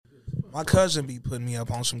My cousin be putting me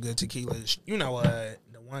up on some good tequilas. You know, the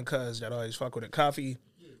one cuz that always fuck with the coffee,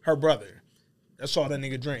 her brother. That's all that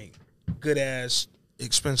nigga drink. Good ass,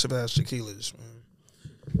 expensive ass tequilas, man.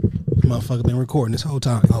 Motherfucker been recording this whole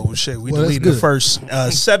time. Oh shit, we deleted the first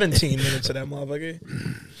 17 minutes of that motherfucker.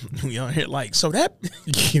 We on here like, so that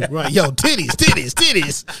right, yo,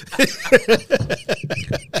 titties.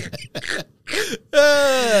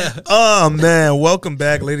 Oh man, welcome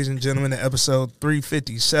back, ladies and gentlemen, to episode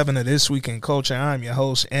 357 of This Week in Culture. I'm your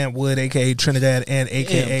host, Ant Wood, aka Trinidad, and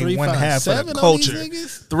aka one half of the culture.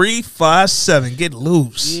 357, get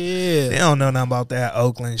loose. Yeah, they don't know nothing about that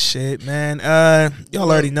Oakland shit, man.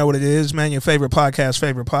 Y'all already know what it is, man. Your favorite podcast,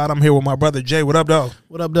 favorite pod. I'm here with my brother Jay. What up, though?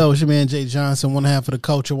 What up, though? It's your man Jay Johnson, one half of the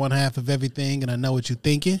culture, one half of everything, and I know what you're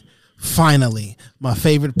thinking. Finally, my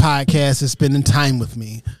favorite podcast is spending time with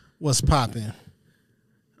me. What's popping?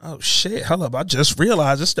 Oh, shit. Hold up. I just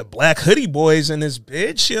realized it's the Black Hoodie Boys in this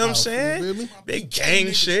bitch. You know what I'm saying? Really? Big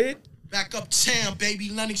gang shit. Back uptown, baby,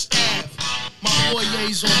 Lennox Ave. My boy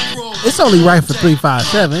Ye's on bro. It's only right for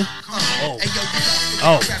 357.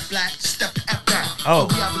 Oh.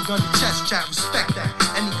 We haven't done the chest chat. Respect that.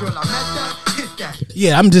 Any girl I met that, hit that.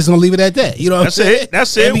 Yeah, I'm just gonna leave it at that. You know what I'm saying?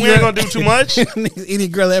 That's it. We ain't gonna do too much. Any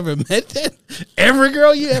girl ever met that? Every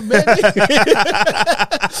girl you have met?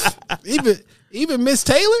 even Miss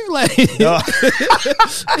Taylor, like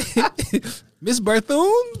Miss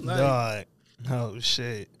Berthune. Like, oh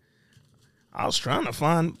shit! I was trying to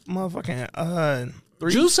find motherfucking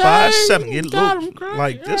 357. Get looped.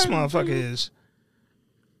 Like this motherfucker is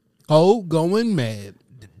cold going mad.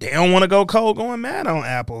 They don't want to go cold going mad on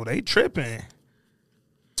Apple. They tripping.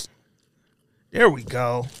 There we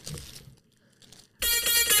go.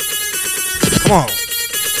 Come on.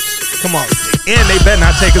 And they better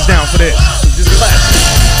not take us down for this. Just classic.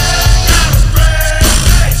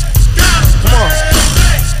 Come on.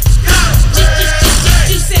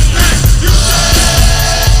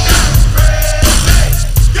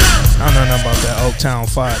 I don't know nothing about that Oaktown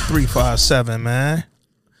 357, man.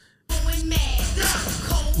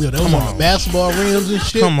 Yo, that was on the basketball rims and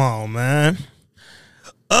shit. Come on, man.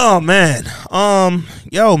 Oh, man.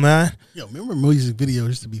 Yo, man. Yo, remember music videos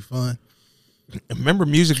used to be fun. Remember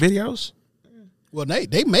music videos? Well,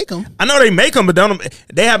 they make them. I know they make them, but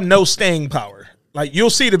they have no staying power. Like, you'll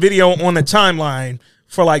see the video on the timeline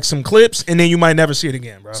for, like, some clips, and then you might never see it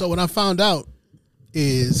again, bro. So what I found out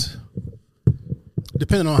is,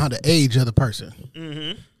 depending on how the age of the person,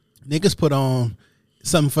 niggas put on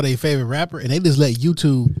something for their favorite rapper, and they just let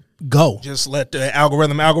YouTube go. Just let the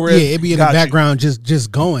algorithm. Yeah, it be in the background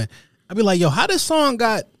just going. I be like, yo, how this song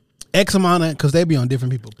got X amount of, because they be on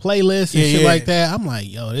different people's playlists and shit like that. I'm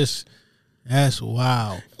like, yo, that's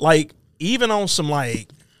wild. Like, even on some, like,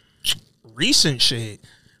 recent shit,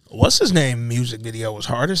 what's his name? Music video was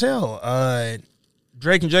hard as hell.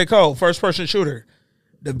 Drake and J. Cole, first person shooter.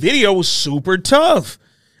 The video was super tough.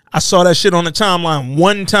 I saw that shit on the timeline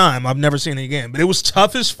one time. I've never seen it again, but it was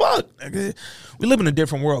tough as fuck. We live in a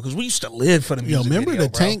different world because we used to live for the music. Yo, remember video,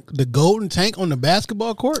 the tank, the golden tank on the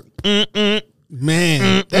basketball court?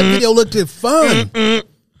 Man, that video looked fun.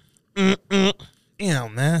 Yeah,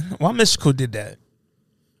 man. Why Mystical did that?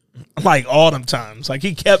 Like all them times. Like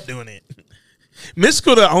he kept doing it.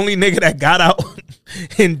 Mystical the only nigga that got out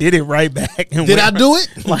and did it right back. And did I do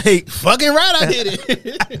it? Like fucking right, I did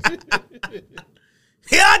it.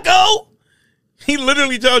 Here I go. He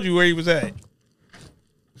literally told you where he was at.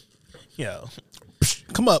 Yo.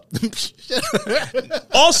 Come up.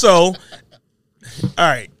 Also, all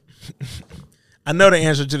right. I know the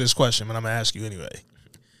answer to this question, but I'm going to ask you anyway.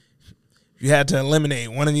 If you had to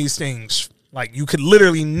eliminate one of these things, like you could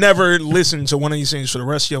literally never listen to one of these things for the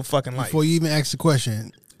rest of your fucking life. Before you even ask the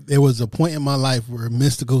question, there was a point in my life where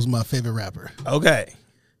Mystical's my favorite rapper. Okay.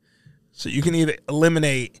 So you can either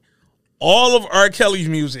eliminate all of R. Kelly's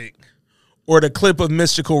music or the clip of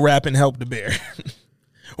Mystical rapping Help the Bear.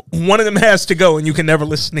 One of them has to go and you can never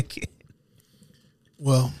listen again.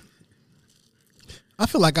 Well, I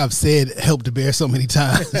feel like I've said Help the Bear so many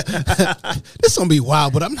times. This gonna be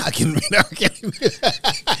wild, but I'm not getting rid of R. Kelly.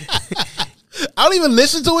 I don't even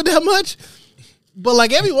listen to it that much. But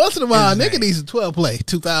like every once in a while, nigga needs a 12 play,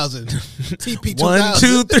 2000. TP 2000. 1,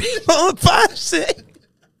 2, 3, 4, 5, 6,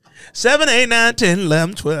 7, 8, 9, 10,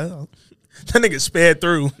 11, 12. That nigga sped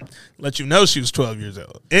through, let you know she was 12 years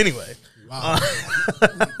old. Anyway. Wow.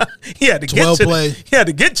 He had to get to play. He had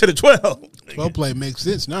to get to the 12. 12 play makes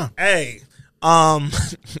sense now. Hey, I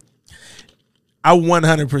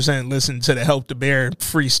 100% listen to the Help the Bear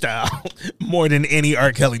freestyle more than any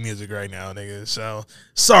R. Kelly music right now, nigga. So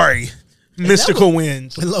sorry, Mystical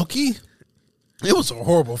wins. Low key, It was a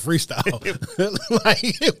horrible freestyle. Like,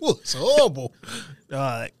 it was horrible.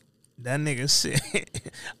 That nigga said,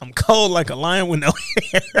 I'm cold like a lion with no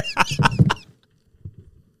hair.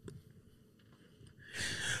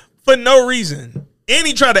 For no reason. And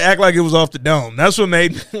he tried to act like it was off the dome. That's what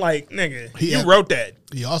made me like, nigga, you wrote that.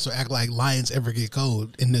 He also act like lions ever get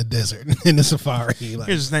cold in the desert, in the safari. Like,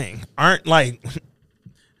 here's the thing. Aren't like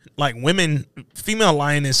women, female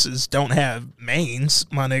lionesses don't have manes,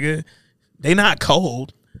 my nigga. They not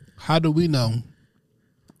cold. How do we know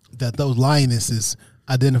that those lionesses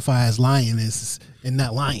identify as lionesses and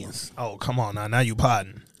not lions? Oh, come on now. Now you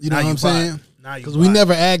potting. You know what I'm saying? Because we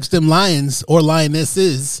never asked them lions or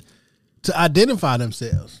lionesses to identify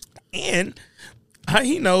themselves. And how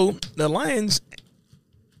he know the lions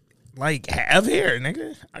like have hair,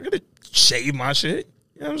 nigga? I gotta shave my shit.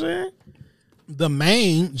 You know what I'm saying? The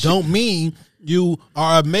mane don't mean you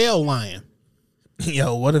are a male lion.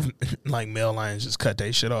 Yo, what if like male lions just cut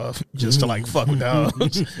their shit off just to like fuck with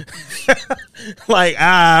dogs? Like,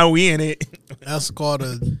 we in it. That's called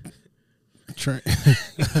a trend.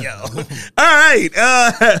 Yo. All right.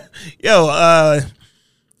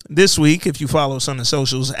 This week, if you follow us on the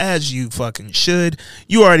socials, as you fucking should,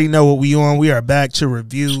 you already know what we on. We are back to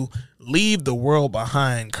review Leave the World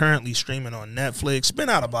Behind, currently streaming on Netflix. Been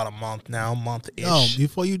out about a month now, month-ish. Oh,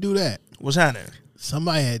 before you do that, what's happening?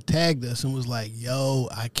 Somebody had tagged us and was like, yo,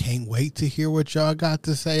 I can't wait to hear what y'all got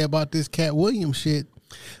to say about this Cat Williams shit.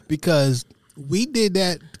 Because we did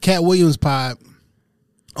that Cat Williams pod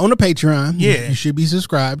on the Patreon. Yeah. You should be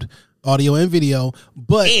subscribed, audio and video.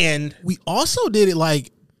 But And we also did it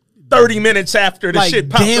like 30 minutes after the shit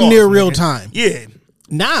popped damn off, near nigga. real time. Yeah.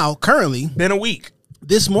 Now, currently, Been a week.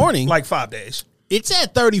 this morning, Like 5 days. it's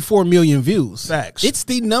at 34 million views. Facts. It's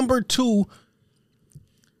the number 2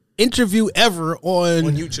 interview ever on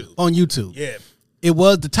YouTube. On YouTube. Yeah. It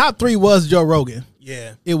was, the top 3 was Joe Rogan.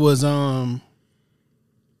 Yeah. It was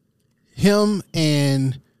him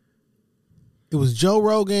and it was Joe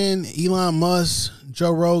Rogan, Elon Musk,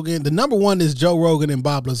 Joe Rogan. The number 1 is Joe Rogan and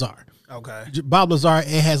Bob Lazar. Okay. Bob Lazar,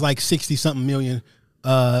 it has like 60 something million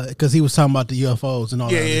because he was talking about the UFOs and all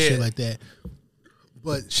that other shit like that.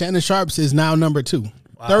 But Shannon Sharp's is now number 2.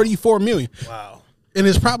 Wow. 34 million. Wow. And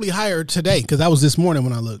it's probably higher today because that was this morning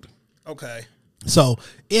when I looked. Okay. So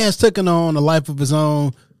it has taken on a life of its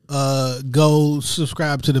own. Go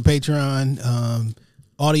subscribe to the Patreon,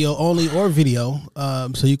 audio only or video,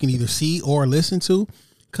 so you can either see or listen to.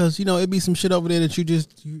 Because, you know, it'd be some shit over there that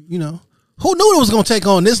you know. Who knew it was going to take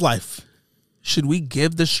on this life? Should we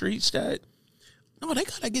give the streets that? No, they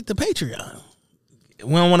got to get the Patreon.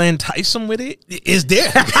 We don't want to entice them with it? It's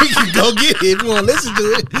there. Go get it if you want to listen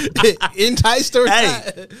to it. Enticed or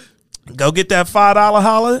not. Go get that $5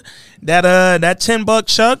 holler, that $10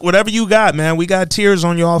 chuck, whatever you got, man. We got tiers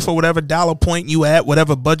on y'all for whatever dollar point you at,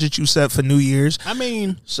 whatever budget you set for New Year's. I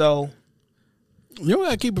mean, so you don't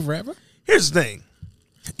got to keep it forever. Here's the thing.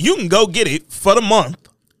 You can go get it for the month.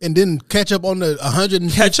 And then catch up on the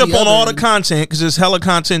 150 Catch up on all the content, because there's hella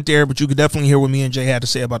content there, but you could definitely hear what me and Jay had to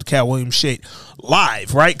say about the Cat Williams shit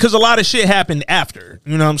live, right? Because a lot of shit happened after.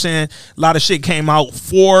 You know what I'm saying? A lot of shit came out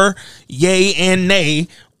for yay and nay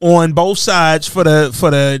on both sides for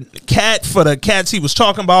the cats he was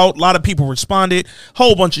talking about. A lot of people responded.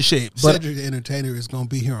 Whole bunch of shit. But Cedric the Entertainer is going to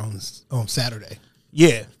be here on Saturday.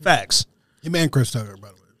 yeah, facts. Him and Chris Tucker, by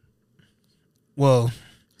the way. Well,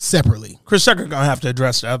 separately. Chris Tucker gonna have to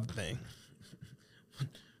address the other thing.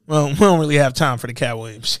 Well, we don't really have time for the Cat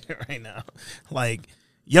Williams shit right now. Like,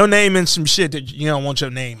 your name in some shit that you don't want your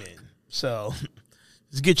name in. So,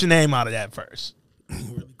 just get your name out of that first.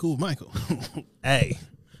 Really cool, Michael. Hey.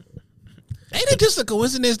 Ain't it just a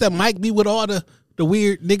coincidence that Mike be with all the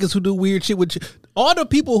weird niggas who do weird shit with all the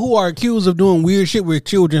people who are accused of doing weird shit with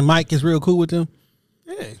children? Mike is real cool with them.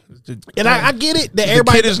 Yeah. And I get it that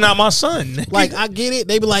everybody, the kid is not my son. Like, I get it.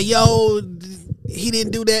 They be like, yo, he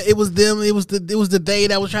didn't do that. It was them. It was the day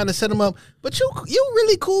that was trying to set him up. But you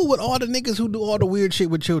really cool with all the niggas who do all the weird shit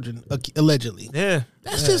with children, allegedly. Yeah.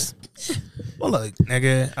 That's just. Well, look,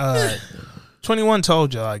 nigga. 21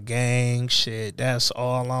 told y'all gang shit. That's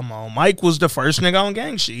all I'm on. Mike was the first nigga on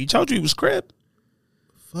gang shit. He told you he was Crip.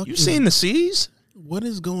 You seen the C's? What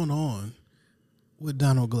is going on with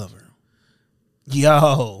Donald Glover?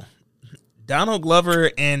 Yo, Donald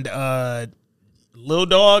Glover and Lil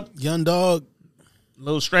Dog, Young Dog,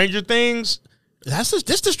 Little Stranger Things. This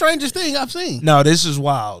the strangest thing I've seen. No, this is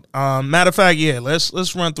wild. Matter of fact, yeah,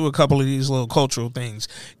 let's run through a couple of these little cultural things.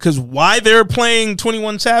 Because why they're playing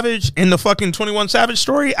 21 Savage in the fucking 21 Savage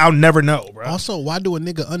story, I'll never know, bro. Also, why do a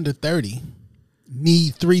nigga under 30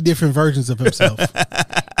 need 3 different versions of himself?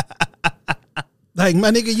 Like,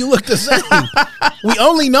 my nigga, you look the same. We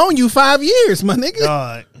only known you 5 years, my nigga.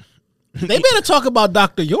 God. They better talk about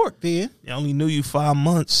Dr. York then. I only knew you 5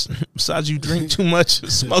 months. Besides, you drink too much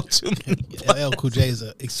and smoke too many. LL Cool J is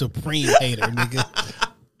a supreme hater, nigga.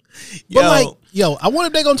 But I wonder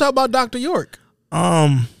if they gonna talk about Dr. York.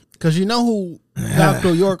 Because you know who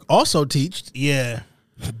Dr. York also teached? Yeah.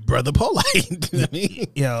 Brother Polite. You know what I mean?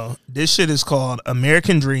 Yo, this shit is called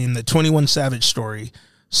American Dream, the 21 Savage story,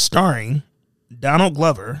 starring Donald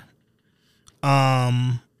Glover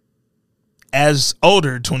as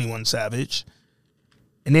older 21 Savage.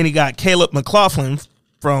 And then he got Caleb McLaughlin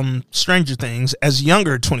from Stranger Things as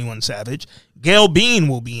younger 21 Savage. Gail Bean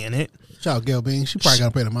will be in it. Shout out Gail Bean. She probably got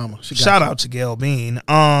to pay the mama. Shout out to Gail Bean.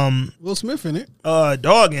 Will Smith in it.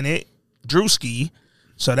 Dog in it. Drewski.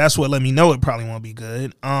 So that's what let me know it probably won't be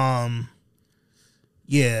good.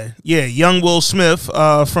 Yeah, young Will Smith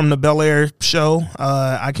from the Bel Air show.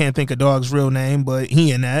 I can't think of Dog's real name, but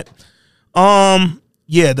he in that.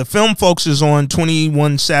 Yeah, the film focuses on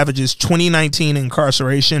 21 Savage's 2019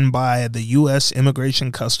 incarceration by the U.S.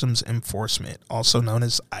 Immigration Customs Enforcement, also known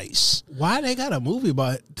as ICE. Why they got a movie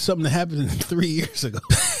about something that happened 3 years ago?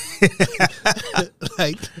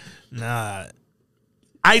 Like, nah.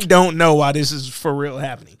 I don't know why this is for real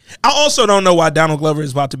happening. I also don't know why Donald Glover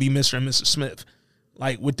is about to be Mr. and Mrs. Smith,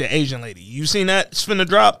 like with the Asian lady. You seen that? It's finna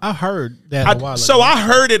drop. I heard that a while ago. So I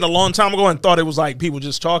heard it a long time ago and thought it was like people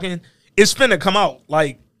just talking. It's finna come out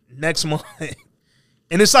like next month.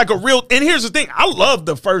 And it's like a real, and here's the thing. I love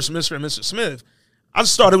the first Mr. and Mrs. Smith. I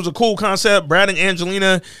just thought it was a cool concept. Brad and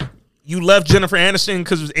Angelina, you left Jennifer Aniston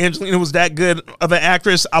because Angelina was that good of an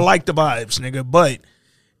actress. I like the vibes, nigga, but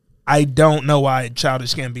I don't know why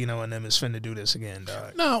Childish Gambino and them is finna do this again,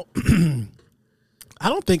 dog. No, I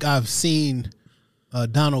don't think I've seen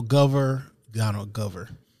Donald Glover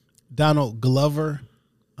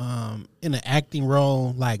in an acting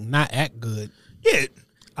role, like not act good. Yeah.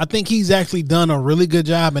 I think he's actually done a really good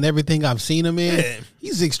job in everything I've seen him in. Yeah.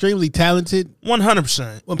 He's extremely talented.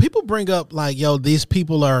 100%. When people bring up like, yo, these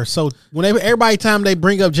people are so, whenever every time they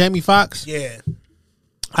bring up Jamie Foxx, Yeah.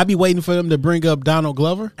 I be waiting for them to bring up Donald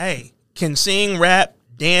Glover. Hey, can sing, rap,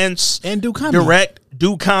 dance, and do comedy. Direct,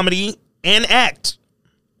 do comedy, and act.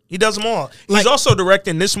 He does them all. He's also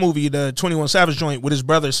directing this movie, the 21 Savage joint, with his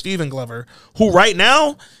brother Stephen Glover, who right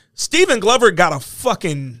now, Stephen Glover got a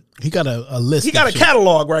fucking... He got a list. He got a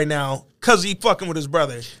catalog right now because he fucking with his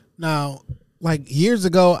brother. Now, like years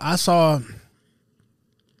ago, I saw,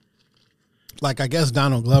 like, I guess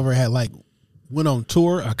Donald Glover had like went on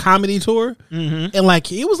tour, a comedy tour, and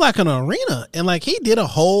like it was like an arena, and like he did a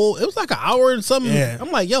whole, it was like an hour and something. Yeah.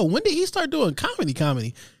 I'm like, yo, when did he start doing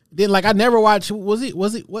comedy? Then like I never watched. Was it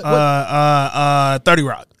what? 30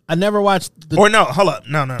 Rock. I never watched. Or no, hold up,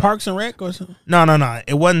 no. Parks and Rec or something. No.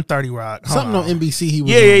 It wasn't 30 Rock. Something on NBC. He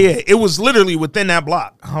was. Yeah. It was literally within that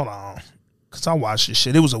block. Hold on, because I watched this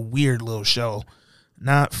shit. It was a weird little show.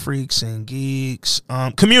 Not Freaks and Geeks.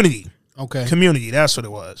 Community. Okay. Community. That's what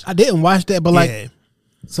it was. I didn't watch that, but like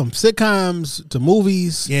some sitcoms to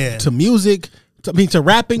movies, to music. To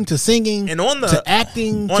rapping, to singing, and to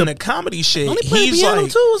acting, on the comedy shit. Don't he play piano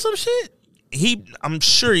too or some shit? I'm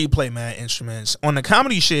sure he played mad instruments. On the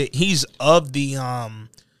comedy shit, he's of the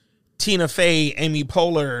Tina Fey, Amy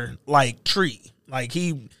Poehler like tree. Like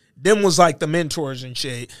them was like the mentors and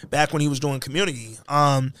shit back when he was doing Community.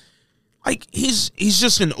 Like he's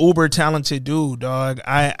just an uber talented dude, dog.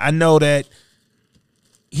 I know that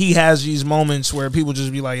he has these moments where people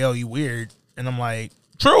just be like, "Yo, you weird," and I'm like,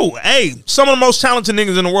 true. Hey, some of the most talented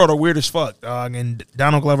niggas in the world are weird as fuck, dog. And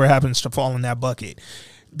Donald Glover happens to fall in that bucket.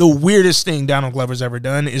 The weirdest thing Donald Glover's ever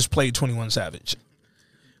done is play 21 Savage.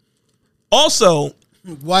 Also,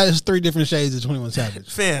 why is 3 different shades of 21 Savage?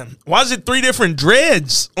 Fam, why is it 3 different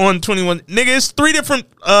dreads on 21? Nigga, it's 3 different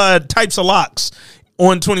types of locks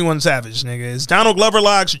on 21 Savage, nigga. It's Donald Glover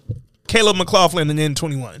locks, Caleb McLaughlin, and then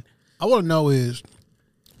 21. I want to know is,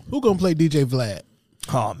 who gonna play DJ Vlad?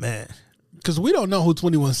 Oh, man. Because we don't know who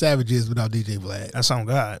 21 Savage is without DJ Vlad. That's on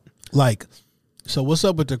God. Like, so what's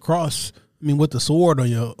up with the cross? I mean, with the sword on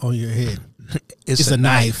your head? It's a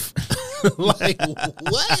knife. Like,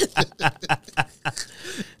 what?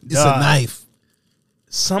 It's a knife.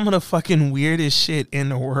 Some of the fucking weirdest shit in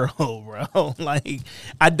the world, bro. Like,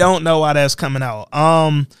 I don't know why that's coming out.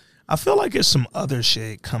 I feel like there's some other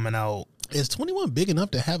shit coming out. Is 21 big enough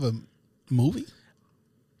to have a movie?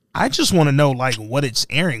 I just want to know, like, what it's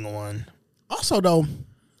airing on. Also, though,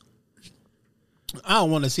 I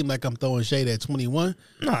don't want to seem like I'm throwing shade at 21.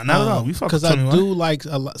 No, not at all. We fuck with 21. Because I do like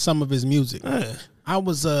some of his music. Yeah. I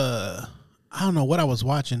was, I don't know what I was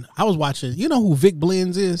watching. You know who Vic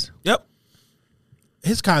Blends is? Yep.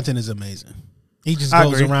 His content is amazing. He just I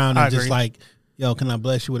goes agree. around I and just agree. like, yo, can I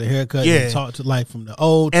bless you with a haircut? Yeah. And talk to like from the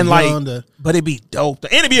old to And young like, to, but it'd be dope.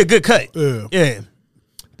 And it'd be a good cut. Yeah. Yeah.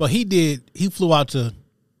 but he flew out to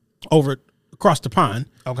across the pond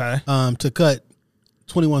Okay. to cut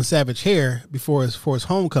 21 Savage hair for his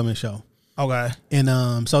homecoming show. Okay.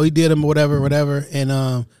 And so he did him whatever. And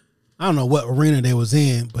I don't know what arena they was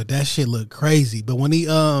in, but that shit looked crazy. But when he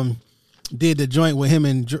did the joint with him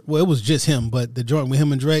and it was just him, but the joint with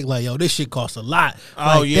him and Drake, like, yo, this shit costs a lot.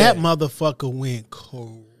 Oh, like, yeah. that motherfucker went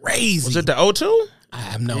crazy. Was it the O2? I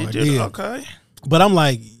have no He idea. did? Okay. But I'm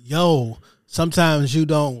like, yo, sometimes you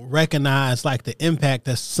don't recognize like the impact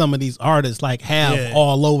that some of these artists like have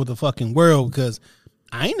all over the fucking world, because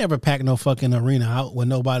I ain't never packed no fucking arena out when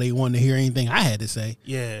nobody wanted to hear anything I had to say.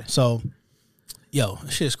 Yeah. So, yo,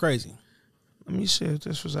 shit's crazy. Let me see if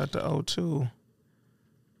this was at the O2.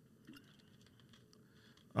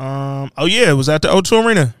 Oh yeah, it was at the O2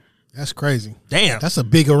 Arena. That's crazy. Damn. That's a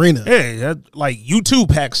big arena. Yeah, that, like U2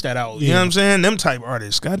 packs that out. You know Yeah. what I'm saying? Them type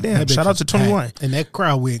artists. Goddamn. That bitch Shout out was to 21. packed. And that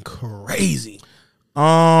crowd went crazy.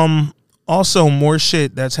 Also more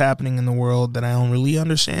shit that's happening in the world that I don't really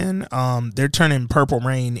understand. They're turning Purple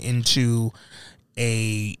Rain into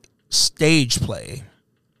a stage play,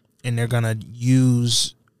 and they're gonna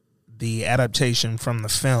use the adaptation from the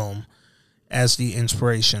film as the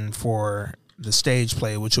inspiration for the stage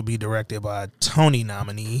play, which will be directed by Tony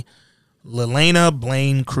nominee Lelena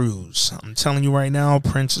Blaine Cruz. I'm telling you right now,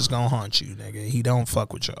 Prince is gonna haunt you, nigga. He don't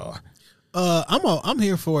fuck with y'all. I'm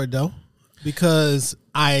here for it though, because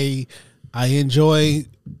I enjoy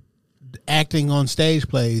acting on stage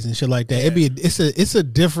plays and shit like that. Yeah. It's a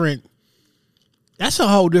different, that's a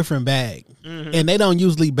whole different bag. And they don't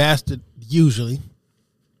usually bastardize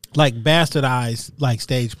like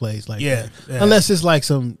stage plays like that. Yeah. Unless it's like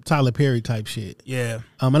some Tyler Perry type shit. Yeah.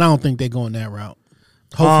 And I don't think they're going that route.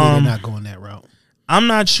 Hopefully they're not going that route. I'm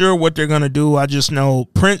not sure what they're gonna do. I just know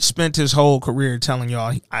Prince spent his whole career telling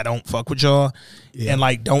y'all I don't fuck with y'all and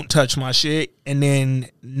like don't touch my shit. And then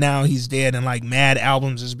now he's dead and like mad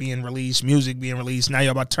albums is being released, music being released. Now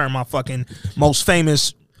y'all about to turn my fucking most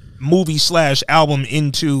famous movie / album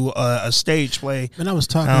into a stage play. And I was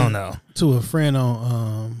talking I don't know. to a friend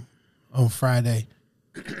on Friday,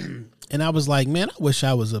 and I was like, man, I wish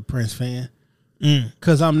I was a Prince fan,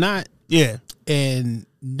 because I'm not. Yeah. And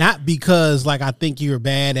not because like I think you're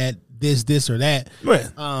bad at this or that. Yeah.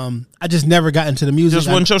 I just never got into the music. Just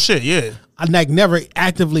wasn't your shit. Yeah. I like never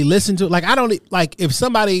actively listened to it. Like I don't like if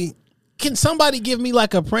somebody give me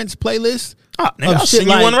like a Prince playlist. Nigga, I'll sing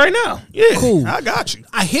you one right now. Yeah. Cool. I got you.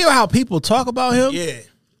 I hear how people talk about him. Yeah.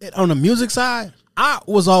 On the music side, I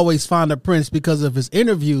was always fond of Prince because of his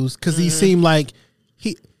interviews, because he seemed like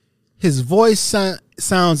his voice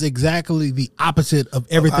sounds exactly the opposite of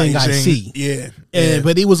everything I see. Yeah.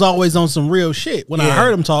 But he was always on some real shit when I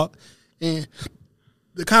heard him talk. And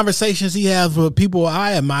the conversations he has with people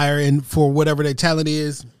I admire and for whatever their talent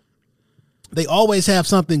is, they always have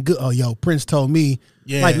something good. Oh, yo, Prince told me.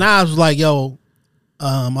 Yeah. Like Nas was like, yo,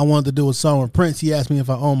 I wanted to do a song with Prince. He asked me if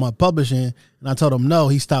I own my publishing, and I told him no.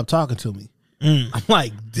 He stopped talking to me. I'm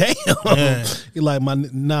like, damn. Yeah. He like, my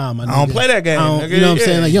nigga. I don't play that game, nigga. You know what I'm Yeah.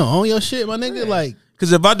 saying? Like, you don't own your shit, my nigga. Like,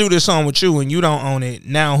 Because if I do this song with you and you don't own it,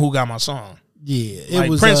 now who got my song? yeah, it Like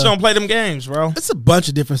was Prince don't play them games, bro. It's a bunch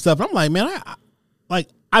of different stuff. I'm like, man,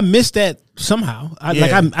 I missed that somehow. I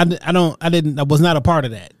was not a part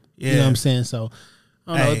of that. You know what I'm saying? So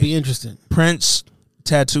I don't know, it'd be interesting. Prince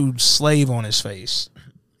tattooed slave on his face.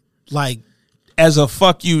 Like, as a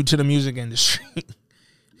fuck you to the music industry.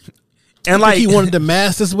 And like like he wanted to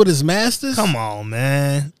masters with his masters. come on,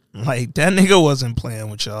 man. Like that nigga wasn't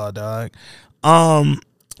playing with y'all, dog.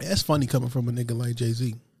 That's funny coming from a nigga like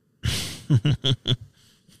Jay-Z.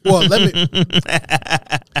 Well,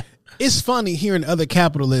 it's funny hearing other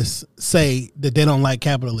capitalists say that they don't like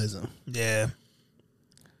capitalism. Yeah.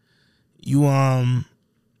 You I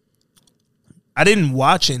didn't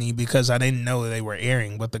watch any because I didn't know they were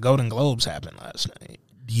airing, but the Golden Globes happened last night.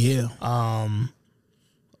 Yeah. A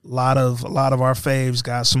lot of our faves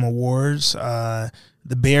got some awards. The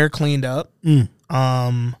Bear cleaned up.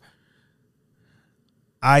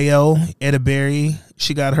 Io Edaberry,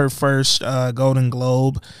 she got her first Golden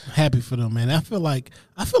Globe. Happy for them, man. I feel like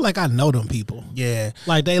I know them people. Yeah,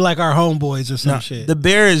 Like they like our homeboys or some shit. The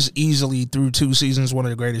Bear is easily through 2 seasons one of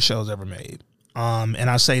the greatest shows ever made. And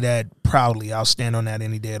I say that proudly. I'll stand on that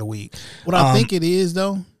any day of the week. What I think it is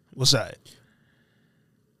though, What's that?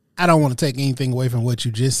 I don't want to take anything away from what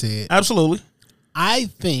you just said. Absolutely. I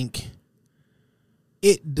think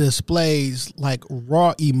it displays like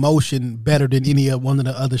raw emotion better than any of one of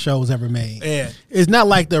the other shows ever made. Yeah. It's not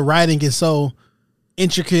like the writing is so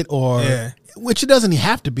intricate or which it doesn't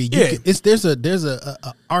have to be. Yeah. There's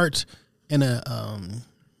a art and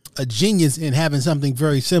a genius in having something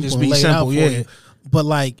very simple Just and be laid out simple, for yeah. you. But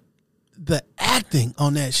like the acting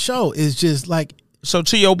on that show is just like. So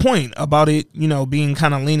to your point about it, you know, being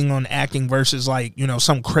kind of leaning on acting versus like, you know,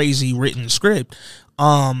 some crazy written script.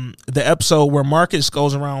 The episode where Marcus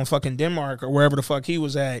goes around fucking Denmark or wherever the fuck he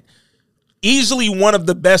was at, easily one of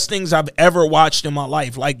the best things I've ever watched in my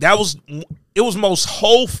life. Like it was most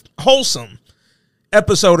wholesome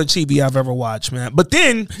episode of TV I've ever watched, man. But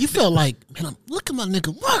then You feel like, man, look at my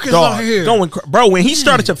nigga Marcus dog, out here. bro, when he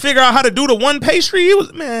started to figure out how to do the one pastry, he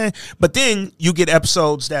was, man. But then you get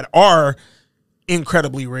episodes that are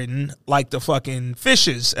incredibly written, like the fucking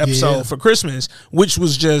Fishes episode for Christmas, which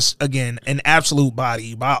was just, again, an absolute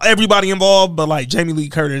body by everybody involved, but like Jamie Lee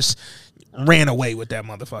Curtis ran away with that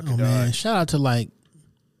motherfucker, dog. Man, shout out to like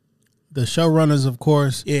the showrunners, of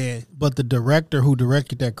course. Yeah. But the director who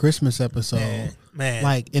directed that Christmas episode, Man.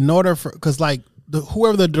 like in order for, because like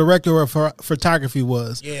whoever the director of photography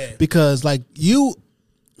was, because like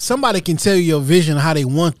somebody can tell you your vision of how they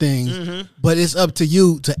want things, but it's up to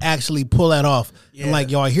you to actually pull that off. And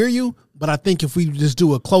like, y'all hear you, but I think if we just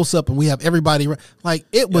do a close up and we have everybody, like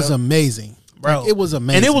it was amazing. Bro, like, it was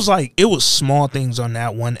amazing. And it was like, it was small things on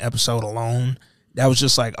that one episode alone that was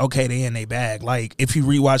just like, okay, they in their bag. Like, if you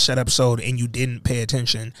rewatch that episode and you didn't pay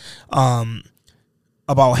attention,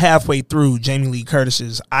 about halfway through, Jamie Lee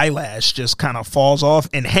Curtis's eyelash just kind of falls off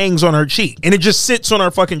and hangs on her cheek. And it just sits on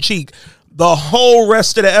her fucking cheek the whole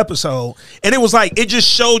rest of the episode. And it was like, it just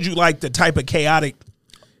showed you like the type of chaotic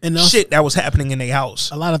and also, shit that was happening in their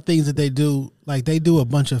house. A lot of things that they do, like they do a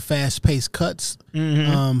bunch of fast paced cuts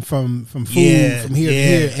from food from here to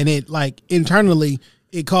here, and it like internally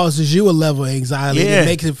it causes you a level of anxiety. It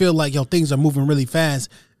makes it feel like things are moving really fast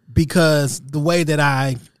because the way that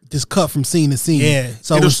I just cut from scene to scene. Yeah,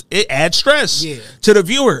 so it adds stress to the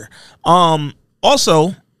viewer.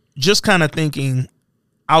 Also, just kind of thinking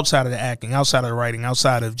outside of the acting, outside of the writing,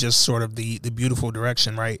 outside of just sort of the beautiful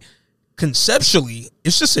direction, right? Conceptually,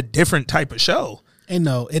 it's just a different type of show. And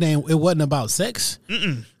no, it wasn't about sex.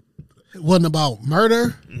 It wasn't about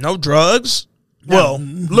murder. No drugs. Well,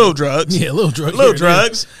 little drugs. Yeah, little drugs. Little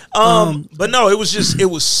drugs. But no, it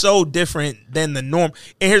was so different than the norm.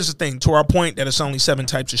 And here's the thing, to our point that it's only 7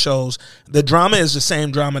 types of shows, the drama is the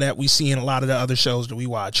same drama that we see in a lot of the other shows that we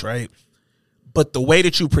watch, right? But the way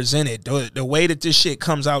that you present it, the way that this shit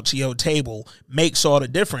comes out to your table makes all the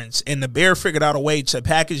difference. And the Bear figured out a way to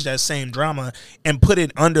package that same drama and put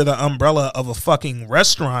it under the umbrella of a fucking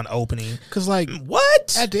restaurant opening. Because, like,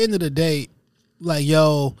 what? At the end of the day, like,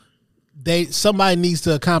 somebody needs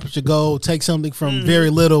to accomplish a goal, take something from very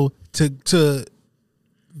little to the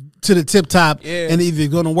tip top, and either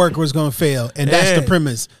it's going to work or it's going to fail. And that's the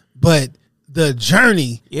premise. But the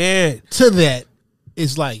journey to that,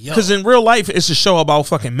 it's like, because in real life, it's a show about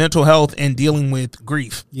fucking mental health and dealing with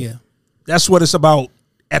grief. Yeah, that's what it's about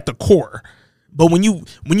at the core. But when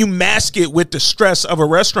you mask it with the stress of a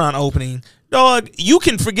restaurant opening, dog, you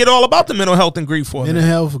can forget all about the mental health and grief for mental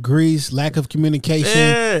health, grief, lack of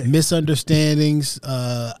communication, misunderstandings.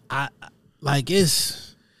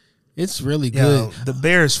 It's really good. The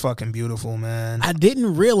Bear is fucking beautiful, man. I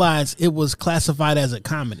didn't realize it was classified as a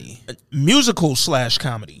comedy, musical /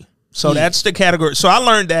 comedy. So that's the category. So I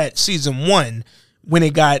learned that season 1 when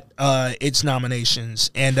it got its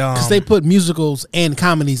nominations, and because they put musicals and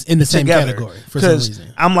comedies in the same category for some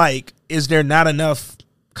reason. I'm like, is there not enough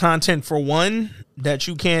content for one that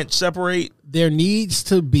you can't separate? There needs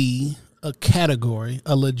to be a category,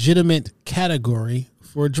 a legitimate category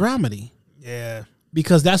for dramedy. Yeah.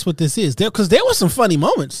 Because that's what this is. Because there were some funny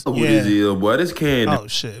moments. What is it, boy? This candy. Oh,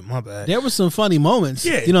 shit. My bad. There were some funny moments.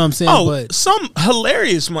 Yeah. You know what I'm saying? Oh, but some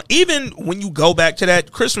hilarious. Even when you go back to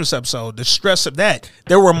that Christmas episode, the stress of that,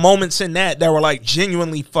 there were moments in that were like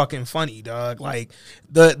genuinely fucking funny, dog. Like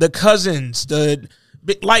the cousins,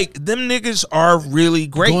 like them niggas are really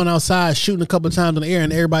great. Going outside, shooting a couple of times in the air,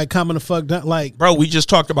 and everybody coming the fuck down. Like, bro, we just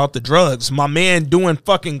talked about the drugs. My man doing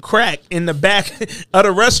fucking crack in the back of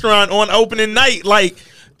the restaurant on opening night. Like,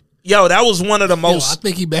 yo, that was one of the most. I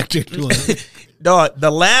think he back there doing it. Dog, the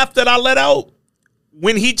laugh that I let out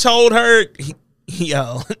when he told her,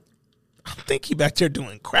 yo, I think he back there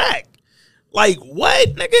doing crack. Like,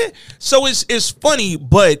 what, nigga? So it's funny,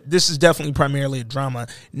 but this is definitely primarily a drama.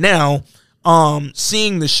 Now,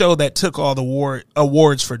 seeing the show that took all the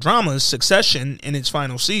awards for dramas, Succession, in its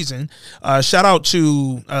final season. Shout out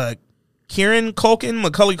to Kieran Culkin,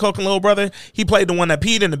 Macaulay Culkin little brother. He played the one that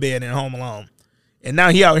peed in the bed in Home Alone, and now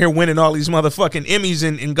he out here winning all these motherfucking Emmys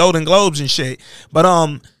and Golden Globes and shit. But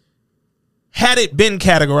had it been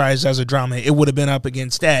categorized as a drama, it would have been up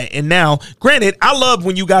against that. And now, granted, I love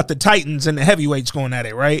when you got the Titans and the heavyweights going at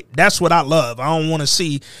it, right? That's what I love. I don't want to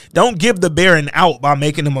see, don't give the Bear an out by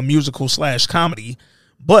making him a musical / comedy.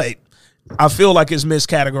 But I feel like it's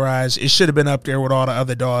miscategorized. It should have been up there with all the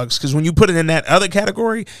other dogs. Because when you put it in that other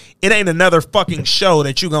category, it ain't another fucking show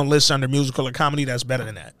that you're going to list under musical or comedy that's better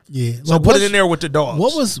than that. Yeah. So put it in there with the dogs.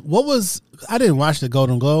 What was I didn't watch the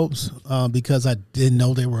Golden Globes because I didn't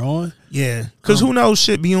know they were on. Yeah. Because who knows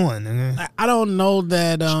shit be on? I don't know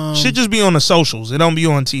that. Shit just be on the socials. It don't be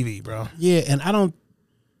on TV, bro. Yeah, and I don't.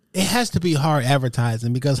 It has to be hard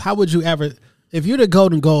advertising because how would you ever, if you're the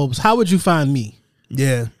Golden Globes, how would you find me?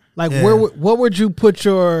 Yeah. Like, what would you put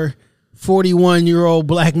your 41-year-old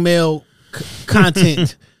black male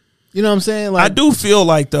content? You know what I'm saying? Like, I do feel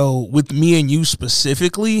like, though, with me and you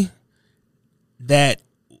specifically, that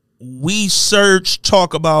we search,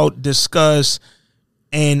 talk about, discuss,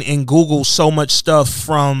 and Google so much stuff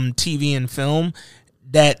from TV and film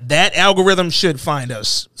that algorithm should find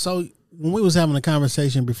us. So when we was having a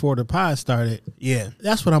conversation before the pod started, yeah,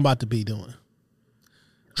 that's what I'm about to be doing.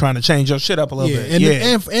 Trying to change your shit up a little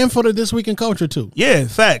bit. And for the This Week in Culture, too. Yeah,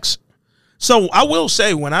 facts. So I will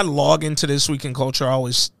say, when I log into This Week in Culture, I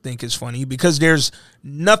always think it's funny because there's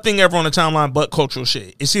nothing ever on the timeline but cultural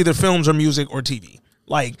shit. It's either films or music or TV.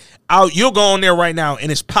 Like, you'll go on there right now and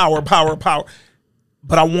it's power.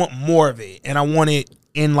 But I want more of it. And I want it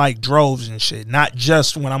in, like, droves and shit. Not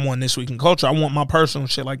just when I'm on This Week in Culture. I want my personal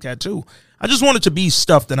shit like that, too. I just want it to be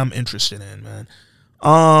stuff that I'm interested in,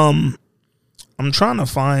 man. I'm trying to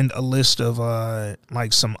find a list of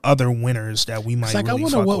like some other winners that we might. Like, really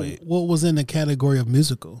I wonder what was in the category of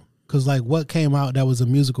musical, because like what came out that was a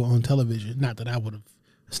musical on television. Not that I would have.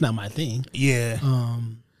 It's not my thing. Yeah.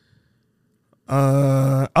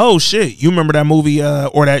 Oh shit! You remember that movie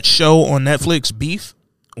or that show on Netflix, Beef,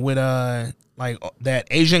 with like that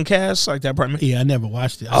Asian cast, like that part? Yeah, I never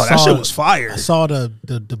watched it. That shit was fire. I saw the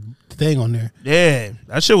thing on there. Yeah,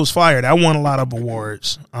 that shit was fire. That won a lot of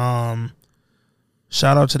awards.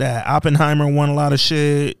 Shout out to that. Oppenheimer won a lot of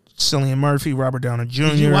shit. Cillian Murphy, Robert Downey Jr.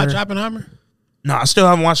 Did you watch Oppenheimer? No, I still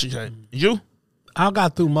haven't watched it yet. Did you? I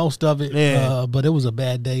got through most of it, but it was a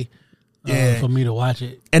bad day for me to watch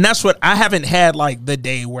it. And that's what, I haven't had like the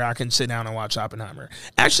day where I can sit down and watch Oppenheimer.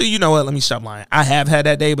 Actually, you know what? Let me stop lying. I have had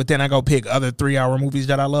that day, but then I go pick other 3-hour movies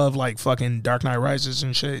that I love, like fucking Dark Knight Rises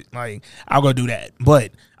and shit. Like, I'll go do that.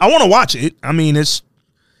 But I want to watch it. I mean,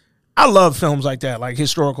 I love films like that, like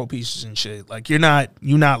historical pieces and shit. Like, you're not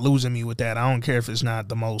losing me with that. I don't care if it's not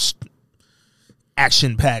the most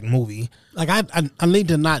action-packed movie. Like, I need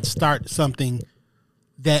to not start something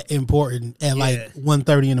that important at like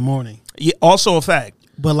 1:30 in the morning. Yeah, also a fact.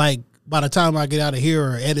 But like by the time I get out of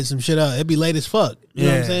here or edit some shit up, it'd be late as fuck. You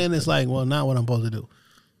know what I'm saying? It's like, well, not what I'm supposed to do.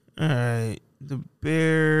 All right. The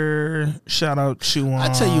Bear, shout out to I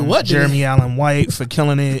tell you what, Jeremy Allen White for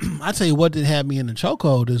killing it. I tell you what did have me in the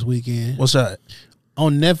chokehold this weekend. What's that?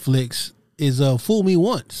 On Netflix is Fool Me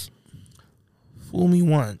Once. Fool Me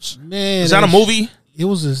Once. Man, is that a movie? It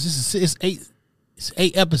was. It's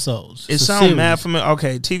 8 episodes. It sounds mad for me.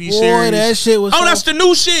 Okay, TV series. Boy, that shit was. Oh, that's the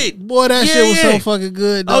new shit. Boy, that shit was so fucking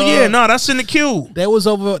good. Dog. Oh yeah, no, that's in the queue. That was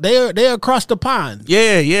over. They're across the pond.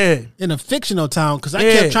 Yeah. In a fictional town, because I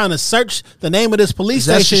kept trying to search the name of this police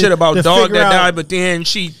station. That shit about dog that died, but then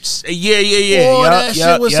she. Yeah. Boy, that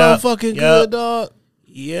shit was so fucking good, dog.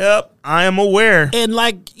 Yep, I am aware. And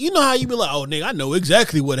like, you know how you be like, oh nigga, I know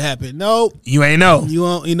exactly what happened. No, you ain't know. You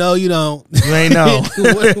don't. You know you don't. You ain't know.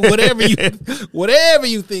 whatever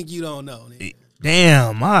you think you don't know. Nigga.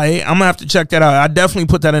 Damn, I'm gonna have to check that out. I definitely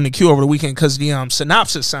put that in the queue over the weekend because the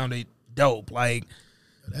synopsis sounded dope. Like,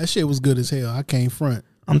 that shit was good as hell. I can't front.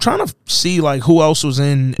 I'm trying to see like who else was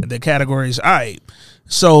in the categories. All right,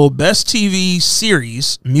 so best TV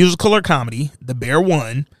series, musical or comedy, The Bear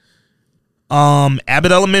won.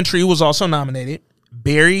 Abbott Elementary was also nominated.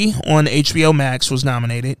 Barry on HBO Max was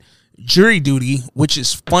nominated. Jury Duty, which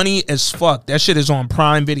is funny as fuck. That shit is on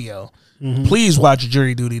Prime Video. Mm-hmm. Please watch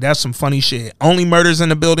Jury Duty. That's some funny shit. Only Murders in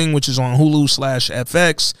the Building, which is on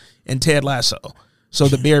Hulu/FX, and Ted Lasso. So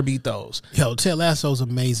The Bear beat those. Yo, Ted Lasso's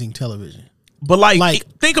amazing television. But like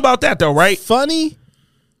think about that though, right? Funny,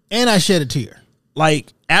 and I shed a tear.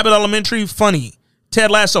 Like Abbott Elementary, funny.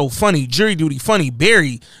 Ted Lasso, funny. Jury Duty, funny.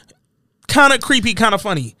 Barry, kind of creepy, kind of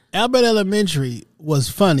funny. Abbott Elementary was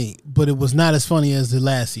funny, but it was not as funny as the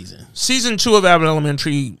last season. Season 2 of Abbott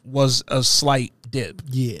Elementary was a slight dip.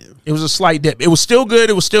 Yeah. It was a slight dip. It was still good.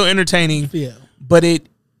 It was still entertaining. Yeah. But it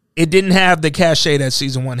didn't have the cachet that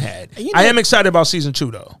season 1 had. I am excited about season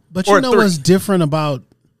 2 though. But you know what's different about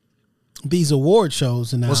these award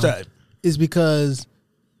shows now? What's that? Is because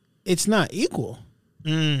it's not equal.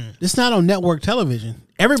 It's not on network television.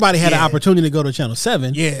 Everybody had an opportunity to go to Channel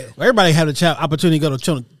 7. Yeah. Everybody had an opportunity to go to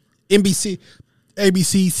Channel NBC,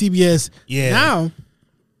 ABC, CBS. Yeah. Now,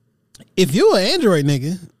 if you an Android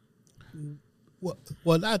nigga,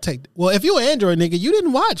 if you an Android nigga, you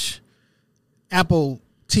didn't watch Apple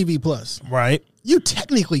TV Plus. Right. You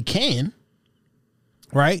technically can.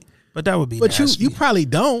 Right? But that would be But nasty. you probably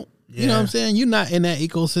don't. Yeah. You know what I'm saying? You're not in that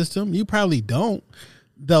ecosystem. You probably don't.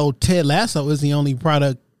 Though Ted Lasso is the only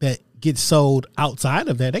product that gets sold outside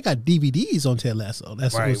of that. They got DVDs on Ted Lasso.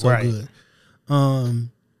 That's what's so good.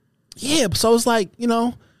 Yeah, so it's like,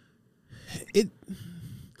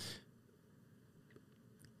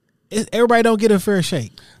 everybody don't get a fair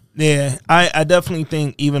shake. Yeah, I definitely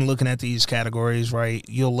think even looking at these categories, right,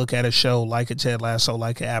 you'll look at a show like a Ted Lasso,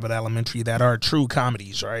 like a Abbott Elementary that are true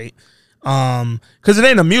comedies, right? Because it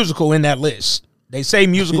ain't a musical in that list. They say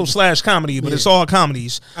musical / comedy, but it's all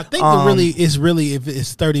comedies. I think it's really if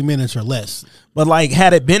it's 30 minutes or less. But like,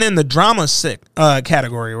 had it been in the drama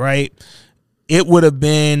category, right, it would have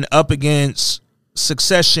been up against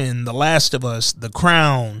Succession, The Last of Us, The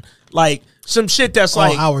Crown, like some shit that's all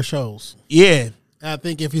like hour shows. Yeah. I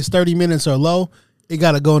think if it's 30 minutes or low, it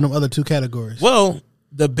got to go in them other two categories. Well,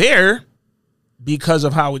 The Bear, because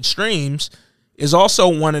of how it streams, is also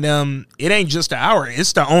one of them. It ain't just an hour.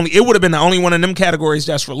 It would have been the only one of them categories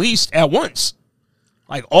that's released at once.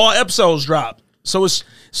 Like all episodes drop. So it's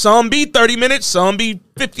some be 30 minutes, some be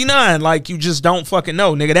 59. Like you just don't fucking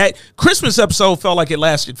know, nigga. That Christmas episode felt like it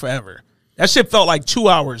lasted forever. That shit felt like 2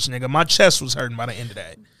 hours, nigga. My chest was hurting by the end of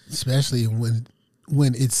that. Especially when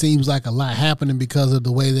it seems like a lot happening because of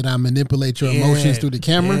the way that I manipulate your emotions through the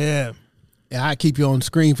camera. Yeah. And I keep you on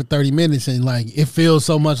screen for 30 minutes and like it feels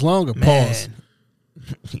so much longer. Man. Pause.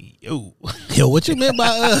 Yo, what you meant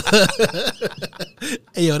by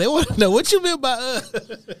Hey, yo, they want to know what you meant by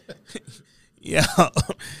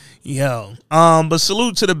Yo. But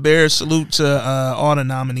salute to the Bears, salute to all the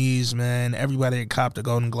nominees, man. Everybody that copped the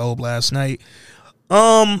Golden Globe last night.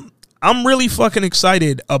 I'm really fucking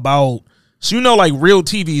excited about, so like Real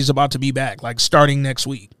TV is about to be back, like starting next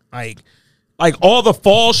week. Like all the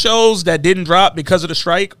fall shows that didn't drop because of the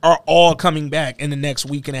strike are all coming back in the next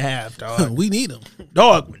week and a half, dog. We need them.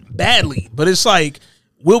 Dog, badly. But it's like,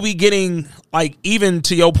 we'll be getting, like, even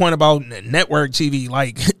to your point about network TV,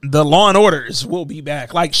 like, the Law and Orders will be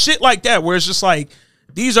back. Like, shit like that, where it's just like,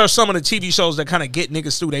 these are some of the TV shows that kind of get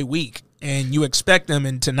niggas through their week, and you expect them,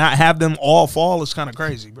 and to not have them all fall is kind of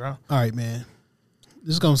crazy, bro. All right, man.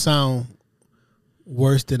 This is going to sound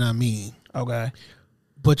worse than I mean. Okay.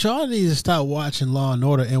 But y'all need to stop watching Law and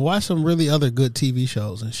Order and watch some really other good TV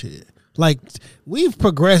shows and shit. Like, we've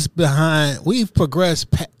progressed I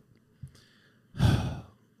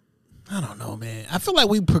don't know, man. I feel like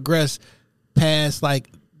we progressed past,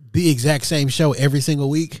 like, the exact same show every single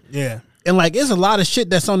week. Yeah. And, like, there's a lot of shit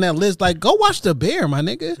that's on that list. Like, go watch The Bear, my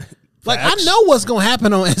nigga. Like, Facts. I know what's going to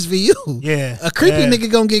happen on SVU. Yeah. A creepy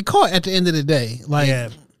nigga going to get caught at the end of the day.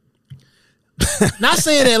 Like, not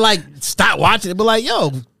saying that, like, stop watching it, but, like,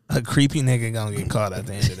 yo. A creepy nigga gonna get caught at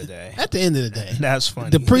the end of the day. At the end of the day. That's funny.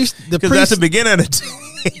 The priest, because that's the beginning of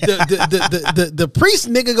the the priest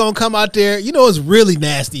nigga gonna come out there. You know it's really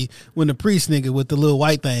nasty when the priest nigga with the little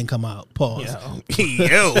white thing come out. Pause.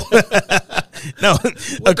 Yo. No,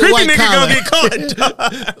 a creepy nigga gonna get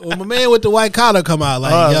caught. Well, my man with the white collar come out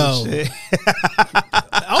like, yo. Shit.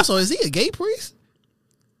 Also, is he a gay priest?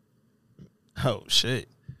 Oh shit.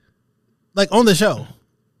 Like on the show?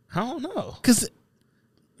 I don't know. Cause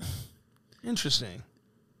interesting.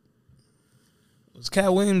 Was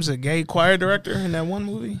Cat Williams a gay choir director in that one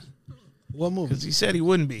movie? What movie? Because he said he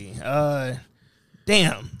wouldn't be. Damn.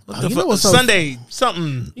 What the you know fuck? what's so Sunday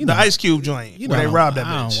something. You know, the Ice Cube joint. You know, where they robbed that I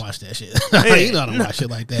bitch. don't watch that shit. Yeah, You know I don't watch shit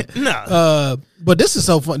like that. No. But this is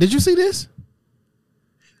so fun. Did you see this?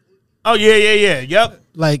 Oh yeah. Yep.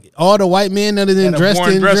 Like all the white men that are in dressed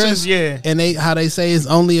in dresses, dress, yeah. and how they say it's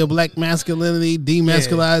only a black masculinity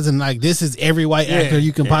demasculized, and like this is every white actor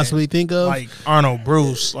you can possibly think of, like Arnold,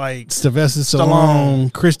 Bruce, like Sylvester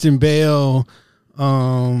Stallone, Christian Bale,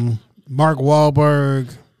 Mark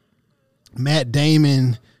Wahlberg, Matt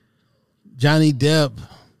Damon, Johnny Depp,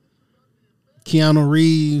 Keanu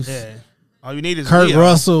Reeves, all you need is Kurt Leo.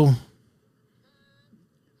 Russell.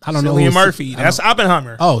 I don't know. Cillian Murphy. That's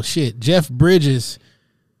Oppenheimer. Oh shit, Jeff Bridges,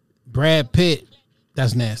 Brad Pitt.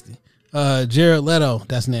 That's nasty. Jared Leto.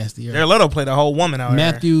 That's nasty. Jared Leto played a whole woman out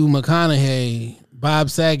Matthew McConaughey, Bob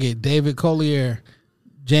Saget, David Collier,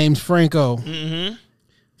 James Franco,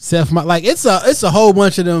 Seth. Like it's a whole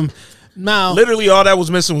bunch of them. Now, literally all that was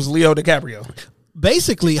missing was Leo DiCaprio.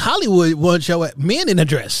 basically Hollywood wants your men in a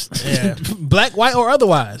dress, black, white, or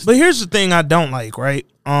otherwise. But here's the thing I don't like, right?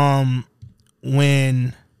 When,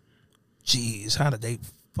 jeez, how did they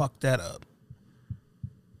fuck that up?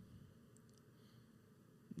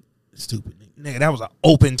 Stupid nigga. That was an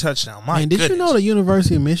open touchdown. My did goodness. you know the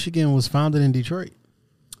University of Michigan was founded in Detroit?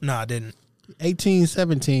 No, I didn't.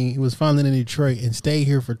 1817, it was founded in Detroit and stayed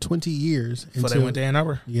here for 20 years. Before they went to Ann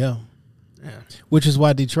Arbor? Yeah. Yeah. Which is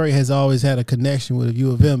why Detroit has always had a connection with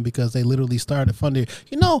U of M, because they literally started funding.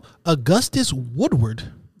 You know, Augustus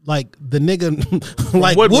Woodward, like the nigga,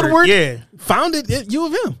 like Woodward, founded U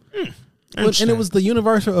of M. And it was the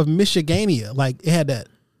University of Michigania. Like, it had that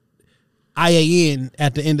IAN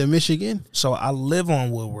at the end of Michigan. So I live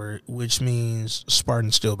on Woodward, which means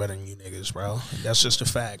Spartan's still better than you niggas, bro. That's just a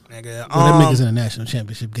fact, nigga. Well, them niggas in a national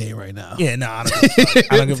championship game right now. Yeah, I don't give a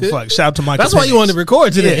fuck. I don't give a fuck. Shout out to Michael That's why you wanted to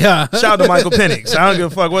record today. Yeah. Shout out to Michael Penix. I don't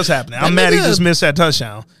give a fuck what's happening. I'm mad he just missed that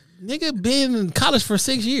touchdown. Nigga been in college for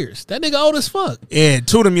 6 years. That nigga old as fuck. Yeah,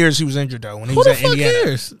 2 of them years he was injured, though, when he was at Indiana.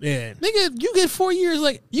 Cares? Yeah. Nigga, you get 4 years,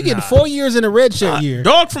 like, you get 4 years in a red shirt year.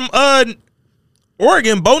 Dog from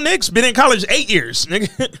Oregon, Bo Nix, been in college 8 years,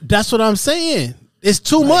 nigga. That's what I'm saying. It's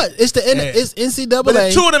too much. It's it's NCAA. But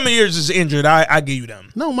if 2 of them years is injured, I give you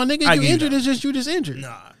them. No, my nigga, you injured is just you just injured.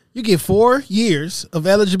 Nah. You get 4 years of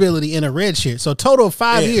eligibility in a red shirt. So total of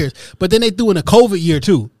 5 years. But then they threw in a COVID year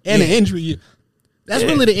too. And an injury year. That's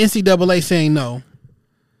really the NCAA saying, no,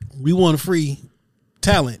 we want free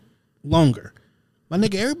talent longer. My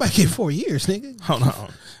nigga, everybody get 4 years, nigga. Hold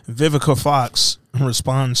on. Vivica Fox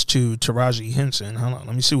responds to Taraji Henson. Hold on.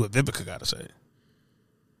 Let me see what Vivica got to say.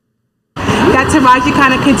 That Taraji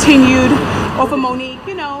kind of continued off of Monique.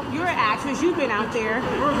 You know, you're an actress. You've been out there.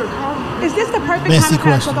 Is this the perfect time to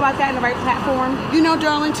kind of talk about that in the right platform? You know,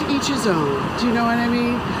 darling, to each his own. Do you know what I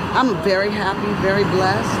mean? I'm very happy, very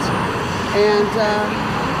blessed. And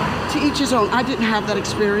to each his own. I didn't have that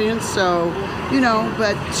experience, so, you know,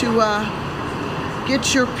 but to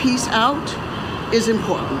get your piece out is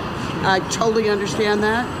important. I totally understand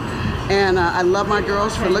that. And I love my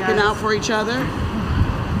girls for looking out for each other.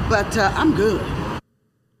 But I'm good.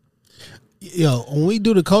 Yo, when we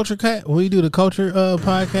do the culture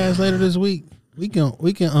podcast later this week, we can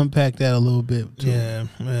unpack that a little bit too. Yeah.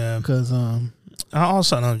 Because I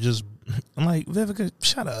also I'm like, Vivica,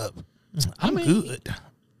 shut up. I'm good.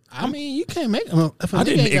 I mean, you can't make. I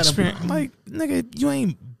didn't experience like, nigga. You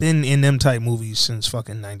ain't been in them type movies since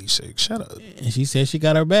fucking '96. Shut up. And she said she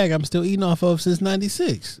got her bag. I'm still eating off of since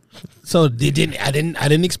 '96. So I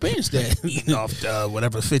didn't experience that. Eating off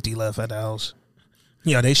whatever 50 left at the house.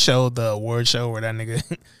 Yeah, they showed the award show where that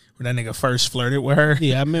nigga first flirted with her.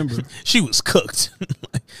 Yeah, I remember. She was cooked.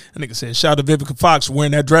 That nigga said, "Shout out to Vivica Fox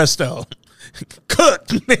wearing that dress though." Cooked,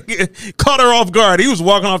 nigga. Caught her off guard. He was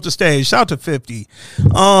walking off the stage. Shout out to 50.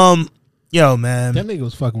 Yo, man. That nigga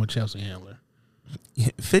was fucking with Chelsea Handler.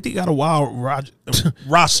 50 got a wild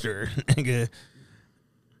roster, nigga.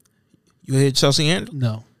 You hit Chelsea Handler?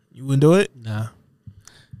 No. You wouldn't do it? Nah.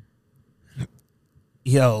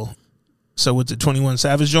 Yo, so with the 21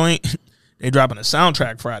 Savage joint, they dropping a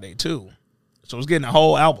soundtrack Friday too. So it's getting a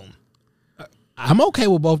whole album. I'm okay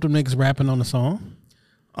with both them niggas rapping on the song.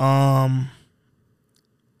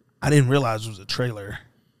 I didn't realize it was a trailer.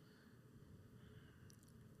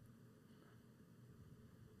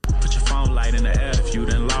 Put your phone light in the air if you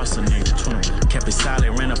done lost a nigga. 21. Kept it solid,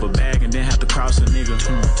 ran up a bag and then have to cross a nigga.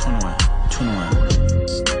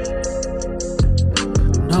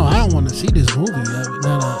 21. No, I don't want to see this movie.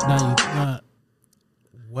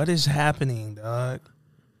 What is happening, dog?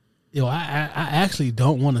 Yo, I actually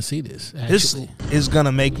don't want to see this. Actually. This is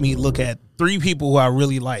gonna make me look at 3 people who I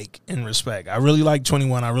really like and respect. I really like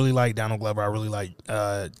 21. I really like Donald Glover. I really like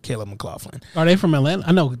Caleb McLaughlin. Are they from Atlanta?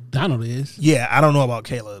 I know Donald is. Yeah, I don't know about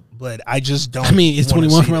Caleb, but I just don't. I mean, is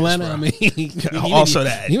 21 from this, Atlanta? bro. I mean, also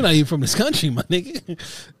that you're not even from this country, my nigga.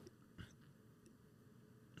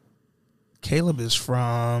 Caleb is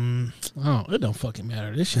from. Oh, it don't fucking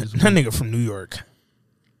matter. This shit is that nigga from New York.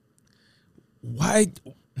 Why?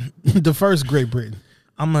 The first Great Britain.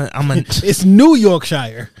 It's New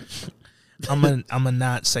Yorkshire. I'm gonna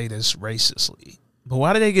not say this racistly, but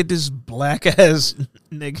why did they get this black ass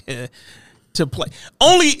nigga to play?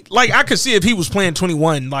 Only like I could see if he was playing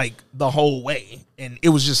 21 like the whole way, and it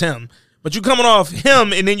was just him. But you coming off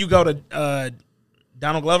him, and then you go to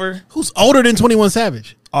Donald Glover, who's older than 21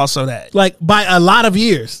 Savage. Also that, like by a lot of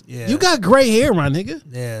years. Yeah, you got gray hair, my nigga.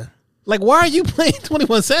 Yeah. Like, why are you playing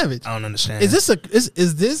 21 Savage? I don't understand. Is this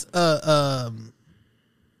a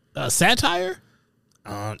satire?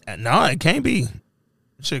 No, it can't be.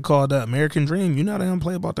 Shit called American Dream. You know they don't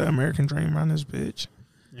play about that American Dream around this bitch.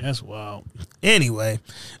 That's wild. Anyway,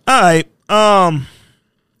 all right.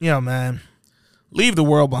 Man, leave the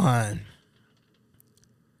world behind.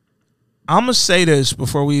 I'm gonna say this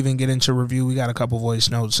before we even get into review. We got a couple voice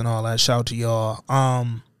notes and all that. Shout out to y'all.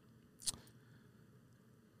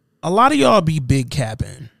 A lot of y'all be big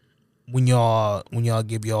capping when y'all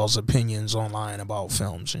give y'all's opinions online about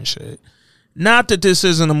films and shit. Not that this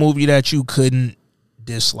isn't a movie that you couldn't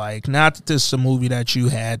dislike. Not that this is a movie that you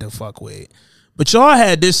had to fuck with. But y'all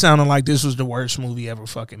had this sounding like this was the worst movie ever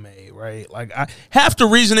fucking made, right? Like, half the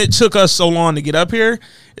reason it took us so long to get up here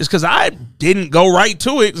is because I didn't go right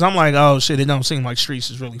to it. Because I'm like, oh, shit, it don't seem like Streets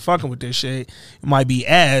is really fucking with this shit. It might be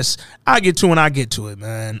ass. I get to when I get to it,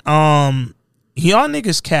 man. Y'all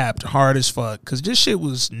niggas capped hard as fuck because this shit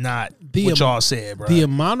was not what y'all said, bro. The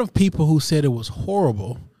amount of people who said it was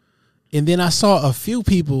horrible, and then I saw a few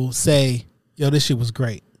people say, yo, this shit was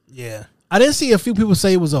great. Yeah. I didn't see a few people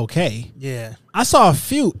say it was okay. Yeah. I saw a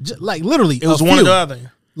few, like literally, it was one or the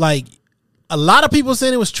other. Like a lot of people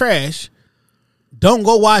saying it was trash. Don't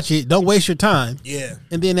go watch it. Don't waste your time. Yeah.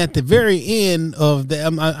 And then at the very end of the,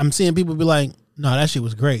 I'm seeing people be like, no, that shit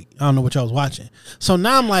was great. I don't know what y'all was watching. So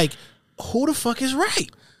now I'm like, who the fuck is right?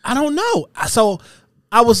 I don't know. So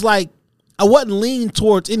I was like, I wasn't leaning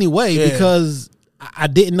towards anyway because I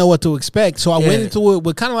didn't know what to expect. So I went into it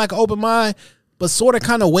with kind of like an open mind, but sort of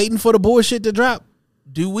kind of waiting for the bullshit to drop.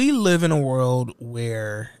 Do we live in a world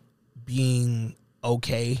where being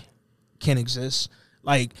okay can exist?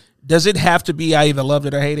 Like, does it have to be I either loved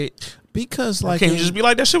it or hate it? Because like, can you just be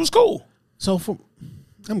like, that shit was cool? So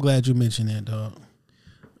I'm glad you mentioned that, dog.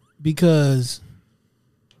 Because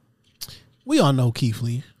we all know Keith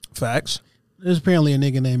Lee. Facts. There's apparently a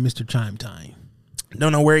nigga named Mr. Chime Time.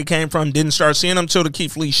 Don't know where he came from. Didn't start seeing him till the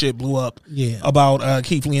Keith Lee shit blew up. Yeah. About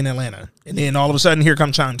Keith Lee in Atlanta. And then all of a sudden, here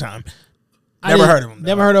comes Chime Time. Never heard of him.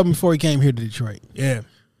 Never heard of him before he came here to Detroit. Yeah.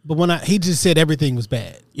 But he just said everything was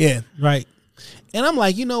bad. Yeah. Right. And I'm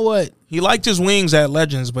like, you know what? He liked his wings at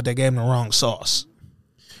Legends, but they gave him the wrong sauce.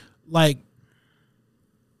 Like,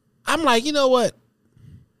 I'm like, you know what?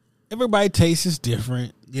 Everybody tastes is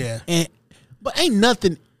different. Yeah. But ain't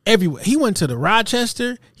nothing everywhere. He went to the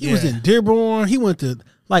Rochester. He was in Dearborn. He went to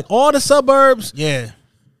like all the suburbs. Yeah.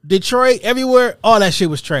 Detroit, everywhere. All that shit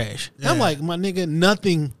was trash. Yeah. I'm like, my nigga,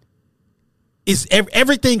 nothing is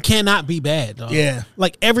everything cannot be bad, dog. Yeah.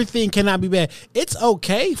 Like everything cannot be bad. It's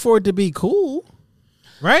okay for it to be cool.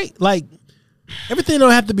 Right? Like everything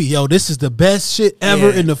don't have to be, yo, this is the best shit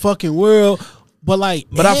ever in the fucking world. But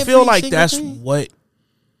I feel like that's thing, what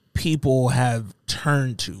people have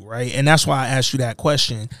turned to, right? And that's why I asked you that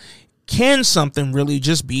question. Can something really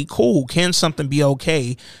just be cool? Can something be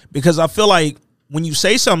okay? Because I feel like when you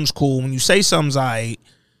say something's cool, when you say something's alright,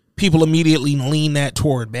 people immediately lean that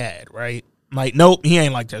toward bad, right? Like, nope, he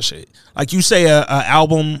ain't like that shit. Like you say a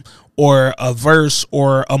album or a verse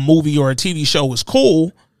or a movie or a TV show was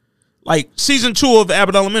cool. Like season 2 of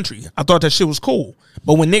Abbott Elementary, I thought that shit was cool.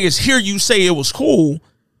 But when niggas hear you say it was cool,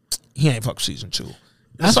 he ain't fuck season 2.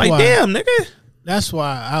 That's like, damn, nigga. That's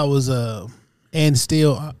why I was and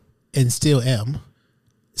still am,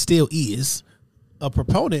 still is a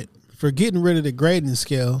proponent for getting rid of the grading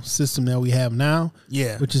scale system that we have now.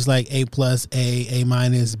 Yeah. Which is like A+, A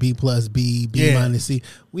minus, B+, B minus, C.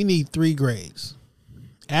 We need 3 grades.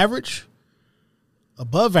 Average,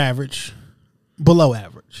 above average, below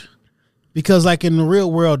average. Because like in the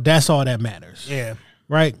real world, that's all that matters. Yeah.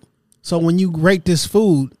 Right? So when you rate this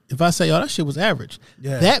food, if I say, oh, that shit was average,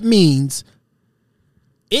 that means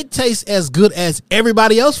it tastes as good as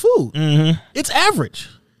everybody else's food. Mm-hmm. It's average.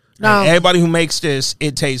 Now, like everybody who makes this,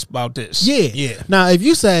 it tastes about this. Yeah. Yeah. Now, if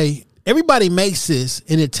you say everybody makes this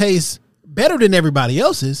and it tastes better than everybody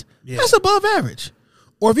else's, that's above average.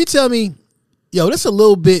 Or if you tell me, yo, this a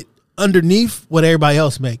little bit underneath what everybody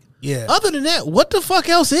else make. Yeah. Other than that, what the fuck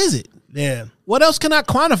else is it? Yeah. What else can I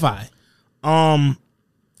quantify?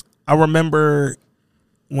 I remember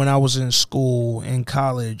when I was in school, in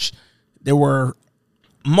college, there were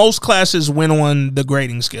most classes went on the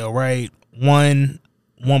grading scale, right? 1,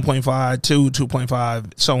 1.5, 2,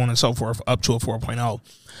 2.5, so on and so forth, up to a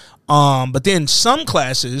 4.0. But then some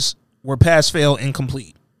classes were pass, fail,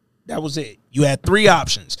 incomplete. That was it. You had 3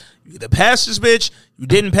 options. You either passed this bitch, you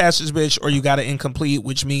didn't pass this bitch, or you got an incomplete,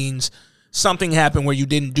 which means something happened where you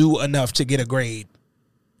didn't do enough to get a grade.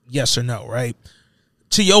 Yes or no, right?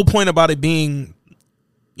 To your point about it being,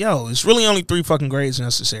 yo, it's really only 3 fucking grades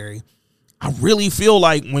necessary. I really feel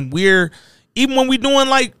like even when we doing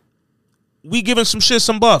like, we giving some shit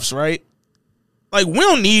some buffs, right? Like, we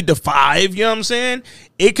don't need the 5, you know what I'm saying?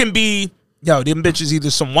 It can be, yo, them bitches either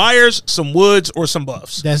some wires, some woods, or some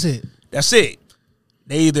buffs. That's it. That's it.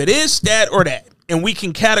 They either this, that, or that. and we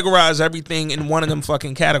can categorize everything in one of them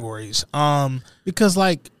fucking categories. Because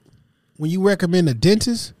like when you recommend a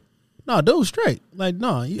dentist, no, dude, straight. Like,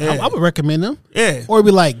 no, I would recommend them. Yeah. Or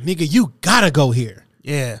be like, nigga, you gotta go here.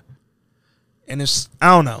 Yeah. And it's, I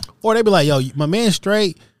don't know. Or they be like, yo, my man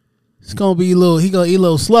straight. It's gonna be he gonna eat a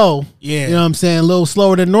little slow. Yeah. You know what I'm saying? A little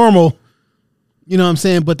slower than normal. You know what I'm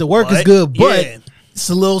saying? But the work is good. But it's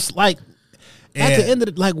a little like at the end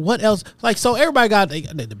of like what else? Like, so everybody got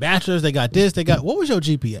the bachelors, they got this, they got what was your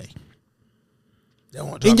GPA?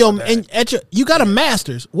 You got a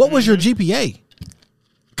master's. What was your GPA?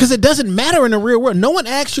 Because it doesn't matter in the real world. No one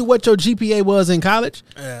asks you what your GPA was in college.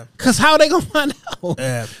 Yeah. Because how are they gonna find out?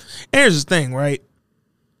 Yeah. Here's the thing, right?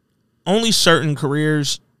 Only certain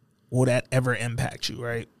careers will that ever impact you,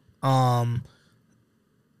 right?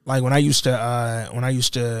 Like when I used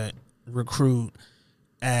to recruit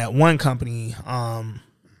at one company,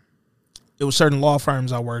 it was certain law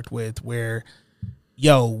firms I worked with where,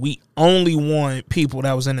 we only want people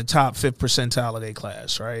that was in the top 5th percentile of their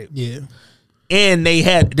class, right? Yeah. And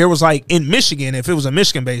there was like in Michigan, if it was a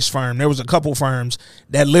Michigan-based firm, there was a couple firms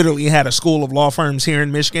that literally had a school of law firms here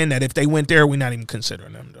in Michigan that if they went there, we're not even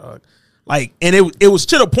considering them, dog. Like, and it was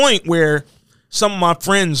to the point where some of my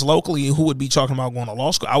friends locally who would be talking about going to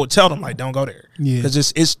law school, I would tell them, like, don't go there. Yeah.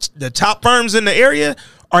 Because it's the top firms in the area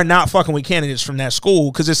are not fucking with candidates from that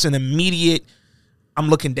school because it's an immediate, I'm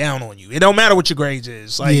looking down on you. It don't matter what your grades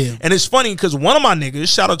is. Like, and it's funny because one of my niggas,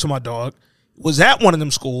 shout out to my dog, was at one of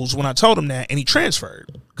them schools when I told him that, and he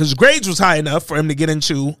transferred because his grades was high enough for him to get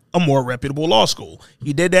into a more reputable law school.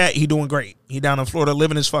 He did that. He doing great. He down in Florida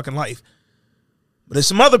living his fucking life. But there's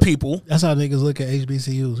some other people. That's how niggas look at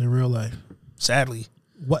HBCUs in real life. Sadly.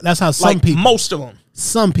 That's how some people. Most of them.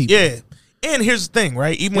 Some people. Yeah. And here's the thing,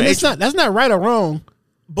 right? Even that's not right or wrong.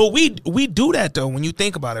 But we do that though when you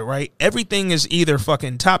think about it, right? Everything is either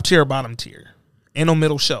fucking top tier or bottom tier. Ain't no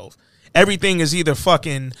middle shelf. Everything is either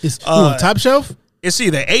fucking top shelf. It's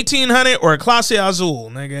either 1800 or a Clase Azul,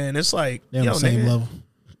 nigga, and it's like they're on the same level.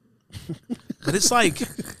 But it's like,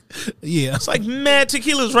 it's like mad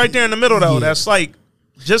tequila's right there in the middle though. That's like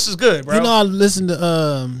just as good, bro. You know, I listened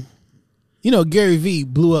to Gary Vee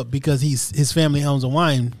blew up because his family owns a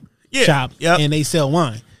wine shop and they sell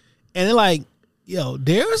wine, and they're like,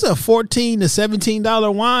 there's a $14 to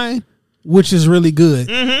 $17 wine which is really good.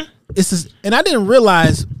 Mm-hmm. And I didn't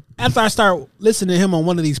realize. After I start listening to him on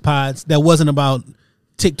one of these pods that wasn't about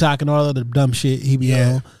TikTok and all of the dumb shit he be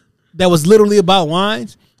on, that was literally about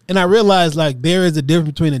wines, and I realized like there is a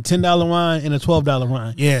difference between a $10 wine and a $12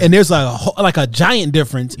 wine. Yeah, and there's like a giant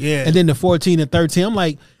difference. Yeah, and then the 14 and 13. I'm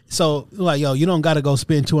like, you don't got to go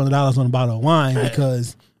spend $200 on a bottle of wine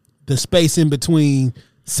because the space in between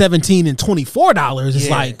 $17 and $24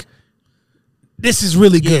 is like, this is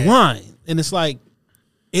really good wine, and it's like,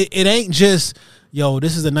 it ain't just.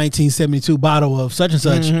 This is a 1972 bottle of such and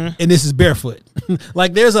such, and this is barefoot.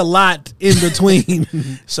 Like, there's a lot in between.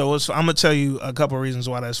 So I'm gonna tell you a couple of reasons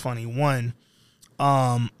why that's funny. One,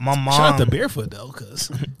 my mom. Shout out to barefoot though,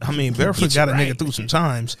 because I mean, barefoot got a nigga through some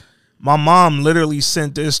times. My mom literally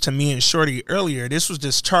sent this to me and Shorty earlier. This was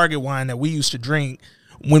this Target wine that we used to drink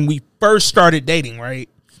when we first started dating. Right,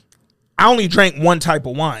 I only drank one type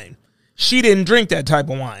of wine. She didn't drink that type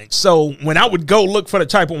of wine. So when I would go look for the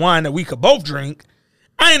type of wine that we could both drink,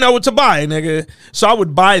 I didn't know what to buy, nigga. So I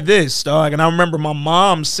would buy this, dog. And I remember my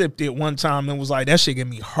mom sipped it one time and was like, that shit give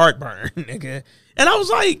me heartburn, nigga. And I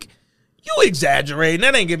was like, you exaggerating.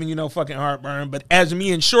 That ain't giving you no fucking heartburn. But as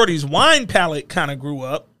me and Shorty's wine palate kind of grew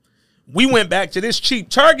up, we went back to this cheap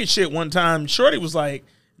Target shit one time. Shorty was like,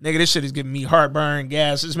 nigga, this shit is giving me heartburn,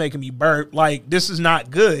 gas. It's making me burp. Like, this is not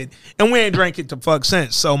good. And we ain't drank it to fuck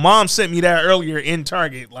since. So mom sent me that earlier in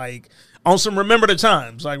Target, like, on some remember the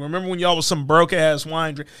times. Like, remember when y'all was some broke-ass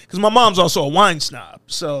wine drink? Because my mom's also a wine snob.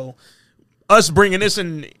 So us bringing this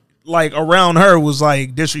in, like, around her was,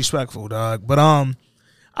 like, disrespectful, dog. But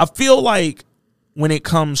I feel like when it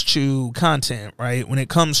comes to content, right, when it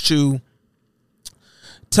comes to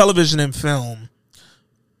television and film,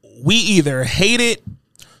 we either hate it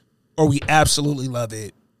or we absolutely love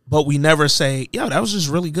it, but we never say, yo, that was just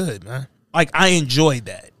really good, man. Like, I enjoyed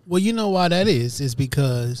that. Well, you know why that is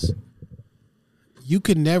because you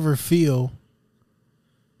can never feel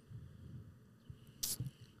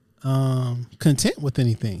content with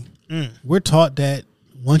anything. We're taught that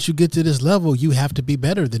once you get to this level, you have to be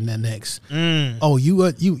better than that next. Oh,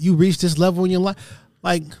 you reach this level in your life.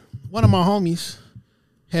 Like, one of my homies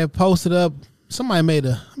had posted up, somebody made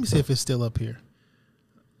let me see if it's still up here.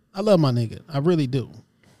 I love my nigga. I really do.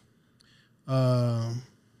 Let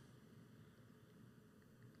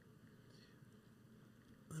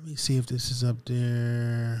Let me see if this is up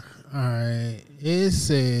there. All right. It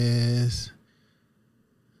says,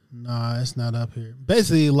 nah, it's not up here.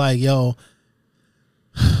 Basically, like, yo,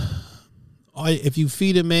 if you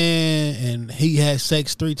feed a man and he has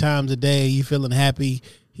sex 3 times a day, you feeling happy,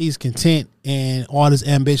 he's content, and all his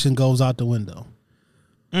ambition goes out the window.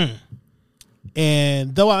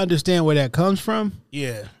 And though I understand where that comes from,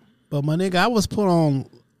 yeah, but my nigga, I was put on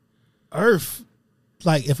earth.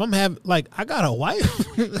 Like, if I'm having, like, I got a wife,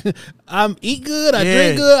 I'm eat good, I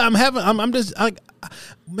drink good, I'm just like,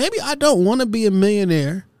 maybe I don't want to be a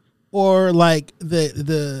millionaire or like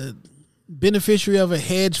the beneficiary of a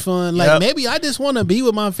hedge fund. Like, maybe I just want to be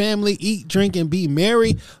with my family, eat, drink, and be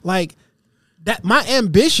merry. Like that. My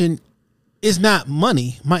ambition is not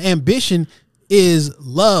money. My ambition is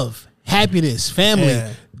love, happiness, family,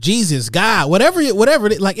 Jesus, God, whatever.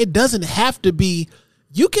 Like, it doesn't have to be.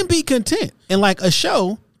 You can be content, and like a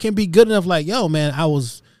show can be good enough. Like, yo, man, I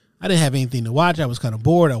didn't have anything to watch. I was kind of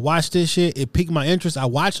bored. I watched this shit. It piqued my interest. I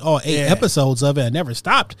watched all 8 episodes of it. I never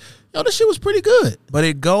stopped. Yo, this shit was pretty good. But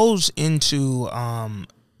it goes into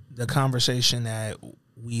the conversation that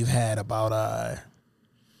we've had about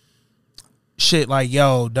shit like,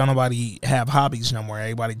 yo, don't nobody have hobbies no more.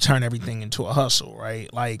 Everybody turn everything into a hustle,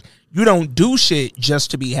 right? Like, you don't do shit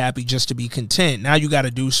just to be happy, just to be content. Now you got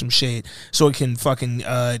to do some shit so it can fucking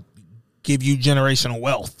give you generational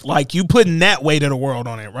wealth. Like, you putting that weight of the world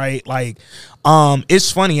on it, right? Like,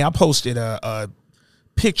 it's funny. I posted a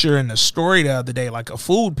picture in the story the other day, like a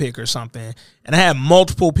food pic or something, and I had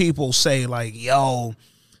multiple people say like, yo,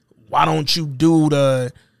 why don't you do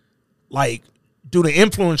the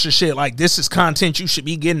influencer shit? Like, this is content you should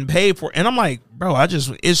be getting paid for. And I'm like, bro,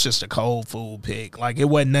 it's just a cold food pic. Like, it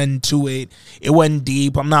wasn't nothing to it. It wasn't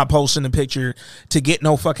deep. I'm not posting a picture to get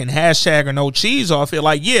no fucking hashtag or no cheese off it.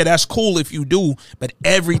 Like, yeah, that's cool if you do, but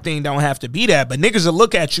everything don't have to be that. But niggas will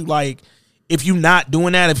look at you like, if you not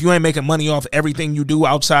doing that, if you ain't making money off everything you do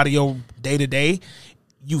outside of your day-to-day,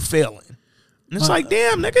 you failing. And it's like,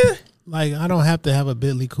 damn, nigga. Like, I don't have to have a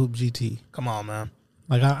Bentley Coupe GT. Come on, man.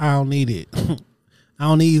 Like, I don't need it. I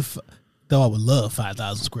don't need, though I would love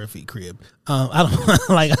 5,000 square feet crib. I don't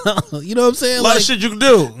like, you know what I'm saying? A lot of shit you can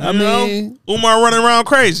do. I mean, Umar running around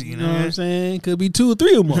crazy. You know what I'm saying? Could be 2 or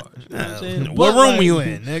 3 or more. You know what room are you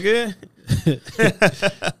in, nigga?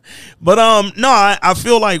 But no, I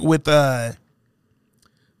feel like with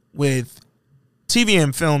TV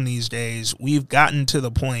and film these days, we've gotten to the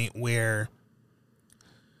point where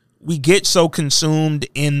we get so consumed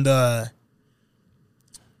in the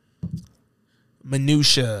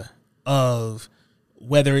minutia of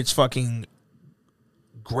whether it's fucking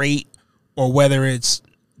great or whether it's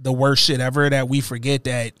the worst shit ever that we forget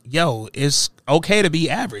that, yo, it's okay to be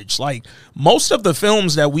average. Like, most of the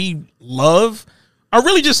films that we love are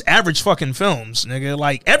really just average fucking films, nigga.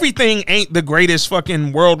 Like, everything ain't the greatest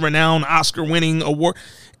fucking world-renowned Oscar-winning award.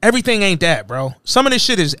 Everything ain't that, bro. Some of this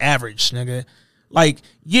shit is average, nigga. Like,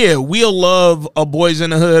 yeah, we'll love A Boys in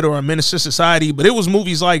the Hood or A Menace to Society, but it was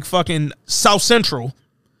movies like fucking South Central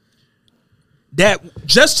that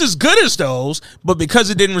just as good as those, but because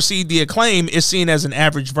it didn't receive the acclaim, it's seen as an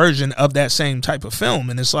average version of that same type of film.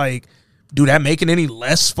 And it's like, do that make it any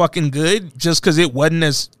less fucking good just because it wasn't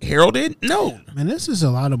as heralded? No. Man, this is a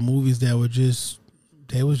lot of movies that were just,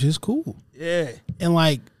 they was just cool. Yeah. And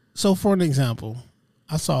like, so for an example,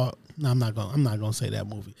 I saw, no, I'm not gonna say that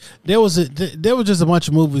movie. There was just a bunch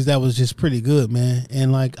of movies that was just pretty good, man.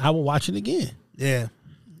 And like, I will watch it again. Yeah.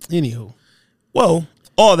 Anywho. Well,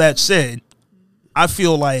 all that said, I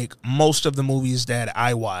feel like most of the movies that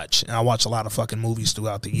I watch, and I watch a lot of fucking movies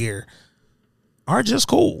throughout the year, are just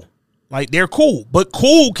cool. Like, they're cool, but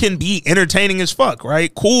cool can be entertaining as fuck,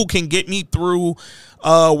 right? Cool can get me through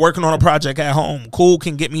working on a project at home. Cool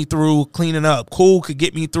can get me through cleaning up. Cool could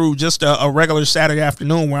get me through just a regular Saturday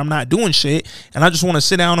afternoon where I'm not doing shit and I just want to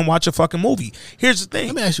sit down and watch a fucking movie. Here's the thing.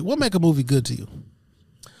 Let me ask you, what make a movie good to you?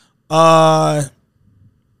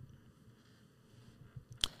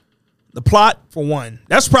 The plot, for one.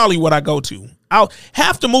 That's probably what I go to.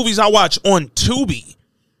 Half the movies I watch on Tubi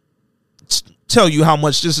tell you how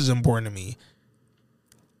much this is important to me.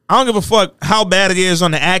 I don't give a fuck how bad it is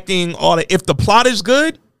on the acting, all that. If the plot is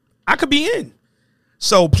good, I could be in.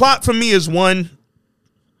 So plot for me is one.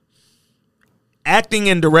 Acting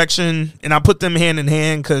and direction, and I put them hand in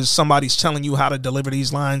hand because somebody's telling you how to deliver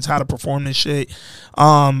these lines, how to perform this shit.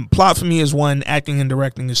 Plot for me is one. Acting and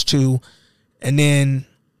directing is two. And then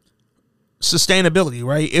sustainability,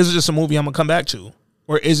 right? Is it just a movie I'm going to come back to?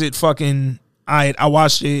 Or is it fucking, I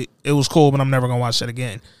watched it, it was cool, but I'm never going to watch that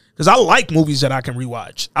again? Because I like movies that I can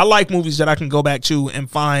rewatch. I like movies that I can go back to and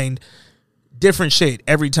find different shit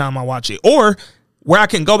every time I watch it. Or where I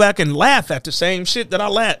can go back and laugh at the same shit that I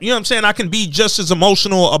laugh. You know what I'm saying? I can be just as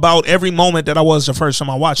emotional about every moment that I was the first time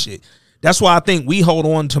I watched it. That's why I think we hold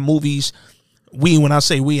on to movies. When I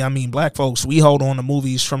say we, I mean black folks. We hold on to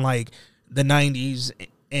movies from like the 90s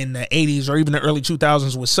and the 80s or even the early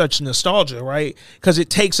 2000s with such nostalgia, right? Because it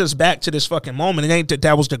takes us back to this fucking moment. It ain't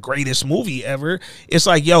that was the greatest movie ever. It's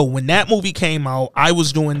like, yo, when that movie came out, I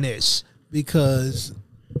was doing this. Because,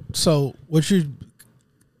 so what you,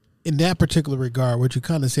 in that particular regard, what you're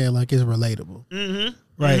kind of saying like is relatable,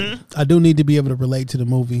 right? Mm-hmm. I do need to be able to relate to the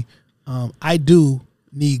movie. I do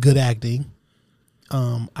need good acting.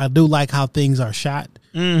 I do like how things are shot.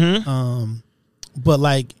 But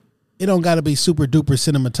like, it don't got to be super duper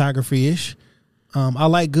cinematography ish. I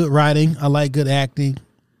like good writing. I like good acting.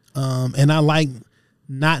 And I like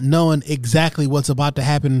not knowing exactly what's about to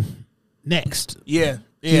happen next. Yeah.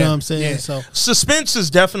 You know what I'm saying? Yeah. So suspense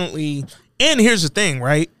is definitely, and here's the thing,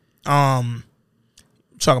 right?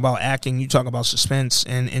 Talk about acting, you talk about suspense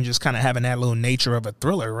and just kind of having that little nature of a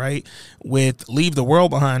thriller, right? With Leave the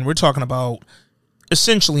World Behind, we're talking about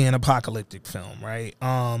essentially an apocalyptic film, right?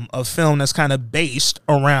 A film that's kind of based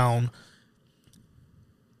around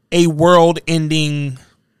a world-ending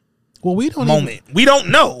moment. We don't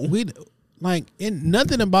know.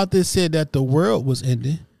 Nothing about this said that the world was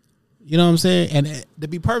ending. You know what I'm saying? And to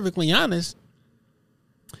be perfectly honest,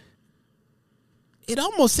 it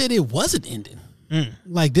almost said it wasn't ending.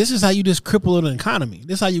 Like, this is how you just cripple an economy.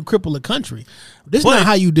 This is how you cripple a country. This is not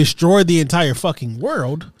how you destroy the entire fucking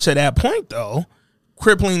world. To that point, though,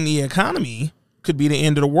 crippling the economy could be the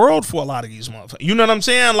end of the world for a lot of these motherfuckers. You know what I'm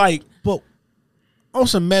saying? Like, but on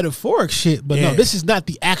some metaphoric shit. But no, this is not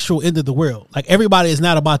the actual end of the world. Like, everybody is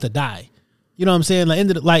not about to die. You know what I'm saying?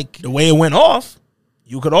 Like, the way it went off,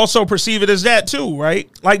 you could also perceive it as that too, right?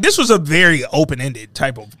 Like, this was a very open-ended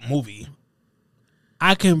type of movie.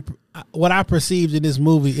 What I perceived in this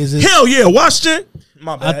movie is hell yeah, Washington.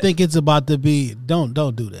 My bad. I think it's about to be. Don't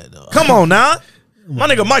do that though. Come on now, my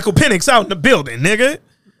nigga Michael Penix out in the building, nigga.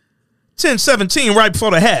 10-17 right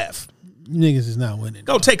before the half. Niggas is not winning.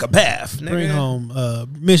 Go take a bath, nigga. Bring home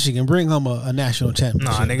Michigan. Bring home a national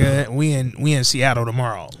championship. Nah, nigga, we in Seattle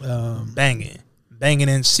tomorrow. Banging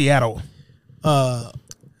in Seattle. Damn,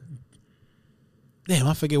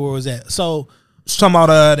 I forget where it was at. So it's talking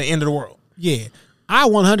about the end of the world. Yeah. I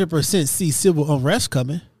 100% see civil unrest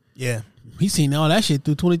coming. Yeah. We seen all that shit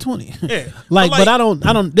through 2020. Yeah. but I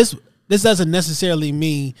don't this doesn't necessarily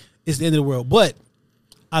mean it's the end of the world. But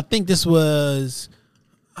I think this was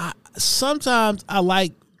sometimes I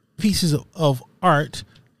like pieces of art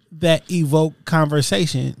that evoke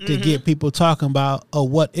conversation to get people talking about a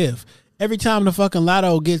what if. Every time the fucking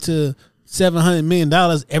lotto get to $700 million,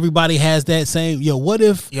 everybody has that same, what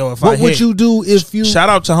if what would you do if you shout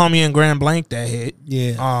out to homie in Grand Blanc that hit.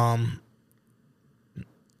 Yeah.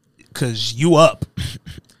 Cause you up.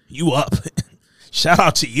 Shout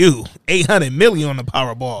out to you. 800 million on the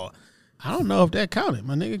Powerball. I don't know if that counted,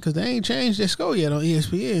 my nigga, because they ain't changed their score yet on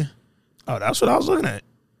ESPN. Oh, that's what I was looking at.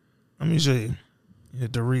 Let me see.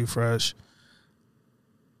 Hit the refresh.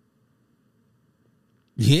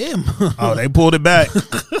 Yeah. Oh, they pulled it back.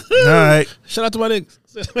 All right. Shout out to my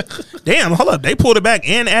niggas. Damn, hold up. They pulled it back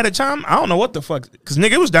and added time? I don't know what the fuck. Because,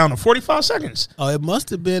 nigga, it was down to 45 seconds. Oh, it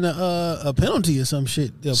must have been a penalty or some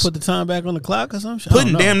shit. They'll put the time back on the clock or some shit.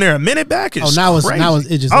 Putting damn near a minute back is now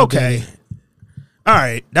crazy. it just okay. All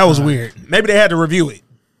right. That was weird. Maybe they had to review it.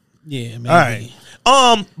 Yeah, maybe.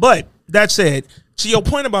 All right. But that said, to your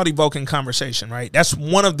point about evoking conversation, right? That's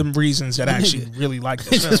one of the reasons that I actually really like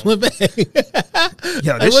this film. Just went back.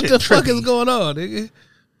 Yo, like, what the fuck is going on, nigga?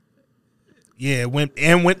 Yeah,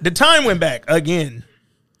 the time went back again.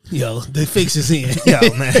 Yo, the fix is in. Yo,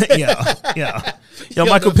 man. Yo,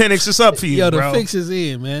 Michael Penix is up for you, bro. Yo, the fix is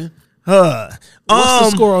in, man. What's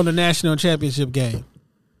the score on the national championship game?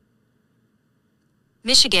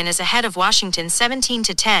 Michigan is ahead of Washington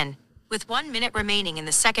 17-10. With 1 minute remaining in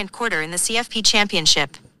the second quarter in the CFP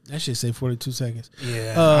championship. That shit say 42 seconds.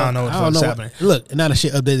 Yeah, I don't know what's happening. Look, and now the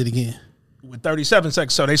shit updated again. With 37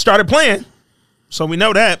 seconds. So they started playing. So we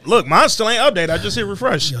know that. Look, mine still ain't updated. I just hit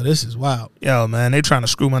refresh. Yo, this is wild. Yo, man, they trying to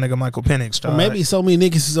screw my nigga Michael Penix. Or maybe so many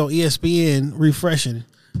niggas is on ESPN refreshing.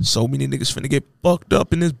 So many niggas finna get fucked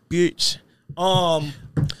up in this bitch.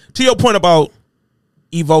 To your point about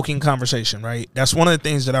evoking conversation, right? That's one of the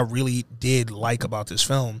things that I really did like about this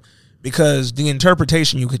film. Because the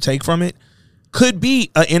interpretation you could take from it could be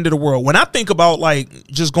an end of the world. When I think about, like,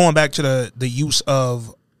 just going back to the use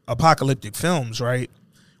of apocalyptic films, right?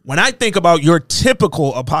 When I think about your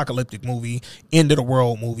typical apocalyptic movie, end of the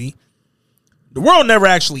world movie, the world never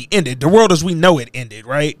actually ended. The world as we know it ended,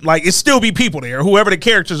 right? Like, it still be people there. Whoever the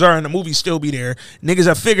characters are in the movie still be there. Niggas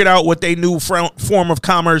have figured out what they new form of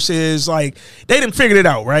commerce is. Like, they done figured it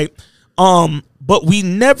out, right? But we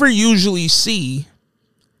never usually see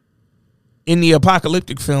in the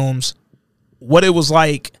apocalyptic films what it was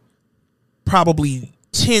like probably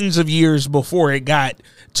tens of years before it got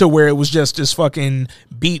to where it was just this fucking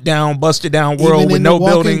beat down, busted down world with no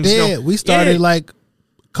buildings. Dead, we started like a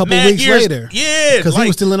couple weeks later. Yeah. Because he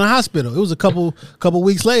was still in the hospital. It was a couple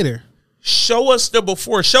weeks later. Show us the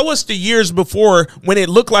before. Show us the years before when it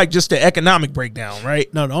looked like just the economic breakdown,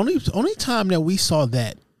 right? No, the only time that we saw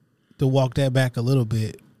that, to walk that back a little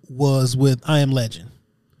bit, was with I Am Legend.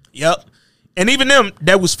 Yep. And even them,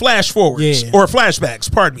 that was flash forwards or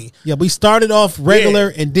flashbacks, pardon me. Yeah, we started off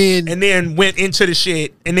regular and then went into the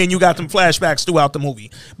shit, and then you got them flashbacks throughout the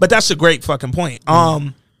movie. But that's a great fucking point.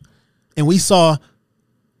 And we saw,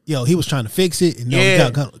 he was trying to fix it, and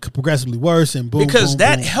it got progressively worse, and boom, because boom,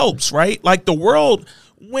 that boom. helps, right? Like, the world,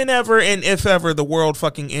 whenever and if ever the world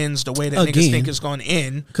fucking ends the way that niggas think it's going to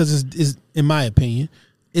end. Because it's, in my opinion,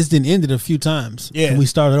 it's been ended a few times. Yeah. And we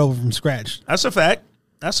started over from scratch. That's a fact.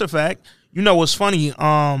 That's a fact. You know what's funny?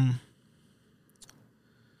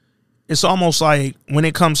 It's almost like when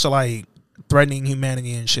it comes to like threatening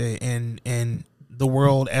humanity and shit, and the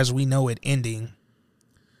world as we know it ending.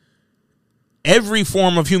 Every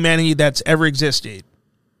form of humanity that's ever existed,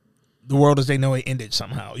 the world as they know it ended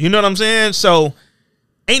somehow. You know what I'm saying? So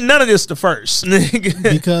ain't none of this the first.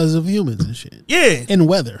 Because of humans and shit. Yeah. And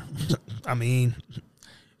weather. I mean,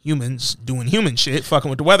 humans doing human shit, fucking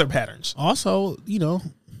with the weather patterns. Also,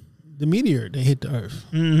 the meteor that hit the earth.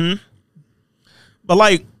 Mm-hmm. But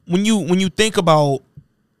like when you think about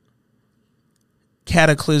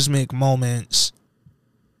cataclysmic moments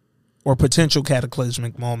or potential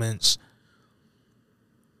cataclysmic moments,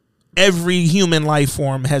 every human life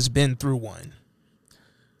form has been through one.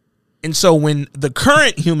 And so when the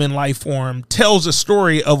current human life form tells a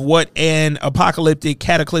story of what an apocalyptic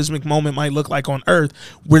cataclysmic moment might look like on Earth,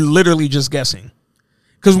 we're literally just guessing.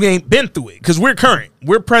 Because we ain't been through it. Because we're current.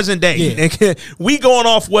 We're present day. Yeah. We going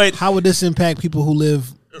off what... How would this impact people who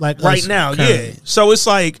live like right us now? Currently? Yeah. So it's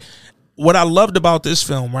like, what I loved about this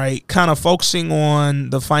film, right? Kind of focusing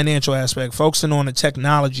on the financial aspect, focusing on the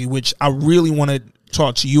technology, which I really want to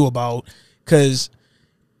talk to you about. Because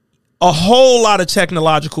a whole lot of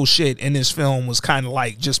technological shit in this film was kind of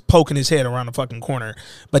like just poking his head around the fucking corner.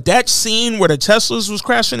 But that scene where the Teslas was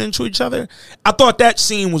crashing into each other, I thought that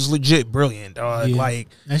scene was legit brilliant. Like,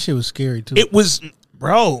 that shit was scary too. It was,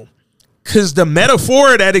 bro, because the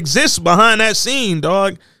metaphor that exists behind that scene,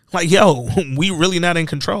 dog. Like, yo, we really not in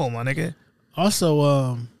control, my nigga.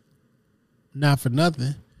 Also, not for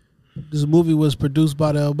nothing, this movie was produced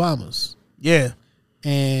by the Obamas. Yeah.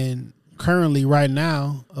 And currently, right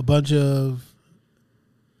now, a bunch of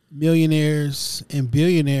millionaires and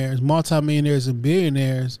billionaires, multimillionaires and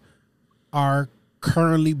billionaires are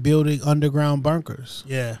currently building underground bunkers.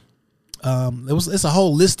 Yeah. It's a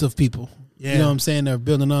whole list of people. Yeah. You know what I'm saying? They're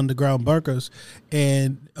building underground bunkers.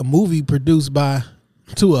 And a movie produced by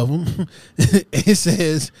two of them, it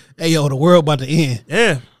says, hey, yo, the world about to end.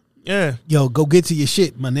 Yeah. Yeah. Yo, go get to your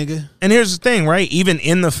shit, my nigga. And here's the thing, right? Even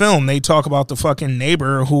in the film, they talk about the fucking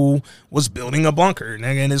neighbor who was building a bunker,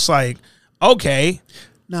 nigga. And it's like, okay.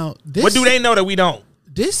 Now, what do they know that we don't?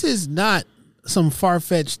 This is not some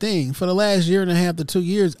far-fetched thing. For the last year and a half to 2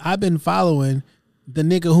 years, I've been following the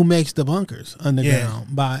nigga who makes the bunkers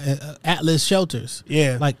underground by Atlas Shelters.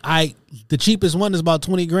 Yeah. Like, the cheapest one is about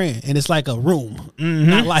 $20,000, and it's like a room. Mm-hmm.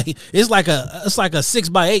 Not like it's like a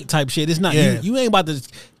 6x8 type shit. It's not you ain't about to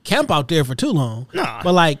camp out there for too long. Nah.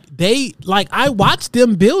 But I watched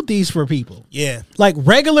them build these for people. Yeah. Like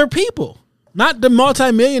regular people. Not the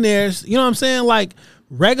multimillionaires. You know what I'm saying? Like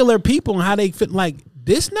regular people and how they fit. Like,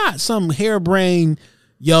 this not some harebrained,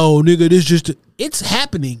 yo, nigga, this just it's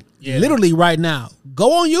happening literally right now.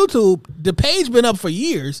 Go on YouTube. The page been up for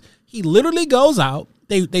years. He literally goes out.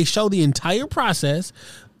 They show the entire process,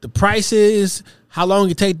 the prices, how long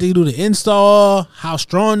it take to do the install, how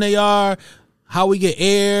strong they are, how we get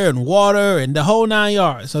air and water and the whole 9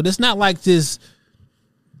 yards. So it's not like this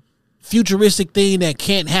futuristic thing that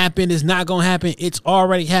can't happen. It's not going to happen. It's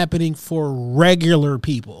already happening for regular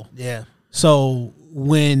people. Yeah. So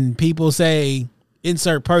when people say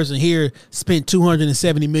insert person here spent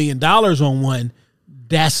 $270 million on one,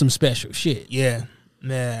 that's some special shit. Yeah.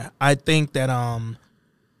 Yeah. I think that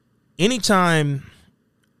anytime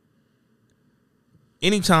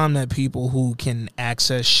that people who can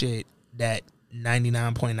access shit that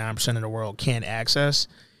 99.9% of the world can't access,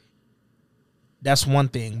 that's one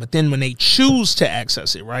thing. But then when they choose to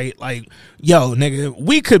access it, right? Like, yo, nigga,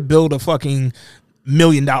 we could build a fucking $1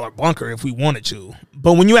 million bunker if we wanted to.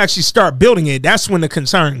 But when you actually start building it, that's when the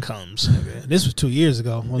concern comes. This was 2 years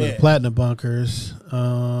ago. One of the platinum bunkers.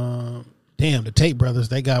 Damn, the Tate brothers,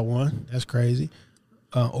 they got one. That's crazy.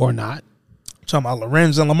 Or not. Talking about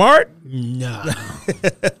Lorenz and Lamar? Nah.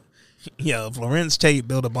 Yo, if Lorenz Tate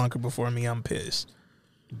built a bunker before me, I'm pissed.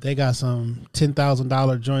 They got some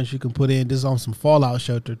 $10,000 joints you can put in. This is on some Fallout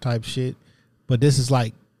shelter type shit. But this is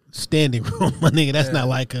like standing room, my nigga. That's not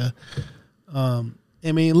like a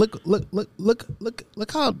I mean, look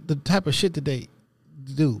how the type of shit that they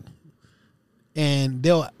do. And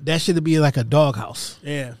that should be like a doghouse.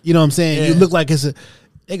 Yeah. You know what I'm saying? Yeah. You look like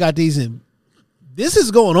they got these in. This is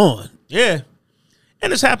going on. Yeah.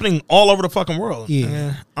 And it's happening all over the fucking world.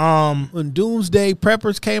 Yeah. When Doomsday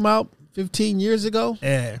Preppers came out 15 years ago,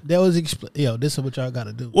 that was this is what y'all got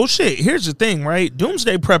to do. Well, shit, here's the thing, right?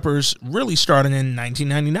 Doomsday Preppers really started in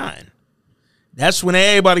 1999. That's when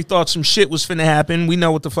everybody thought some shit was finna happen. We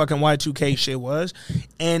know what the fucking Y2K shit was.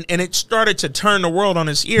 And it started to turn the world on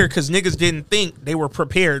its ear because niggas didn't think they were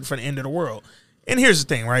prepared for the end of the world. And here's the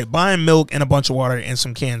thing, right? Buying milk and a bunch of water and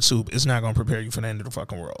some canned soup is not going to prepare you for the end of the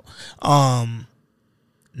fucking world.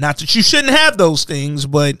 Not that you shouldn't have those things,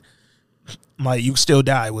 but like you still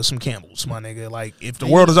die with some Campbell's, my nigga. Like if the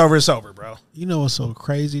world is over, it's over, bro. You know what's so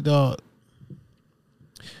crazy, dog?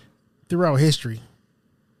 Throughout history,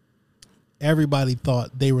 everybody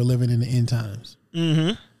thought they were living in the end times.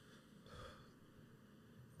 Mm-hmm.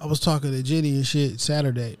 I was talking to Jenny and shit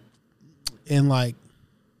Saturday, and like,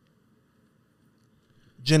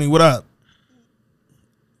 Jenny, what up?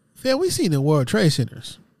 Fam, we seen the World Trade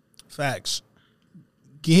Centers. Facts.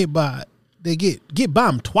 Get hit by, they get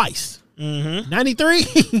bombed twice. Mm-hmm.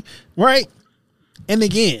 93, right? And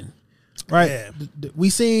again, right? Yeah.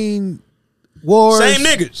 We seen wars. Same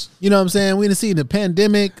niggas. You know what I'm saying? We done seen the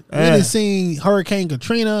pandemic. We done seen Hurricane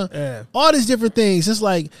Katrina. Yeah. All these different things. It's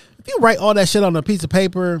like, if you write all that shit on a piece of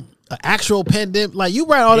paper, an actual pandemic, like you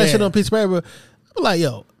write all that shit on a piece of paper, I'm like,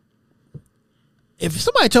 yo, if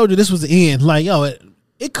somebody told you this was the end, like, yo,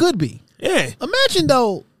 it could be. Yeah. Imagine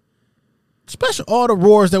though, especially all the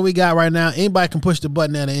wars that we got right now, anybody can push the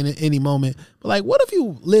button at any moment. But like, what if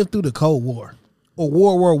you lived through the Cold War or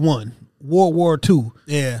World War I, World War II?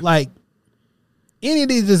 Yeah. Like any of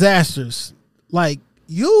these disasters, like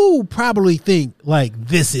you probably think like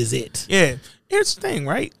this is it. Yeah. Here's the thing,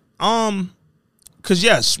 right? Because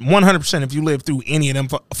yes, 100%. If you live through any of them,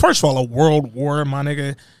 first of all, a world war, my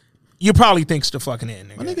nigga, you probably think it's the fucking end,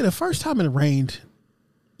 nigga. My nigga, the first time it rained,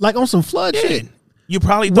 like on some flood shit. You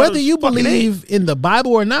probably whether you believe in the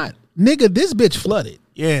Bible or not, nigga, this bitch flooded.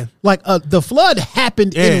 Yeah. Like the flood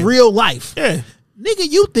happened in real life. Yeah. Nigga,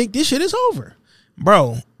 you think this shit is over.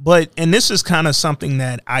 Bro, and this is kind of something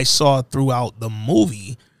that I saw throughout the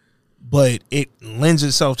movie, but it lends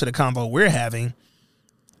itself to the convo we're having.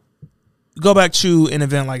 Go back to an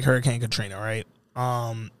event like Hurricane Katrina, right?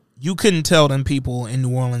 You couldn't tell them people in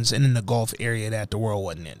New Orleans and in the Gulf area that the world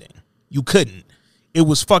wasn't ending. You couldn't. It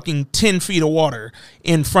was fucking 10 feet of water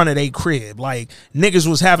in front of their crib. Like, niggas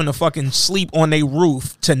was having to fucking sleep on their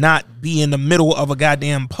roof to not be in the middle of a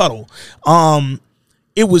goddamn puddle.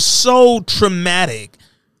 It was so traumatic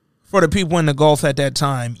for the people in the Gulf at that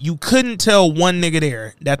time. You couldn't tell one nigga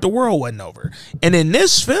there that the world wasn't over. And in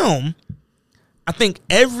this film, I think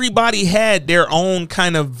everybody had their own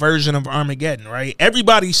kind of version of Armageddon, right?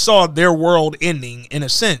 Everybody saw their world ending in a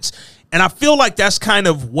sense. And I feel like that's kind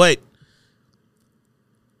of what,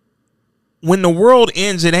 when the world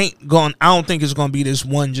ends, it ain't going, I don't think it's going to be this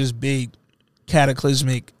one just big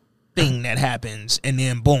cataclysmic thing that happens and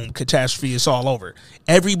then boom, catastrophe, it's all over.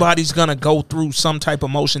 Everybody's going to go through some type of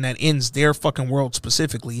motion that ends their fucking world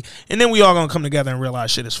specifically. And then we all going to come together and realize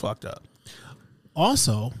shit is fucked up.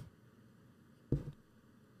 Also,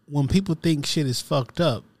 when people think shit is fucked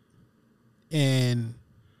up and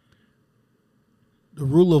the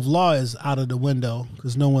rule of law is out of the window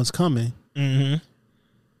because no one's coming,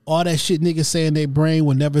 all that shit niggas say in their brain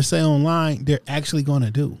will never say online, they're actually going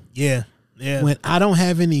to do. Yeah. Yeah. When I don't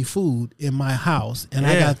have any food in my house and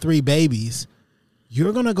I got 3 babies,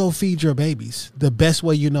 you're going to go feed your babies the best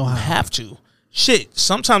way you know how. Have to. Shit,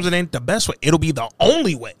 sometimes it ain't the best way. It'll be the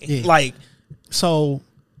only way. Yeah. Like, so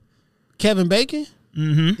Kevin Bacon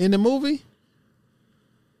in the movie,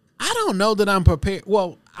 I don't know that I'm prepared.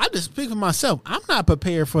 Well, I just speak for myself. I'm not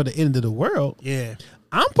prepared for the end of the world. Yeah.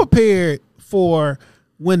 I'm prepared for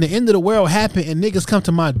when the end of the world happen and niggas come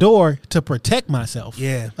to my door to protect myself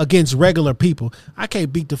against regular people. I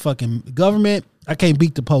can't beat the fucking government. I can't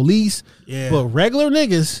beat the police. Yeah. But regular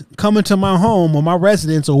niggas coming to my home or my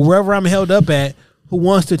residence or wherever I'm held up at who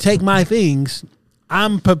wants to take my things,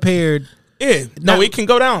 I'm prepared. Yeah. No, it can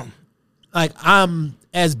go down. Like, I'm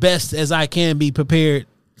as best as I can be prepared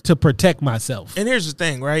to protect myself. And here's the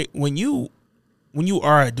thing, right? When you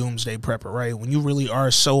are a doomsday prepper, right? When you really are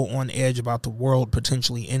so on edge about the world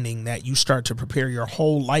potentially ending that you start to prepare your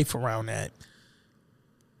whole life around that,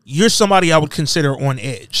 you're somebody I would consider on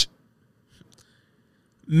edge.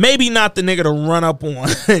 Maybe not the nigga to run up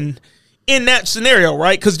on in that scenario,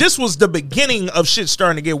 right? Because this was the beginning of shit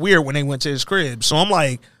starting to get weird when they went to his crib. So I'm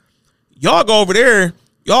like, y'all go over there,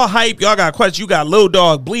 y'all hype, y'all got questions, you got Lil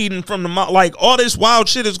Dog bleeding from the mouth, like all this wild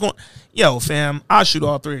shit is going. Yo, fam, I'll shoot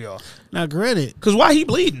all three of y'all. Now, granted, because why he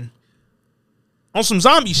bleeding? On some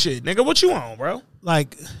zombie shit, nigga. What you on, bro?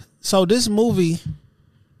 Like, so this movie,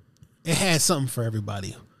 it had something for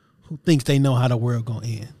everybody who thinks they know how the world gonna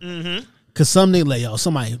end. Mm-hmm. Cause some nigga like, yo,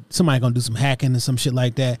 somebody gonna do some hacking and some shit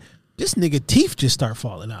like that. This nigga teeth just start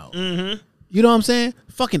falling out. Mm-hmm. You know what I'm saying?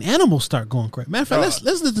 Fucking animals start going crazy. Matter of fact, let's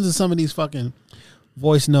listen to some of these fucking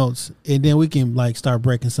voice notes, and then we can like start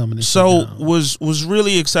breaking some of this. So was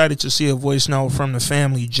really excited to see a voice note from the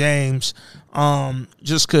family, James.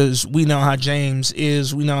 Just because we know how James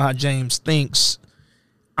is, we know how James thinks.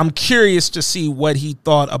 I'm curious to see what he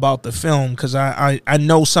thought about the film because I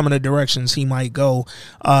know some of the directions he might go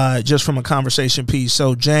just from a conversation piece.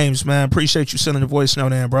 So James, man, appreciate you sending the voice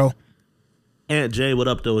note in, bro. Aunt Jay, what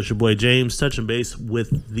up though? It's your boy James, touching base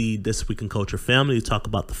with the This Week in Culture family to talk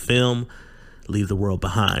about the film Leave the World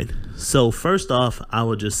Behind. So first off, I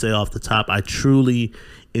would just say off the top, I truly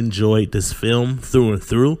enjoyed this film through and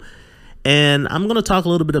through. And I'm going to talk a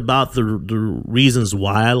little bit about the reasons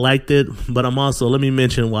why I liked it, but let me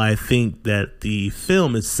mention why I think that the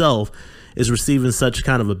film itself is receiving such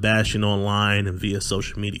kind of a bashing online and via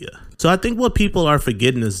social media. So I think what people are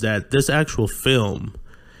forgetting is that this actual film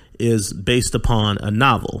is based upon a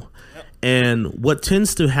novel. And what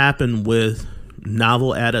tends to happen with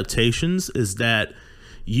novel adaptations is that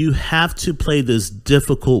you have to play this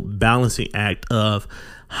difficult balancing act of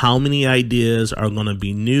how many ideas are going to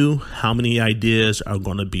be new, how many ideas are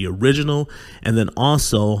going to be original, and then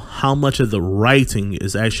also how much of the writing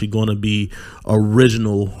is actually going to be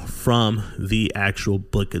original from the actual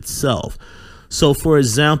book itself. So, for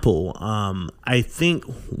example, I think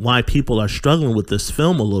why people are struggling with this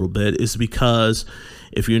film a little bit is because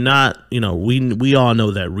if you're not, we all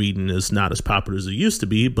know that reading is not as popular as it used to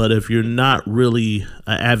be, but if you're not really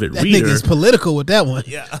an avid reader. Nigga's political with that one.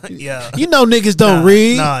 Yeah, yeah. You know niggas don't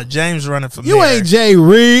read. Nah, James running for You mayor. ain't Jay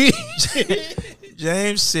Reed.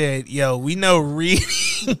 James said, yo, we know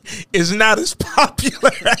reading is not as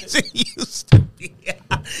popular as it used to be.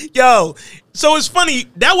 Yo, so it's funny,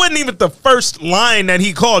 that wasn't even the first line that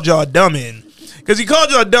he called y'all dumb in. Because he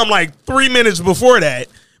called y'all dumb like 3 minutes before that.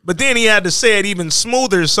 But then he had to say it even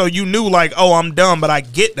smoother so you knew like, oh, I'm dumb, but I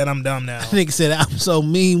get that I'm dumb now. Nigga said, I'm so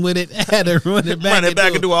mean with it. I had to run it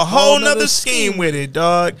back and do a whole nother scheme with it,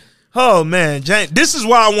 dog. Oh, man. James, this is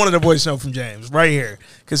why I wanted a voice note from James right here.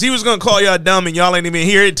 Because he was going to call y'all dumb and y'all ain't even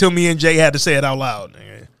hear it till me and Jay had to say it out loud.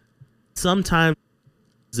 Sometimes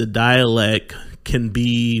the dialect can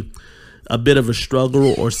be a bit of a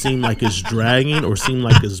struggle or seem like it's dragging or seem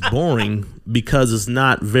like it's boring because it's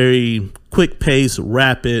not very quick pace,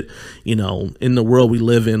 rapid. In the world we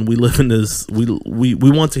live in this, we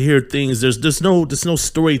want to hear things. There's no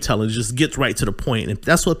storytelling. It just gets right to the point. And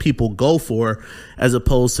that's what people go for, as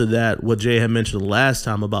opposed to that, what Jay had mentioned last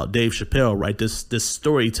time about Dave Chappelle, right? This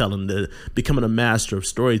storytelling, becoming a master of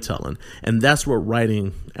storytelling. And that's what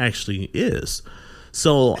writing actually is.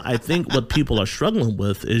 So I think what people are struggling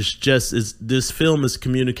with is this film is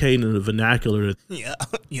communicating in a vernacular.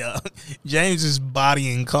 Yeah. James is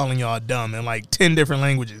bodying calling y'all dumb in like 10 different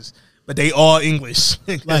languages, but they all English.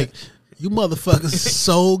 Like, you motherfuckers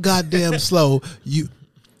so goddamn slow. You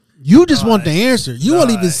just want the answer. You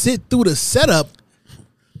won't even sit through the setup.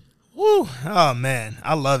 Woo. Oh, man.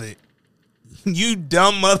 I love it. You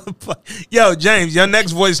dumb motherfucker. Yo, James, your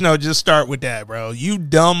next voice note, just start with that, bro. You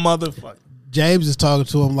dumb motherfucker. James is talking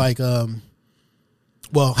to him like,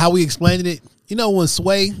 how we explained it. You know when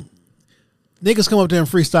Sway, niggas come up there and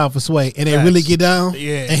freestyle for Sway, and they really get down,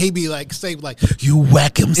 yeah, and he be like, say like, you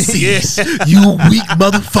whack MCs, you weak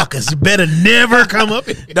motherfuckers, you better never come up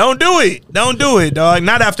here. Don't do it, dog.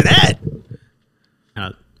 Not after that.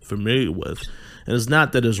 Not familiar with. And it's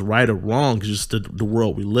not that it's right or wrong, it's just the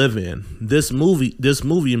world we live in. This movie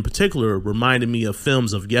in particular reminded me of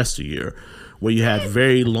films of yesteryear, where you had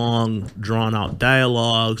very long, drawn-out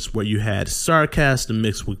dialogues, where you had sarcasm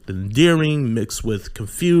mixed with endearing, mixed with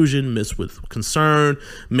confusion, mixed with concern,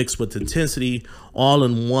 mixed with intensity, all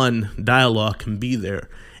in one dialogue can be there.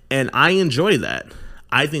 And I enjoy that.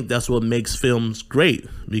 I think that's what makes films great,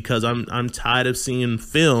 because I'm tired of seeing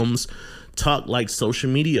films talk like social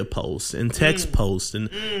media posts and text posts and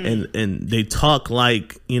they talk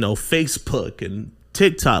like, Facebook and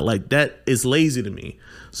TikTok. Like, that is lazy to me.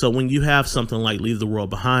 So when you have something like Leave the World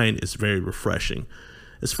Behind, it's very refreshing.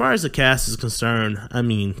 As far as the cast is concerned, I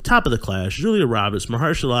mean, top of the class: Julia Roberts,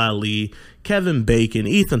 Mahershala Ali, Kevin Bacon,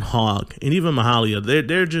 Ethan Hawke, and even Mahalia.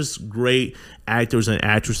 They're just great actors and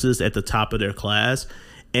actresses at the top of their class.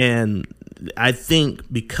 And I think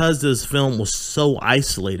because this film was so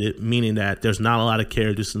isolated, meaning that there's not a lot of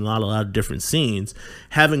characters and not a lot of different scenes,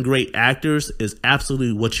 having great actors is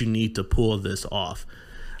absolutely what you need to pull this off.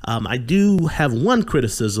 I do have one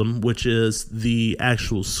criticism, which is the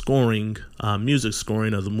actual scoring, music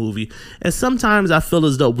scoring of the movie. And sometimes I feel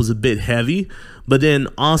as though it was a bit heavy, but then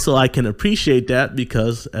also I can appreciate that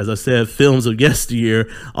because, as I said, films of yesteryear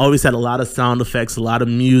always had a lot of sound effects, a lot of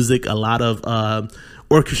music, a lot of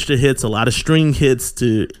orchestra hits, a lot of string hits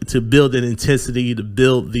to build an intensity, to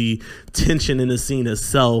build the tension in the scene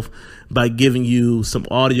itself by giving you some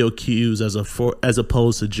audio cues as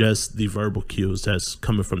opposed to just the verbal cues that's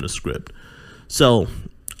coming from the script. So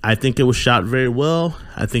I think it was shot very well.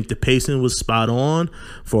 I think the pacing was spot on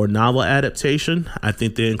for a novel adaptation. I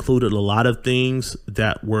think they included a lot of things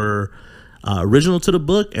that were original to the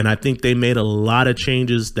book, and I think they made a lot of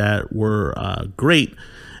changes that were great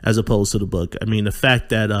as opposed to the book. I mean, the fact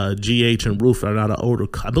that GH and Ruth are not an older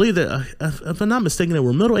couple. I believe that, if I'm not mistaken, they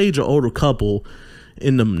were middle-aged or older couple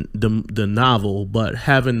in the novel, but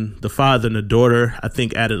having the father and the daughter, I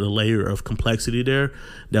think, added a layer of complexity there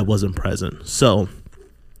that wasn't present. So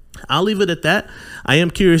I'll leave it at that. I am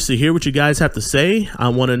curious to hear what you guys have to say. I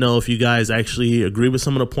want to know if you guys actually agree with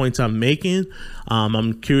some of the points I'm making.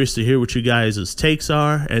 I'm curious to hear what you guys' takes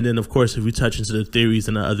are. And then, of course, if we touch into the theories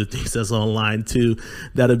and the other things that's online too,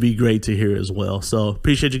 that'd be great to hear as well. So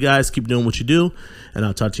appreciate you guys. Keep doing what you do. And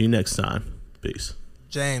I'll talk to you next time. Peace.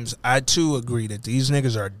 James, I too agree that these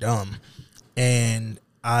niggas are dumb. And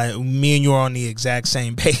me and you are on the exact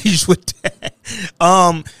same page with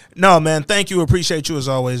that. No, man, thank you. Appreciate you as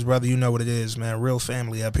always, brother. You know what it is, man. Real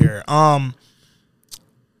family up here.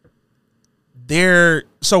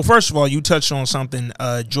 So first of all, you touched on something,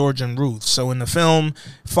 George and Ruth. So in the film,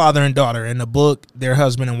 father and daughter. In the book, they're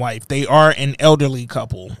husband and wife. They are an elderly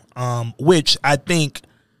couple, which I think,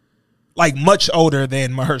 like, much older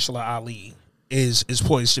than Mahershala Ali is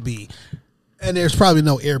poised to be. And there's probably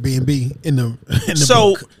no Airbnb in the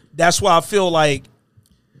so book. That's why I feel like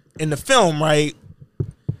in the film, right,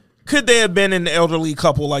 could they have been an elderly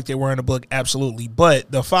couple like they were in the book? Absolutely.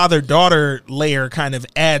 But the father-daughter layer kind of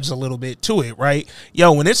adds a little bit to it, right?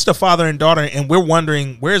 Yo, when it's the father and daughter and we're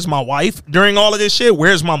wondering, where's my wife during all of this shit?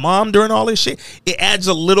 Where's my mom during all this shit? It adds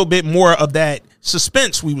a little bit more of that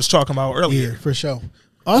suspense we was talking about earlier. Yeah, for sure.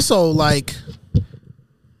 Also, like,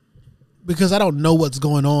 because I don't know what's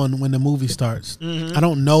going on when the movie starts. Mm-hmm. I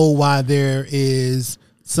don't know why there is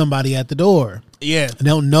somebody at the door. Yeah. I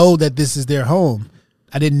don't know that this is their home.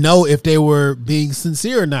 I didn't know if they were being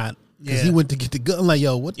sincere or not. Because he went to get the gun. Like,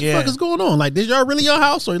 yo, what the fuck is going on? Like, is y'all really your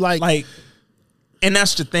house? Or like, and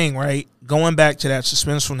that's the thing, right? Going back to that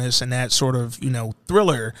suspensefulness and that sort of,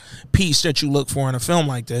 thriller piece that you look for in a film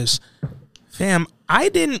like this. Fam, I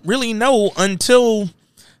didn't really know until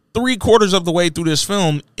 3/4 of the way through this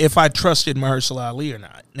film if I trusted Mahershala Ali or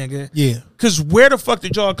not, nigga. Yeah. Because where the fuck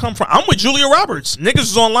did y'all come from? I'm with Julia Roberts. Niggas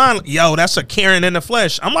was online, yo, that's a Karen in the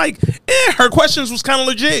flesh. I'm like, her questions was kind of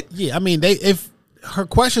legit. Yeah, I mean, if her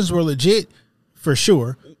questions were legit, for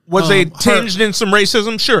sure. Was they tinged in some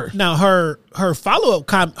racism? Sure. Now, her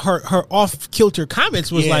follow-up, her off-kilter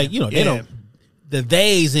comments was like, they don't, the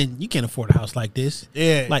theys, and you can't afford a house like this.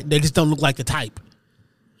 Yeah. Like, they just don't look like the type.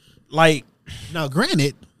 Like, now,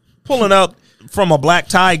 granted, pulling up from a black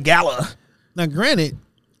tie gala. Now, granted,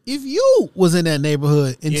 if you was in that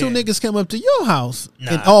neighborhood and two niggas come up to your house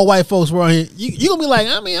and all white folks were on here, you gonna be like,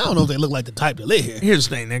 I mean, I don't know if they look like the type to live here. Here's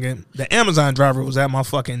the thing, nigga. The Amazon driver was at my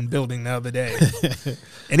fucking building the other day.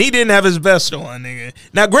 And he didn't have his vest on, nigga.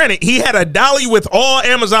 Now, granted, he had a dolly with all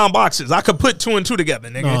Amazon boxes. I could put 2 and 2 together,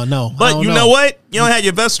 nigga. No. But you know what? You don't have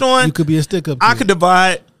your vest on. You could be a stick-up kid. I could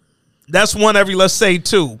divide. That's one every, let's say,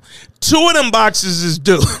 2. 2 of them boxes is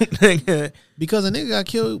due. Because a nigga got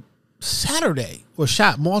killed Saturday or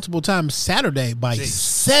shot multiple times Saturday by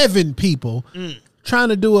 7 people trying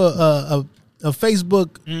to do a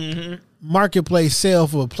Facebook marketplace sale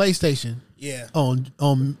for a PlayStation. Yeah.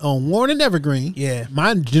 On Warren and Evergreen. Yeah.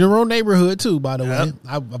 My general neighborhood too, by the way.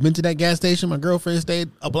 I've been to that gas station. My girlfriend stayed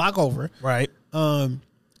a block over. Right.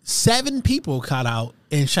 7 people caught out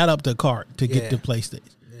and shot up the cart to get the PlayStation.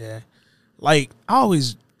 Yeah. Like, I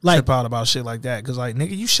always trip out about shit like that because, like,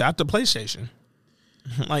 nigga, you shot the PlayStation.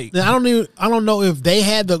 Like, I don't know if they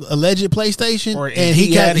had the alleged PlayStation or and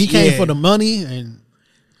he came for the money. And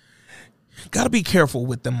gotta be careful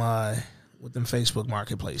with them Facebook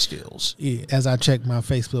Marketplace deals. Yeah, as I check my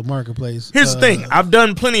Facebook Marketplace. Here's the thing. I've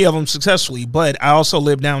done plenty of them successfully, but I also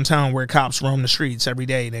live downtown where cops roam the streets every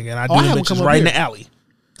day, nigga, and I do them bitches right in the alley.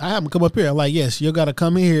 I have them come up here. I'm like, yes, you got to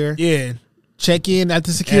come in here. Yeah. Check in at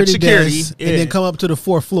the security desk and then come up to the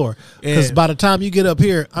 4th floor. Because by the time you get up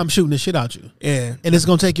here, I'm shooting the shit out you. Yeah. And it's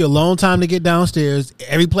going to take you a long time to get downstairs.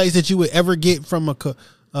 Every place that you would ever get from a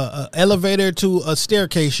elevator to a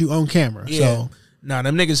staircase, you on camera. Yeah. So now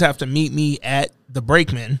them niggas have to meet me at the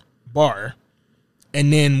Brakeman bar,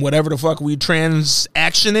 and then whatever the fuck we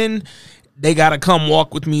transactioning, they got to come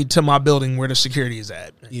walk with me to my building where the security is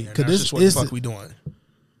at. Yeah, because this is what the fuck we doing.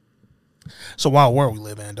 So wild world we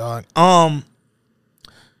live in, dog.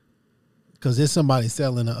 Because there's somebody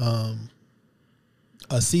selling a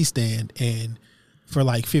C-stand and for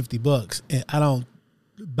like $50, and I don't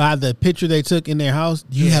by the picture they took in their house.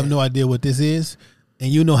 You have no idea what this is,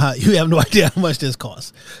 and you have no idea how much this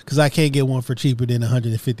costs. Because I can't get one for cheaper than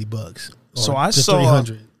 $150. So I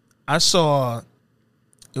saw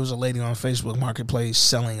it was a lady on Facebook Marketplace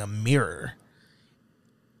selling a mirror,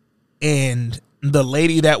 and the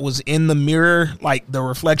lady that was in the mirror, like the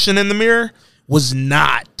reflection in the mirror, was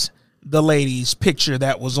not the lady's picture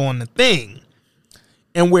that was on the thing.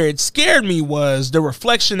 And where it scared me was the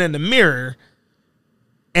reflection in the mirror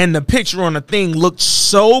and the picture on the thing looked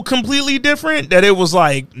so completely different that it was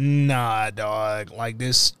like, nah, dog, like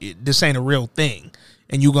this ain't a real thing.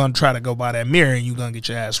 And you gonna try to go buy that mirror and you gonna get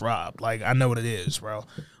your ass robbed. Like, I know what it is, bro.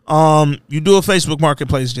 You do a Facebook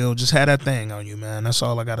Marketplace deal, just have that thing on you, man. That's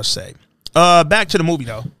all I gotta say. Back to the movie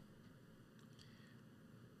though.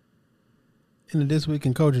 In the This Week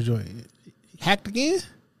in Culture joint, hacked again?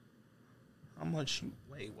 How much?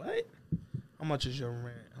 Wait, what? How much is your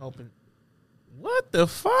rent helping? What the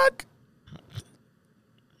fuck?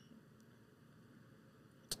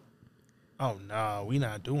 Oh no, we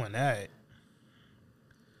not doing that.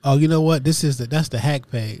 Oh, you know what? That's the hack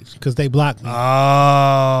page because they blocked me.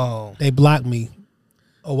 Oh, they blocked me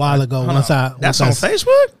a while ago. That's on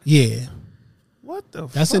Facebook. Yeah. What the?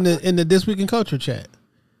 That's fuck? in the This Week in Culture chat.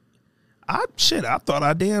 I thought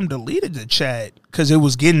I damn deleted the chat because it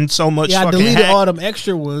was getting so much. Yeah, I fucking deleted hack. all them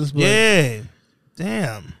extra ones. But yeah,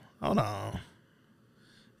 damn. Hold on.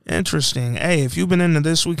 Interesting. Hey, if you've been into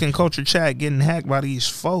This Week in Culture chat getting hacked by these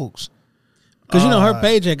folks, because her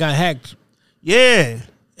page had got hacked. Yeah.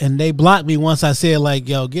 And they blocked me once I said, like,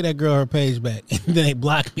 yo, get that girl her page back. And then they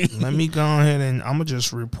blocked me. Let me go ahead and I'm going to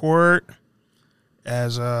just report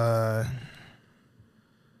as a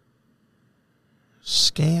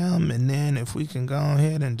scam. And then if we can go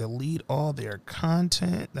ahead and delete all their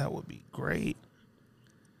content, that would be great.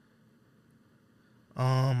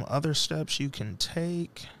 Other steps you can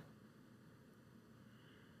take.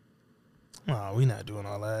 Oh, we not doing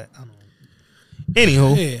all that.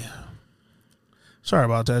 Anywho. Yeah. Sorry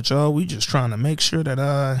about that, y'all. We just trying to make sure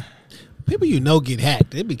that people get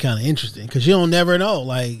hacked. It'd be kind of interesting because you don't never know.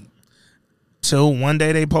 Like, till one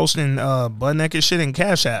day they posting butt naked shit in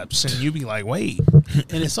Cash Apps, and you be like, wait.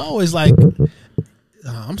 And it's always like,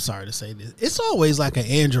 I'm sorry to say this, it's always like an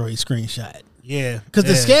Android screenshot. Yeah, because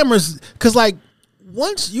the scammers, because like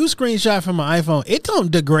once you screenshot from an iPhone, it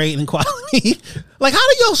don't degrade in quality. Like,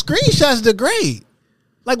 how do your screenshots degrade?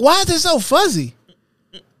 Like, why is it so fuzzy?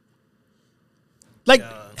 Like,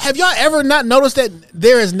 have y'all ever not noticed that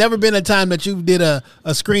there has never been a time that you did a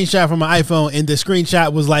screenshot from an iPhone and the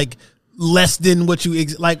screenshot was like less than what you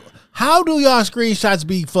like? How do y'all screenshots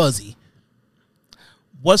be fuzzy?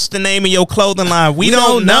 What's the name of your clothing line? We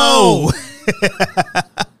don't know.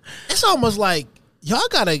 It's almost like y'all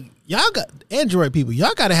got Android people.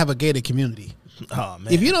 Y'all got to have a gated community. Oh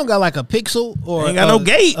man! If you don't got like a Pixel or ain't got no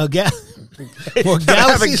gate, or Galaxy,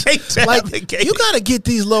 like you got to get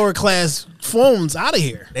these lower class phones out of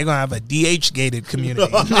here. They're gonna have a DH gated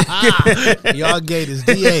community. Y'all gate is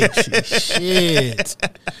DH. Shit.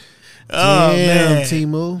 Oh damn, man,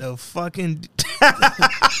 Temu. The fucking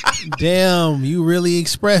damn, you really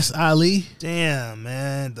express Ali. Damn,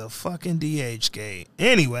 man, the fucking DH gate.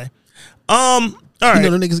 Anyway, all right. You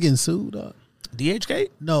know the niggas getting sued, dog. DH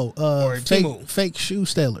gate? No, or fake shoe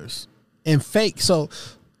stealers and fake. So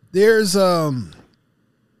there's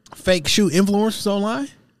fake shoe influencers online.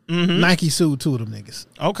 Nike sued 2 of them niggas.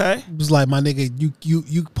 Okay. It was like, my nigga,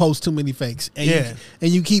 you post too many fakes. And Yeah.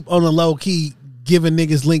 you keep on the low key giving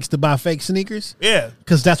niggas links to buy fake sneakers. Yeah.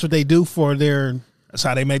 Because that's what they do for their... That's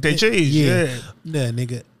how they make their cheese. Yeah. Yeah,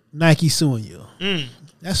 nigga. Nike suing you.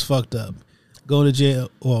 That's fucked up. Going to jail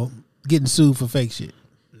or getting sued for fake shit.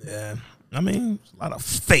 Yeah. I mean, a lot of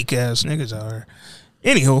fake ass niggas out here.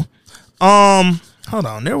 Anywho, hold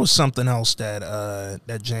on. There was something else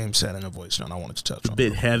that James said in the voice note I wanted to touch on. A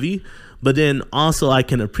bit heavy, but then also I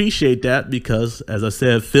can appreciate that because, as I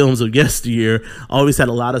said, films of yesteryear always had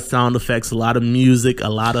a lot of sound effects, a lot of music, a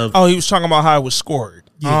lot of... Oh, he was talking about how it was scored.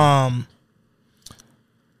 Yeah.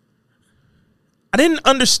 I didn't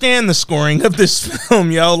understand the scoring of this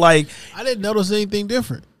film, yo. Like, I didn't notice anything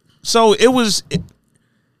different. So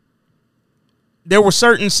there were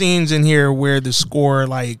certain scenes in here where the score,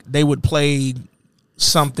 like, they would play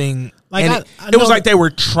something, like, and it was like they were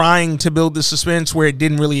trying to build the suspense where it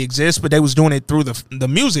didn't really exist, but they was doing it through the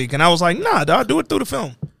music, and I was like, nah, dog, do it through the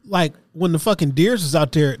film. Like, when the fucking deers was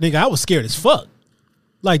out there, nigga, I was scared as fuck.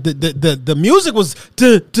 Like, the music was,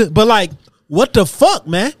 but like, what the fuck,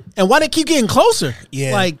 man? And why they keep getting closer?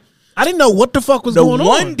 Yeah. Like, I didn't know what the fuck was going on. The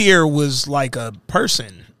one deer was like a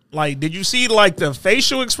person. Like, did you see, like, the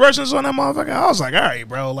facial expressions on that motherfucker? I was like, all right,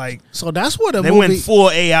 bro. Like, so that's what they went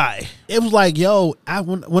full AI. It was like, yo,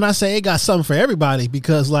 when I say it got something for everybody,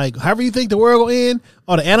 because, like, however you think the world gonna end,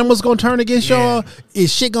 or the animals gonna turn against y'all,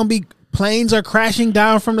 is shit gonna be, planes are crashing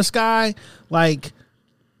down from the sky? Like,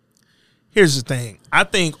 here's the thing. I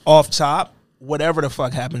think off top, whatever the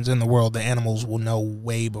fuck happens in the world, the animals will know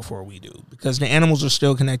way before we do, because the animals are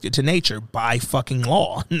still connected to nature by fucking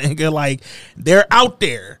law, nigga. Like, they're out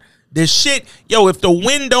there. This shit, yo, if the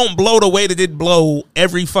wind don't blow the way that it blow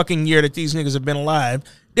every fucking year that these niggas have been alive,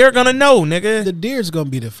 they're gonna know, nigga. The deer's gonna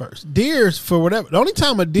be the first. Deers, for whatever, the only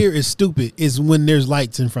time a deer is stupid is when there's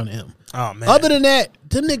lights in front of him. Oh, man. Other than that,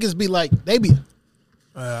 them niggas be like, they be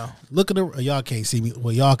looking around. Y'all can't see me.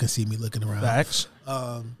 Well, y'all can see me looking around. Facts.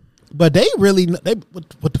 But they really,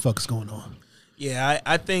 what the fuck is going on? Yeah,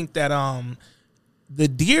 I think that the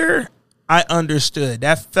deer, I understood.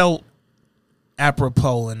 That felt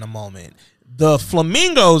apropos in the moment. The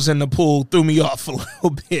flamingos in the pool threw me off a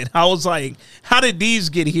little bit. I was like, how did these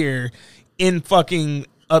get here in fucking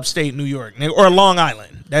upstate New York? Or Long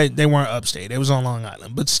Island. They weren't upstate. They was on Long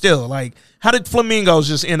Island. But still, like, how did flamingos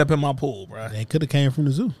just end up in my pool, bro? They could have came from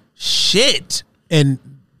the zoo. Shit. And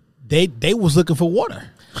they was looking for water.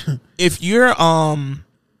 If you're going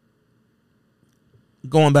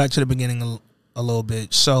back to the beginning a little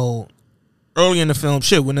bit, so early in the film,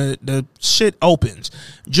 shit, when the shit opens,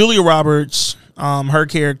 Julia Roberts, her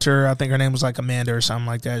character, I think her name was like Amanda or something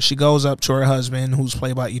like that, she goes up to her husband, who's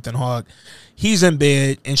played by Ethan Hawke. He's in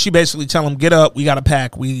bed, and she basically tell him, get up, we got to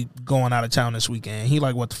pack, we going out of town this weekend. He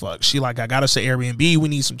like, what the fuck? She like, I got us an Airbnb, we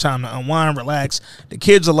need some time to unwind, relax, the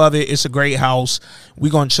kids will love it, it's a great house, we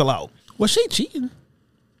gonna chill out. Was she cheating?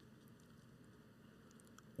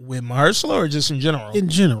 With Mahershala or just in general? In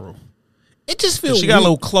general. It just feels she got a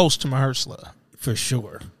little close to Mahershala. For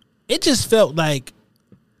sure. It just felt like,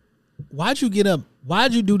 why'd you get up?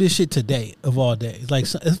 Why'd you do this shit today of all days? Like,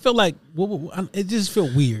 it felt like, it just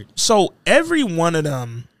felt weird. So every one of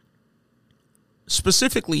them,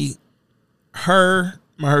 specifically her,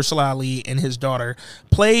 Mahershala Ali, and his daughter,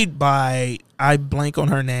 played by, I blank on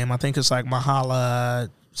her name, I think it's like Mahala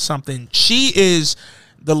something. She is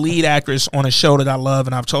the lead actress on a show that I love,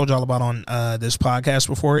 and I've told y'all about on this podcast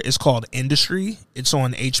before. It's called Industry. It's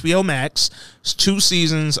on HBO Max. It's 2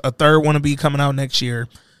 seasons. A third one will be coming out next year,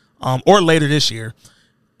 or later this year.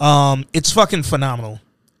 It's fucking phenomenal.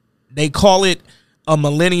 They call it a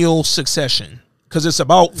millennial succession because it's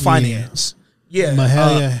about finance. Yeah,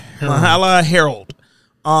 Mahala Harold.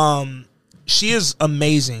 She is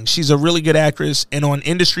amazing. She's a really good actress, and on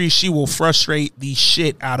Industry, she will frustrate the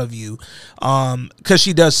shit out of you because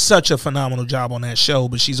she does such a phenomenal job on that show,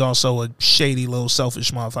 but she's also a shady little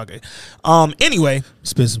selfish motherfucker. Anyway.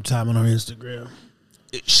 Spend some time on her Instagram.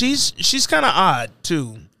 She's kind of odd,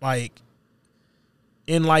 too. Like,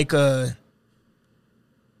 in like a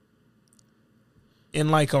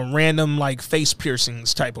random, like, face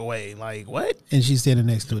piercings type of way. Like, what? And she's standing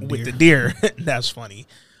next to a deer. With the deer. That's funny.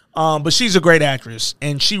 But she's a great actress,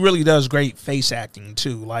 and she really does great face acting,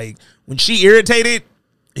 too. Like, when she irritated,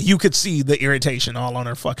 you could see the irritation all on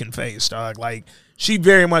her fucking face, dog. Like, she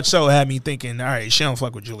very much so had me thinking, all right, she don't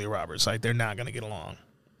fuck with Julia Roberts. Like, they're not going to get along.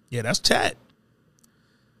 Yeah, that's tat.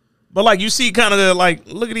 But, like, you see kind of the, like,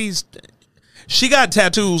 look at these. She got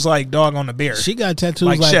tattoos like dog on the bear. She got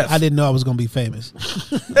tattoos like Chef. I didn't know I was going to be famous.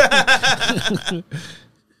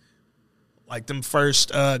 Like them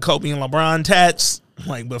first Kobe and LeBron tats.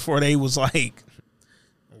 like before they was like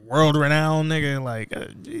world renowned, nigga. Like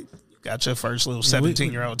you got your first little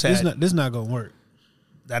 17-year-old tat. This not gonna work.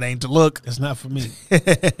 That ain't the look. That's not for me.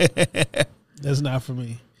 That's not for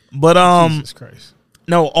me. But Jesus Christ.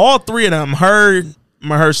 No, all three of them, her,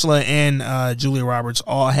 Mahershala, and Julia Roberts,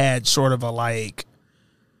 all had sort of a like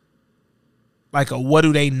a what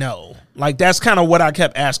do they know? Like that's kind of what I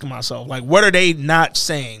kept asking myself. Like what are they not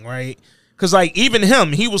saying, right? Because like even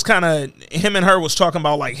him and her was talking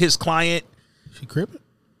about like his client. She crippin'?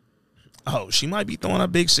 Oh, she might be throwing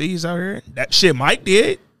up big C's out here. That shit Mike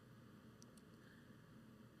did.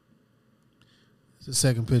 It's the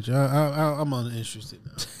second picture. I'm uninterested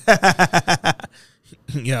now.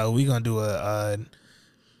 Yo, we gonna do a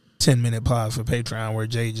 10-minute pod for Patreon where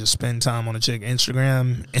Jay just spend time on a chick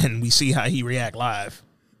Instagram and we see how he react live.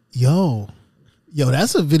 Yo,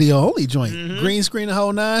 that's a video only joint. Green screen the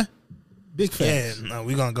whole nine. Big facts. Yeah, no,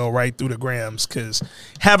 we gonna go right through the grams because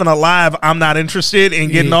having a live, I'm not interested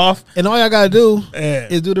in getting off. And all y'all gotta do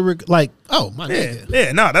is do the nigga.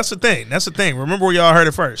 Yeah, no, that's the thing. That's the thing. Remember where y'all heard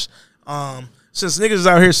it first. Since niggas is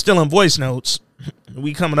out here stealing voice notes,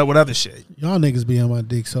 we coming up with other shit. Y'all niggas be on my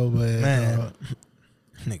dick so bad. Man,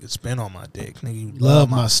 niggas been on my dick. Nigga, you love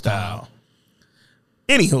my style.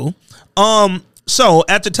 Anywho, so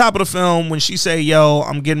at the top of the film, when she say, yo,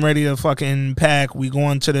 I'm getting ready to fucking pack, we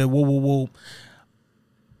going to the woo woo woo.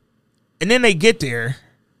 And then they get there,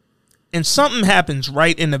 and something happens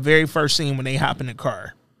right in the very first scene when they hop in the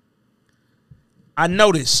car. I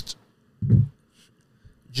noticed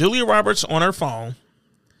Julia Roberts on her phone.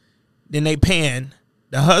 Then they pan.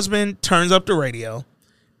 The husband turns up the radio.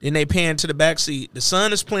 Then they pan to the back seat. The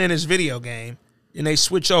son is playing his video game. Then they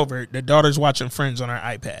switch over. The daughter's watching Friends on her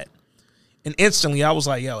iPad. And instantly I was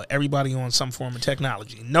like, yo, everybody on some form of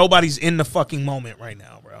technology. Nobody's in the fucking moment right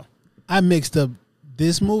now, bro. I mixed up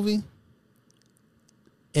this movie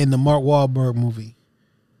and the Mark Wahlberg movie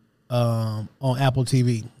on Apple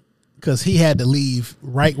TV. Because he had to leave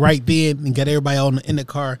right then and get everybody in the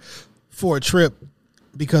car for a trip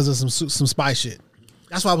because of some spy shit.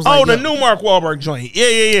 That's why I was like, the new Mark Wahlberg joint.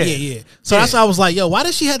 Yeah. So that's why I was like, yo, why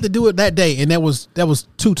did she have to do it that day? And that was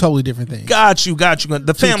two totally different things. Got you.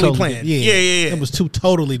 The family plan. Yeah. It was two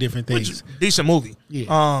totally different things. Decent movie.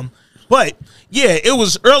 Yeah. But yeah, it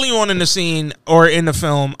was early on in the scene or in the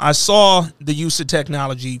film. I saw the use of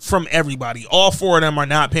technology from everybody. All four of them are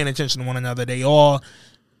not paying attention to one another. They all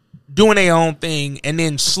doing their own thing, and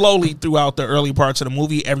then slowly throughout the early parts of the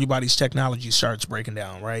movie, everybody's technology starts breaking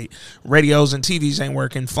down, right? Radios and TVs ain't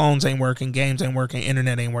working, phones ain't working, games ain't working,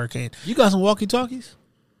 internet ain't working. You got some walkie-talkies?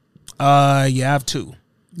 Yeah, I have two.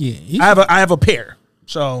 Yeah. I have a pair.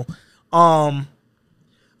 So, I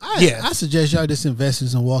suggest y'all just invest in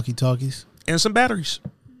some walkie-talkies. And some batteries.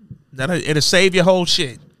 It'll save your whole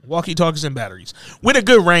shit. Walkie-talkies and batteries. With a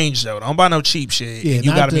good range, though. Don't buy no cheap shit. Yeah,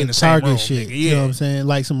 you got to be in the same room. Shit. Nigga. Yeah. You know what I'm saying?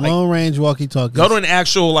 Like some long-range walkie-talkies. Go to an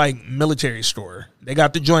actual, like, military store. They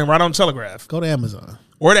got the joint right on Telegraph. Go to Amazon.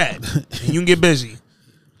 Or that. And you can get busy.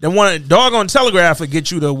 Then one dog on Telegraph will get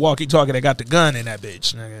you the walkie-talkie that got the gun in that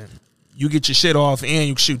bitch, nigga. You get your shit off and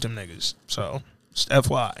you shoot them niggas. So, just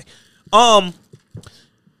FYI.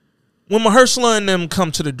 When Mahershala and them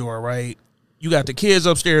come to the door, right? You got the kids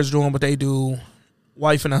upstairs doing what they do.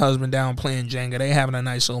 Wife and the husband down playing Jenga. They having a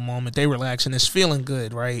nice little moment. They relaxing. It's feeling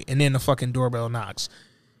good, right? And then the fucking doorbell knocks.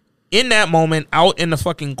 In that moment, out in the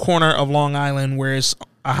fucking corner of Long Island, where it's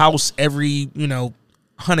a house every,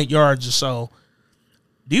 100 yards or so,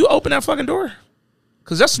 do you open that fucking door?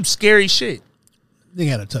 Because that's some scary shit. They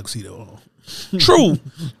got a tuxedo on. True.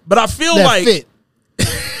 But I feel that like... fit.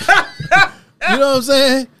 You know what I'm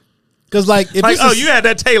saying? Because, you had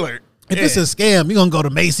that tailored. If it's a scam, you're going to go to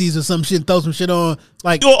Macy's or some shit and throw some shit on.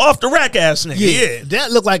 Like, you're off the rack ass nigga. Yeah.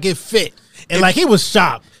 That looked like it fit. And he was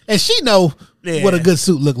sharp. And she know what a good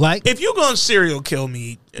suit look like. If you going to serial kill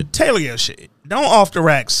me, tailor your shit. Don't off the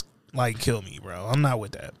racks kill me, bro. I'm not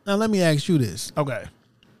with that. Now, let me ask you this. Okay.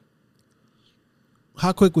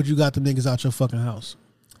 How quick would you got the niggas out your fucking house?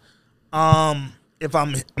 If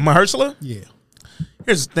I'm Mahershala? Yeah.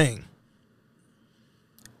 Here's the thing.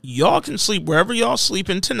 Y'all can sleep wherever y'all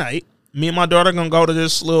sleeping tonight. Me and my daughter gonna go to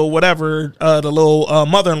this little whatever, the little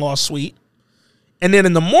mother-in-law suite. And then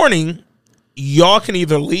in the morning, y'all can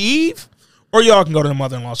either leave or y'all can go to the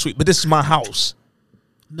mother-in-law suite. But this is my house.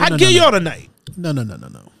 I'd give y'all the night. No.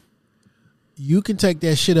 You can take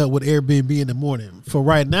that shit up with Airbnb in the morning. For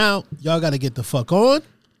right now, y'all got to get the fuck on.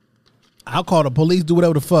 I'll call the police, do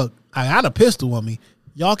whatever the fuck. I got a pistol on me.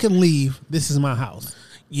 Y'all can leave. This is my house.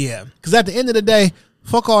 Yeah. Because at the end of the day,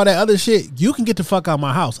 fuck all that other shit. You can get the fuck out of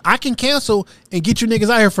my house. I can cancel and get you niggas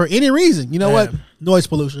out here for any reason. You know what? Noise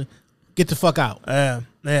pollution. Get the fuck out. Yeah,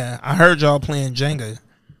 I heard y'all playing Jenga.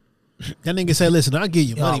 That nigga said, listen, I'll give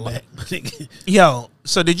you money back. Yo,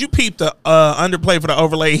 so did you peep the underplay for the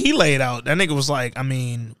overlay he laid out? That nigga was like, I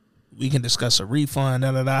mean, we can discuss a refund,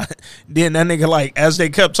 da da da. Then that nigga, like, as they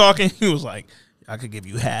kept talking, he was like, I could give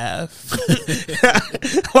you half.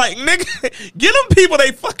 Like, nigga, get them people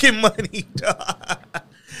they fucking money, dog.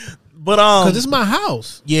 But because it's my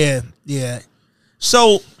house. Yeah.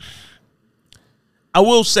 So I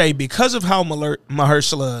will say, because of how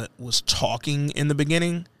Mahershala was talking in the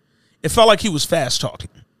beginning, it felt like he was fast talking.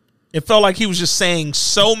 It felt like he was just saying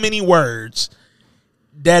so many words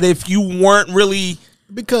that if you weren't really...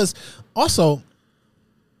 Because also,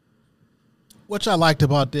 what I liked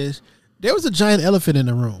about this, there was a giant elephant in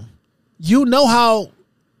the room.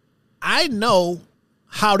 I know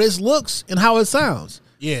how this looks and how it sounds.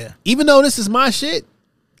 Yeah. Even though this is my shit,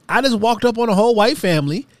 I just walked up on a whole white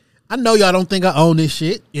family. I know y'all don't think I own this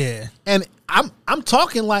shit. Yeah. And I'm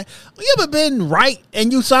talking like, you ever been right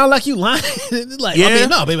and you sound like you lying? Like, yeah. I mean,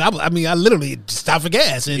 no, baby. I mean, I literally stopped for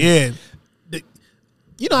gas. And yeah.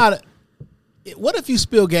 You know how to... What if you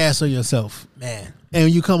spill gas on yourself, man,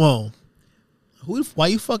 and you come home? Why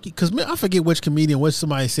you fucking? Because I forget which comedian, what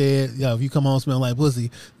somebody said. Yo, if you come home smelling like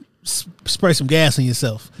pussy, spray some gas on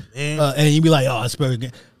yourself, and you be like, "Oh, I sprayed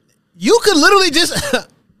gas." You could literally just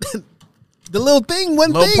the little thing,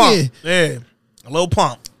 one thing, pump. Yeah, a little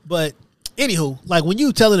pump. But anywho, like when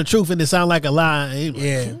you telling the truth and it sound like a lie,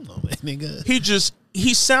 yeah, like, nigga.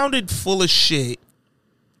 He sounded full of shit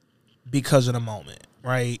because of the moment,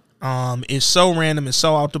 right? It's so random, it's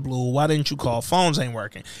so out the blue. Why didn't you call? Phones ain't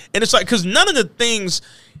working. And it's like, because none of the things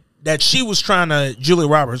that she was trying to, Julia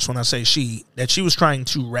Roberts, when I say she, that she was trying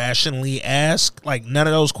to rationally ask, like none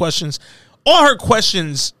of those questions, all her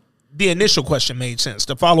questions, the initial question made sense.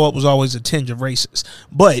 The follow-up was always a tinge of racist.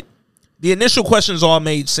 But the initial questions all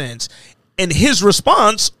made sense. And his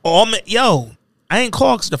response, yo, I ain't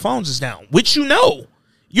called because the phones is down, which you know.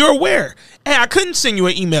 You're aware. Hey, I couldn't send you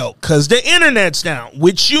an email because the internet's down,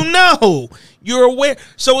 which you know. You're aware.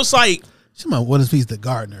 So it's like... Somebody, what if he's the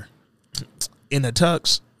gardener? In the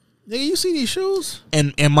tux. Nigga, you see these shoes?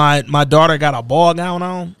 And my daughter got a ball gown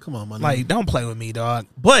on. Come on, my nigga. Like, don't play with me, dog.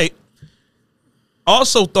 But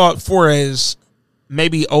also thought for as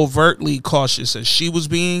maybe overtly cautious as she was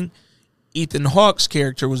being, Ethan Hawke's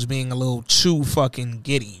character was being a little too fucking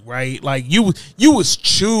giddy, right? Like you was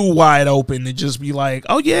too wide open to just be like,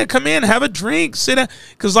 oh yeah, come in, have a drink, sit down.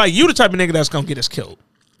 Cause like you the type of nigga that's gonna get us killed.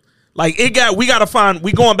 Like we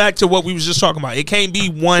going back to what we was just talking about. It can't be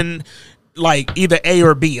one, like either A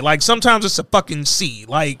or B. Like sometimes it's a fucking C.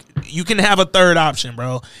 Like you can have a third option,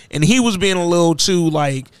 bro. And he was being a little too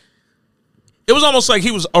like, it was almost like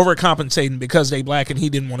he was overcompensating because they black and he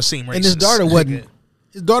didn't want to seem racist. And his daughter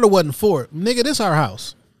wasn't for it. Nigga, this our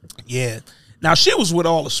house. Yeah. Now, she was with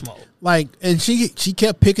all the smoke. Like, and she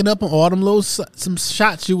kept picking up on all them little, some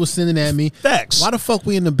shots you was sending at me. Facts. Why the fuck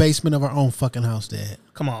we in the basement of our own fucking house, Dad?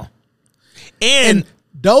 Come on. And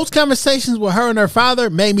those conversations with her and her father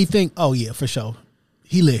made me think, oh, yeah, for sure.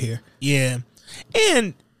 He live here. Yeah.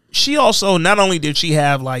 And she also, not only did she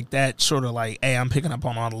have, like, that sort of, like, hey, I'm picking up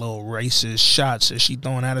on all the little racist shots that she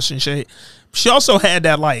throwing at us and shit. She also had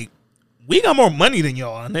that, like, we got more money than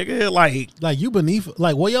y'all, nigga. Like you beneath,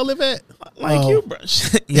 like where y'all live at? Like you, bro.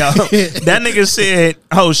 Yo, that nigga said,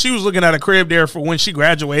 oh, she was looking at a crib there for when she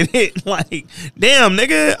graduated. Like, damn,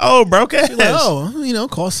 nigga. Oh, broke ass. Like, oh,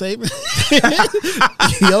 cost saving.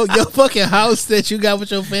 your fucking house that you got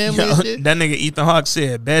with your family. Yo, that nigga Ethan Hawke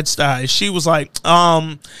said Bed-Stuy. She was like,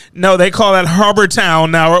 no, they call that Harbor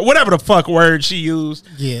Town now, or whatever the fuck word she used.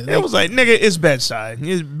 Yeah, it was like, nigga, it's Bed-Stuy.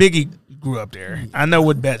 Biggie grew up there. I know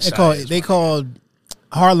what Bed-Stuy is. They called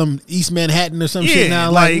Harlem East Manhattan or some shit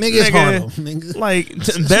now. Like nigga, it's Harlem. Nigga. Like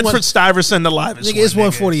Bedford Stuyvesant, the livest. Nigga, it's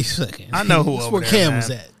 142nd. I know who. That's over where there, Cam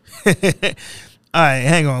was at. All right,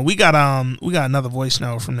 hang on. We got another voice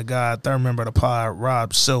note from the guy, third member of the pod,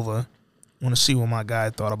 Rob Silva. Want to see what my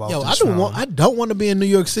guy thought about this. I don't want to be in New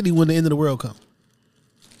York City when the end of the world comes.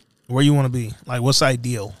 Where you want to be? Like, what's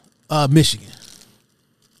ideal? Michigan.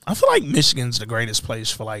 I feel like Michigan's the greatest place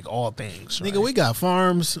for like all things. Right? Nigga, we got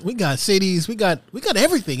farms, we got cities, we got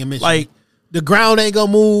everything in Michigan. Like the ground ain't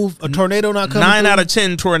gonna move, a tornado not coming. 9 out of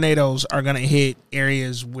 10 tornadoes are gonna hit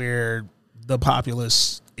areas where the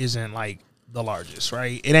populace isn't like the largest,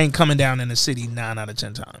 right? It ain't coming down in the city 9 out of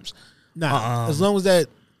 10 times. Nah, as long as that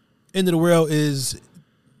end of the world is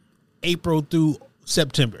April through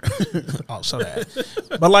September. Oh, so that.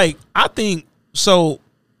 But like, I think so.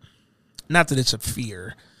 Not that it's a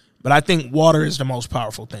fear, but I think water is the most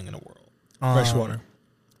powerful thing in the world. Fresh water.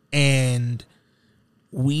 And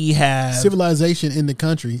we have civilization in the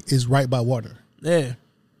country is right by water. Yeah.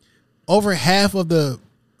 Over half of the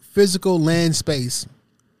physical land space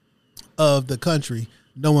of the country,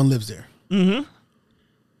 no one lives there. Mm-hmm.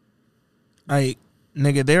 Like,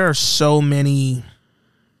 nigga, there are so many.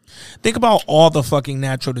 Think about all the fucking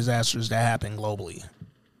natural disasters that happen globally.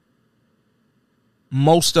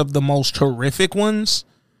 Most of the most horrific ones,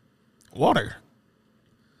 water.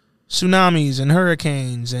 Tsunamis and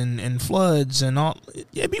hurricanes and floods and all.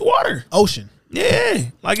 It'd be water. Ocean. Yeah.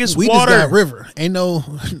 Like it's we water. We just got river. Ain't no,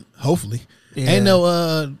 hopefully. Yeah. Ain't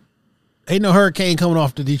no hurricane coming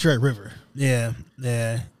off the Detroit River. Yeah.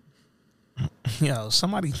 Yeah. Yo,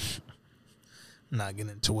 somebody. I'm not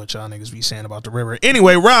getting into what y'all niggas be saying about the river.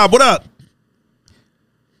 Anyway, Rob, what up?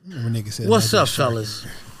 What's up, fellas?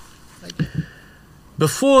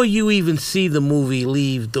 Before you even see the movie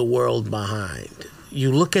Leave the World Behind,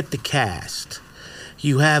 you look at the cast.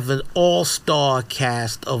 You have an all-star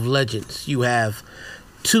cast of legends. You have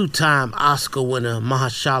two-time Oscar winner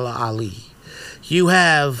Mahershala Ali. You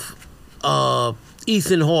have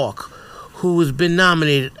Ethan Hawke, who has been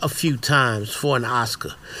nominated a few times for an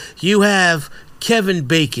Oscar. You have Kevin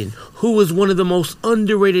Bacon, who is one of the most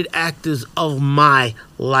underrated actors of my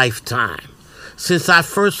lifetime. Since I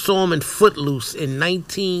first saw him in Footloose in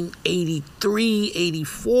 1983,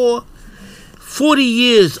 84, 40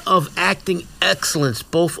 years of acting excellence,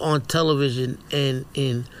 both on television and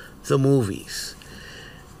in the movies.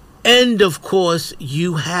 And, of course,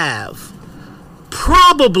 you have,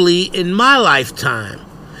 probably in my lifetime,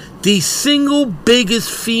 the single biggest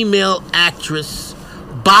female actress,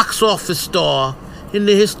 box office star in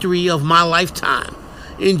the history of my lifetime,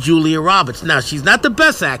 in Julia Roberts. Now, she's not the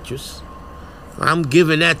best actress. I'm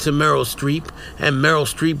giving that to Meryl Streep, and Meryl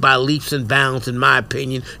Streep, by leaps and bounds, in my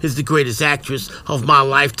opinion, is the greatest actress of my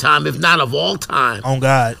lifetime, if not of all time. Oh,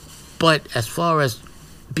 God. But as far as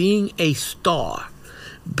being a star,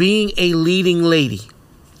 being a leading lady,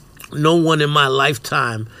 no one in my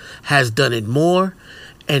lifetime has done it more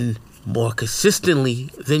and more consistently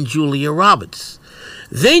than Julia Roberts.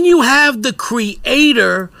 Then you have the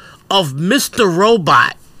creator of Mr.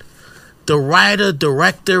 Robot, the writer,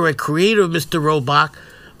 director, and creator of Mr.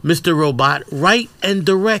 Robot, write and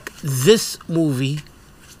direct this movie,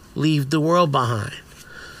 Leave the World Behind.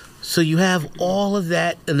 So you have all of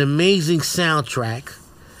that, an amazing soundtrack.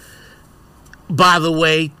 By the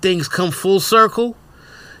way, things come full circle.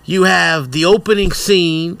 You have the opening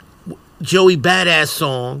scene, Joey Badass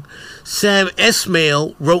song. Sam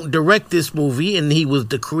Esmail wrote and directed this movie, and he was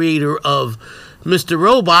the creator of Mr.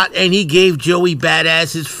 Robot, and he gave Joey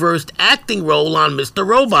Badass his first acting role on Mr.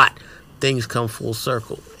 Robot. Things come full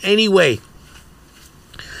circle. Anyway,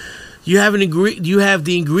 you have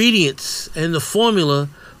the ingredients and the formula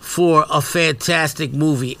for a fantastic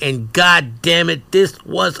movie, and god damn it, this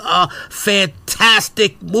was a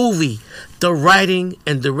fantastic movie. The writing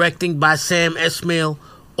and directing by Sam Esmail,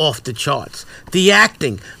 off the charts. The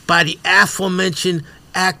acting by the aforementioned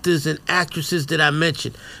actors and actresses that I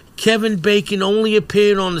mentioned. Kevin Bacon only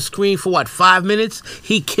appeared on the screen for 5 minutes?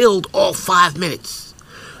 He killed all 5 minutes.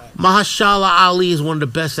 Mahershala Ali is one of the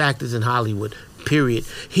best actors in Hollywood, period.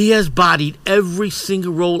 He has bodied every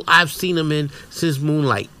single role I've seen him in since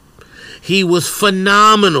Moonlight. He was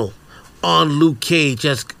phenomenal on Luke Cage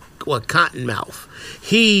as Cottonmouth.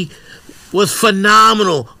 He was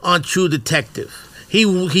phenomenal on True Detective.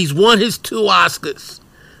 He's won his 2 Oscars.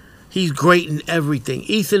 He's great in everything.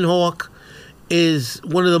 Ethan Hawke is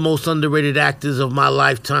one of the most underrated actors of my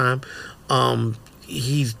lifetime.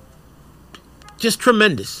 He's just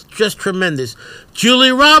tremendous.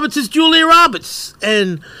 Julia Roberts is Julia Roberts.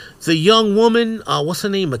 And the young woman, what's her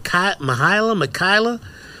name, Michaela,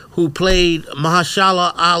 who played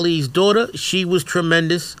Mahershala Ali's daughter, she was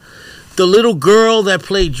tremendous. The little girl that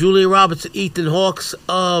played Julia Roberts, Ethan Hawke's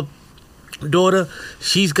daughter,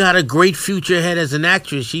 she's got a great future ahead as an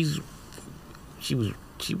actress. She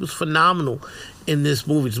was phenomenal in this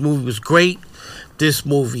movie. This movie was great. This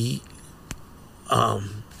movie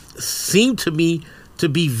seemed to me to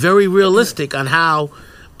be very realistic on how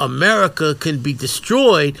America can be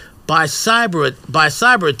destroyed by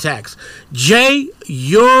cyber attacks. Jay,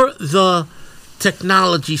 you're the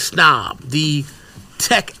technology snob, the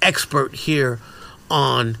tech expert here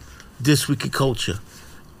on This Week in Culture.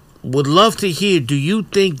 Would love to hear, do you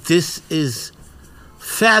think this is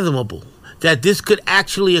fathomable? That this could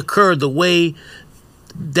actually occur the way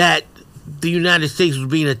that the United States was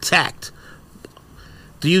being attacked?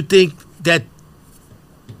 Do you think that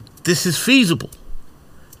this is feasible?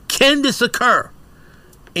 Can this occur?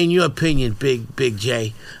 In your opinion, Big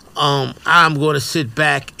J? I'm going to sit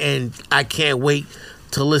back and I can't wait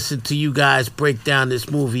to listen to you guys break down this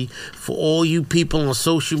movie. For all you people on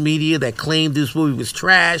social media that claimed this movie was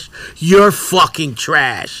trash, you're fucking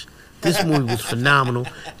trash. This movie was phenomenal.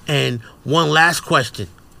 And one last question.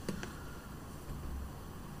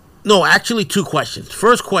 No, actually 2 questions.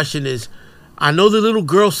 First question is, I know the little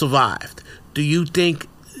girl survived. Do you think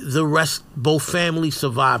the rest, both families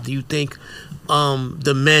survived? Do you think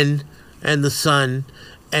the men and the son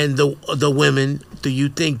and the women, do you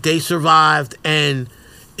think they survived? And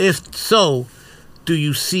if so, do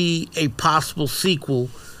you see a possible sequel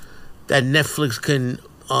that Netflix can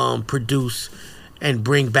produce and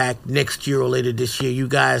bring back next year or later this year? You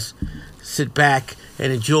guys sit back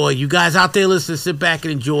and enjoy. You guys out there listening, sit back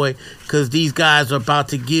and enjoy, because these guys are about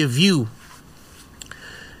to give you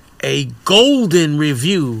a golden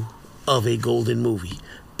review of a golden movie.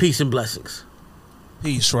 Peace and blessings.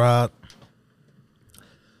 Peace, Rob.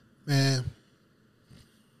 Man.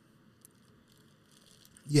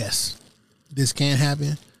 Yes, this can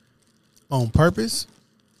happen on purpose,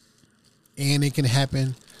 and it can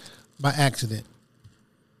happen by accident.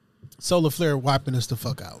 Solar flare wiping us the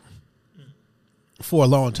fuck out for a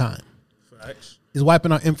long time. Facts. It's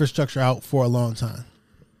wiping our infrastructure out for a long time.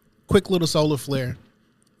 Quick little solar flare.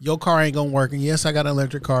 Your car ain't gonna work. And yes, I got an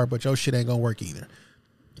electric car, but your shit ain't gonna work either.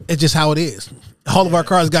 It's just how it is. All of our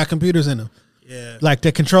cars got computers in them. Yeah. Like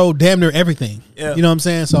they control damn near everything. Yeah. You know what I'm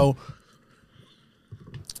saying? So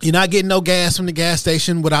you're not getting no gas from the gas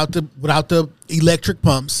station without the electric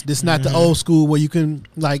pumps. This is not the old school where you can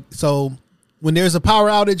like, so when there's a power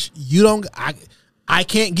outage, I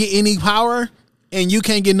can't get any power and you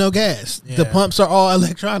can't get no gas. Yeah. The pumps are all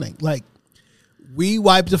electronic. Like we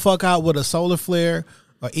wiped the fuck out with a solar flare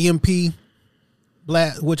or EMP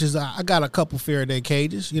blast, which is I got a couple Faraday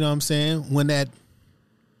cages, you know what I'm saying? When that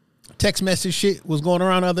text message shit was going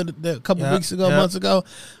around a couple weeks ago, months ago,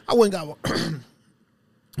 I went and got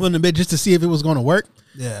one of them just to see if it was going to work.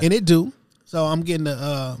 Yeah. And it do. So I'm getting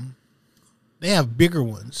they have bigger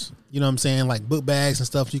ones, you know what I'm saying? Like book bags and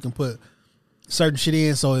stuff you can put certain shit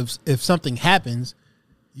in. So if something happens,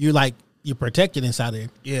 you're protected inside there.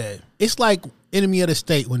 Yeah. It's like Enemy of the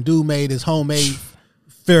State when dude made his homemade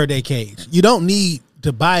Faraday cage. You don't need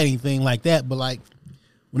to buy anything like that, but like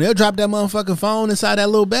when they'll drop that motherfucking phone inside that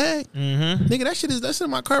little bag, nigga, that's in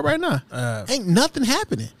my car right now. Ain't nothing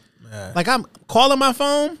happening. Like I'm calling my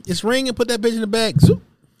phone, it's ringing, put that bitch in the bag, zoop,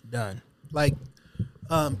 done. Like,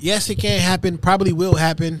 yes, it can happen, probably will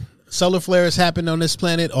happen. Solar flares happen on this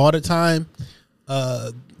planet all the time.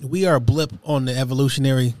 We are a blip on the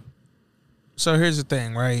evolutionary. So here's the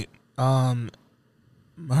thing, right?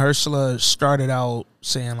 Mahershala started out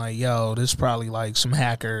saying like, yo, this is probably like some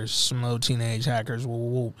hackers, some little teenage hackers.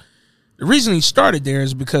 Woo. The reason he started there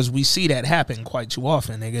is because we see that happen quite too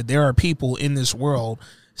often, nigga. There are people in this world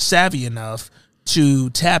savvy enough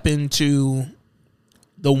to tap into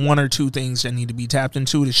the one or two things that need to be tapped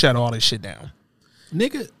into to shut all this shit down.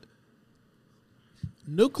 Nigga,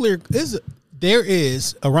 there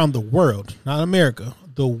is around the world, not America,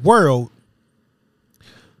 the world,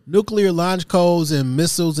 nuclear launch codes and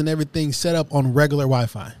missiles and everything set up on regular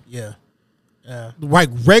Wi-Fi. Yeah. Like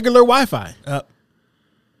regular Wi-Fi.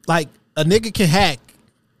 Like a nigga can hack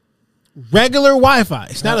regular Wi-Fi.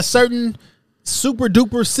 It's not a certain super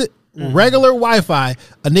duper regular Wi-Fi.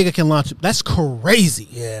 A nigga can launch it. That's crazy.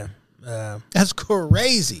 Yeah. That's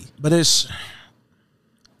crazy. But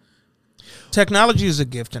technology is a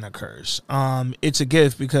gift and a curse. It's a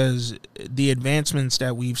gift because the advancements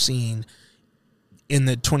that we've seen in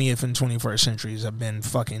the 20th and 21st centuries have been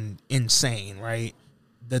fucking insane, right?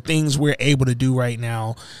 The things we're able to do right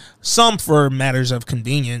now, some for matters of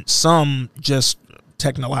convenience, some just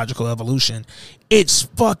technological evolution. It's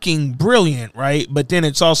fucking brilliant, right? But then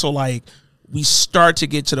it's also like we start to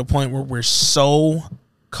get to the point where we're so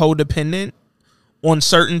codependent on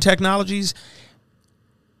certain technologies.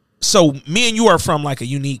 So me and you are from like a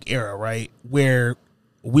unique era, right? Where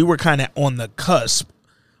we were kind of on the cusp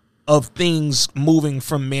of things moving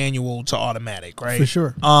from manual to automatic, right? For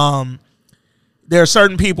sure. There are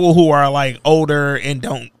certain people who are like older and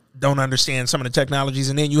don't understand some of the technologies,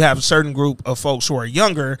 and then you have a certain group of folks who are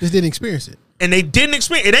younger. Just didn't experience it. And they didn't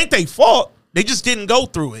experience it. Ain't their fault. They just didn't go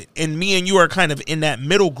through it. And me and you are kind of in that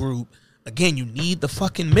middle group. Again, you need the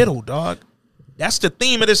fucking middle, dog. That's the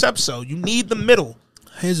theme of this episode. You need the middle.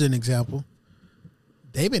 Here's an example.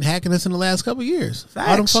 They've been hacking us in the last couple of years. Facts.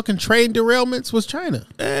 All them fucking train derailments was China.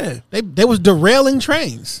 Yeah. They was derailing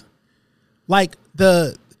trains. Like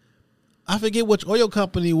I forget which oil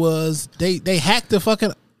company was. They hacked the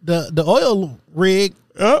fucking the oil rig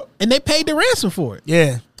and they paid the ransom for it.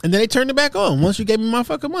 Yeah. And then they turned it back on once you gave me my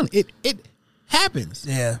fucking money. It happens.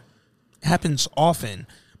 Yeah. happens often,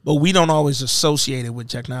 but we don't always associate it with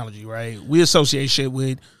technology, right? We associate shit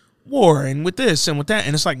with war and with this and with that,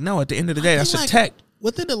 and it's like, no, at the end of the day, that's a tech.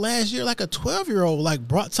 Within the last year, like a 12-year-old like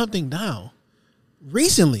brought something down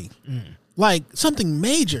recently, like something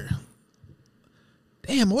major.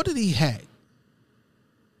 Damn, what did he hack?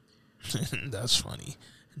 That's funny.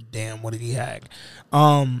 Damn, what did he hack?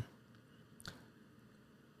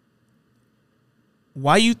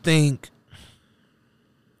 Why you think?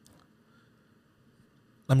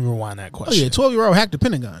 Let me rewind that question. Oh yeah, 12-year-old hacked the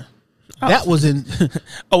Pentagon. That was in.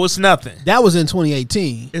 Oh, it's nothing. That was in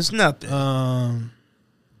 2018. It's nothing.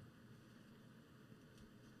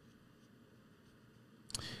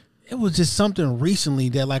 It was just something recently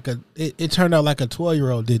that it turned out like a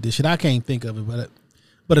 12-year-old did this shit. I can't think of it,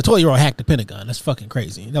 but a 12-year-old hacked the Pentagon. That's fucking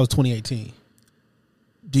crazy. That was 2018.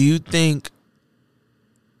 Do you think?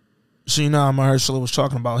 So Mahershala was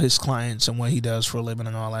talking about his clients and what he does for a living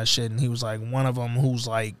and all that shit, and he was like one of them who's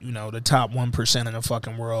like the top 1% in the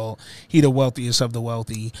fucking world. He the wealthiest of the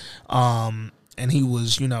wealthy, and he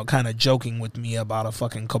was kind of joking with me about a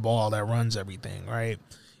fucking cabal that runs everything, right?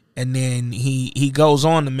 And then he goes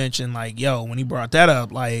on to mention like, yo, when he brought that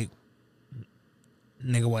up, like,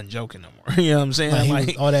 nigga wasn't joking no more. You know what I'm saying?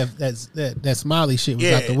 Like all that smiley shit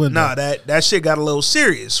was out the window. Nah, that shit got a little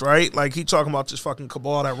serious, right? Like he talking about this fucking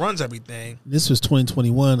cabal that runs everything. This was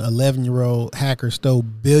 2021. 11-year-old hacker stole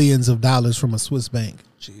billions of dollars from a Swiss bank.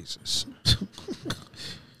 Jesus.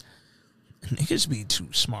 Niggas be too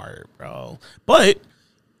smart, bro. But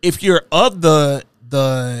if you're of the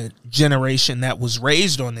generation that was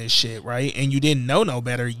raised on this shit, right, and you didn't know no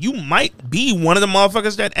better, you might be one of the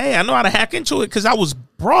motherfuckers that, hey, I know how to hack into it because I was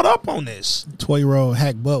brought up on this. 12-year-old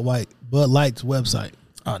hacked Bud Light's website.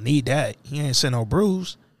 I need that. He ain't sent no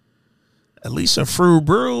brews. At least a fruit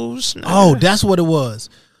brews. Nah. Oh, that's what it was.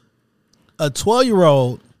 A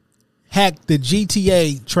 12-year-old hacked the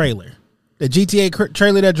GTA trailer. The GTA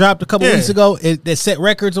trailer that dropped a couple weeks ago, that set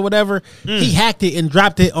records or whatever. He hacked it and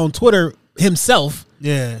dropped it on Twitter himself.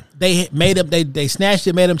 Yeah, they made him. They snatched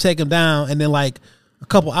it, made him take him down, and then like a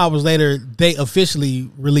couple hours later, they officially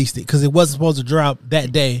released it because it wasn't supposed to drop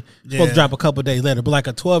that day. It was supposed to drop a couple days later. But like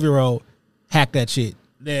a 12-year-old hacked that shit.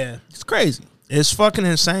 Yeah, it's crazy. It's fucking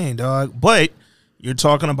insane, dog. But you're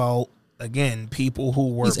talking about again people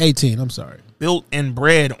who were 18. I'm sorry, built and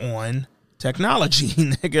bred on technology,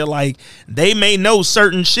 nigga. Like they may know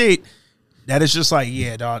certain shit that is just like,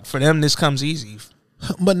 yeah, dog. For them, this comes easy.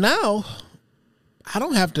 But now, I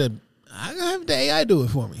don't have to. I have the AI do it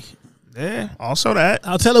for me. Yeah, also that.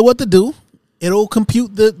 I'll tell it what to do. It'll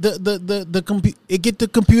compute the compute. It get the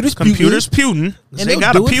computers puting, and they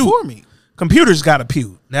got to pute for me. Computers got to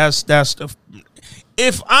pute. That's the.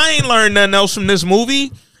 If I ain't learned nothing else from this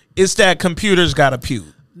movie, it's that computers got to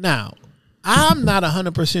pute. Now, I'm not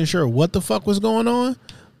 100% sure what the fuck was going on,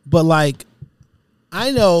 but like, I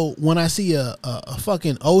know when I see a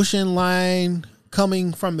fucking ocean line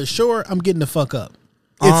coming from the shore, I'm getting the fuck up.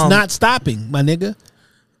 It's not stopping, my nigga.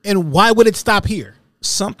 And why would it stop here?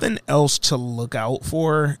 Something else to look out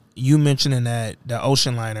for. You mentioning that the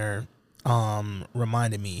ocean liner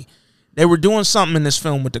reminded me. They were doing something in this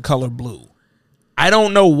film with the color blue. I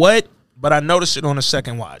don't know what, but I noticed it on a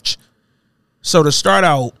second watch. So to start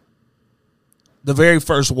out, the very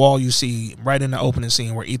first wall you see right in the opening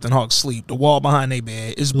scene where Ethan Hawke sleep, the wall behind their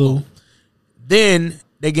bed is blue. Then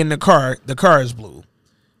they get in the car is blue.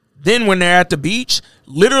 Then when they're at the beach,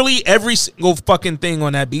 literally every single fucking thing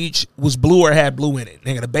on that beach was blue or had blue in it.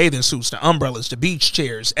 They got the bathing suits, the umbrellas, the beach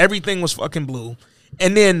chairs, everything was fucking blue.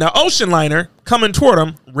 And then the ocean liner coming toward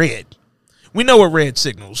them, red. We know what red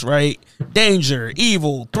signals, right? Danger,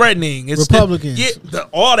 evil, threatening. It's Republicans.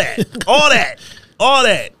 All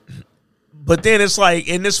that. But then it's like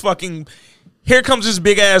in this fucking... Here comes this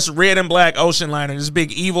big ass red and black ocean liner, this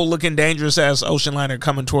big evil looking dangerous ass ocean liner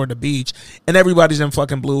coming toward the beach, and everybody's in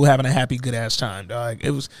fucking blue having a happy good ass time, dog.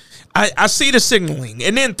 It was, I see the signaling,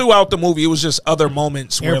 and then throughout the movie, it was just other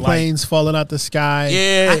moments where airplanes like, falling out the sky.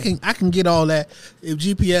 Yeah, I can get all that if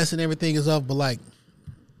GPS and everything is off, but like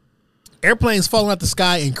airplanes falling out the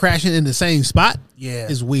sky and crashing in the same spot,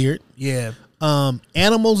 is weird. Yeah,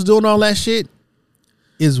 animals doing all that shit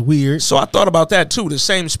is weird. So I thought about that too, the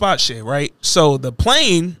same spot shit, right? So the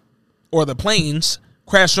plane or the planes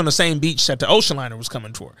crashed on the same beach that the ocean liner was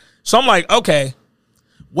coming toward. So I'm like, okay,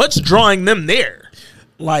 what's drawing them there?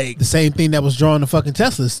 Like the same thing that was drawing the fucking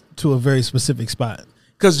Teslas to a very specific spot.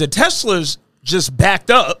 Because the Teslas just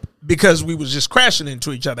backed up because we was just crashing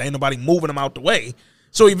into each other. Ain't nobody moving them out the way.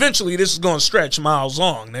 So eventually this is going to stretch miles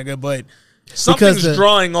long, nigga. But something's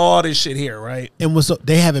drawing all this shit here, right? And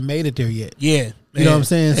they haven't made it there yet. Yeah. You know what I'm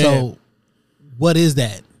saying? So what is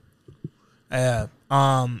that? Yeah.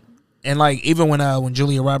 And like even when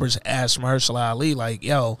Julia Roberts asked Mahershala Ali, like,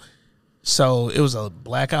 yo, so it was a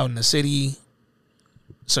blackout in the city.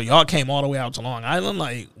 So y'all came all the way out to Long Island.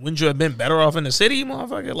 Like, wouldn't you have been better off in the city,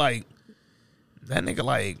 motherfucker? Like, that nigga,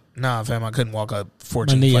 like, nah, fam, I couldn't walk up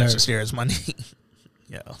 14 flights of stairs. My knee.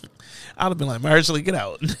 Yo. I'd have been like, Mahershala, get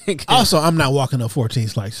out. Also, I'm not walking up 14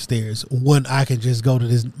 flights of stairs when I can just go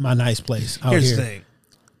to my nice place out Here's here. the thing.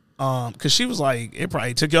 Because she was like, it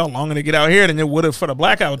probably took y'all longer to get out here than it would have for the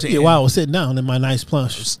blackout team. Yeah, while I was sitting down in my nice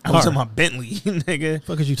plush. I was in my Bentley, nigga. What the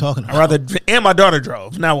fuck is you talking about? And my daughter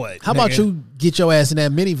drove. Now what? How about you get your ass in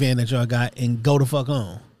that minivan that y'all got and go the fuck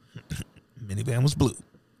on? Minivan was blue.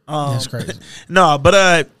 That's crazy. No,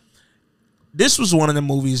 but this was one of the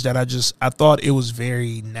movies that I thought it was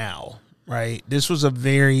very now, right? This was a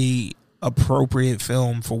very appropriate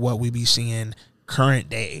film for what we be seeing current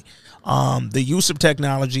day. The use of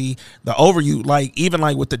technology, the overuse, like even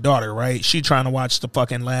like with the daughter, right? She trying to watch the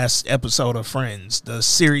fucking last episode of Friends, the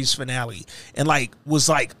series finale, and like was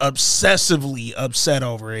like obsessively upset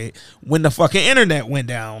over it when the fucking internet went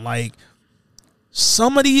down. Like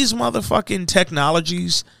some of these motherfucking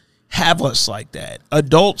technologies have us like that.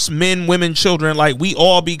 Adults, men, women, children, like we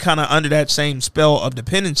all be kind of under that same spell of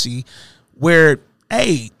dependency where,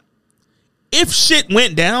 hey, if shit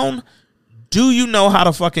went down, do you know how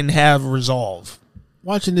to fucking have resolve?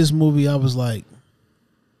 Watching this movie, I was like,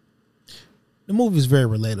 the movie is very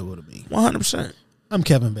relatable to me. 100%. I'm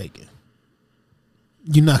Kevin Bacon.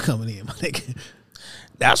 You're not coming in, my nigga.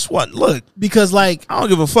 That's what, look. Because, like, I don't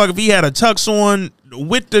give a fuck if he had a tux on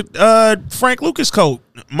with the Frank Lucas coat.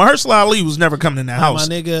 Mahershala Ali was never coming in that house.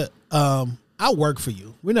 My nigga, I work for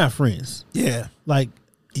you. We're not friends. Yeah. Like,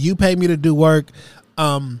 you pay me to do work.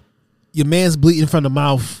 Your man's bleeding from the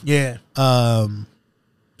mouth. Yeah. I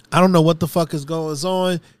don't know what the fuck is going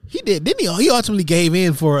on. He did, didn't he? He ultimately gave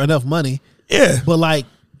in for enough money. Yeah. But like,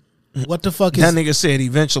 what the fuck is that nigga said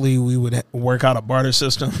eventually we would work out a barter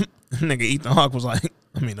system. Nigga Ethan Hawke was like,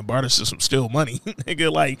 I mean, the barter system's still money.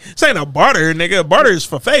 Nigga, like, this ain't a barter, nigga. Barter is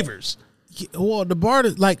for favors. Well, the barter,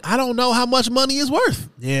 like, I don't know how much money is worth.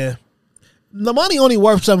 Yeah. The money only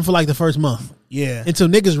worth something for like the first month. Yeah. Until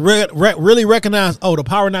niggas really recognize, oh, the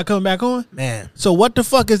power not coming back on? Man. So what the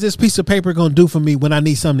fuck is this piece of paper going to do for me when I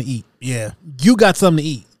need something to eat? Yeah. You got something to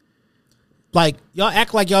eat. Like, y'all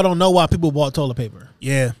act like y'all don't know why people bought toilet paper.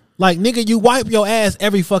 Yeah. Like, nigga, you wipe your ass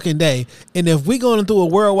every fucking day. And if we going through a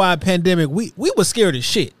worldwide pandemic, we was scared as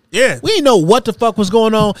shit. Yeah. We didn't know what the fuck was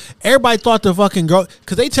going on. Everybody thought the fucking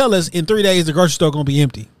because they tell us in 3 days the grocery store going to be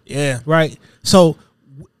empty. Yeah. Right? So,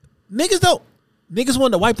 niggas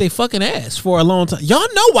wanted to wipe their fucking ass for a long time. Y'all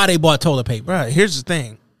know why they bought toilet paper. Right. Here's the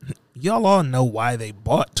thing. Y'all all know why they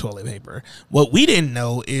bought toilet paper. What we didn't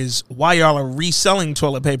know is why y'all are reselling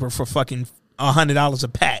toilet paper for fucking $100 a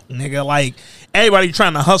pack, nigga. Like, everybody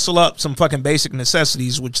trying to hustle up some fucking basic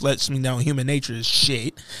necessities, which lets me know human nature is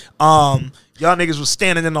shit. Y'all niggas was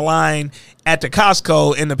standing in the line at the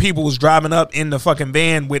Costco and the people was driving up in the fucking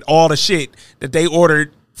van with all the shit that they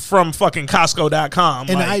ordered from fucking Costco.com.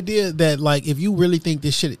 And like, the idea that, like, if you really think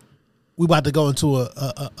this shit, we about to go into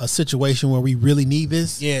a situation where we really need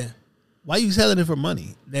this. Yeah. Why you selling it for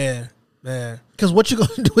money? Yeah. Yeah. Because what you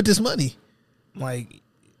going to do with this money? Like,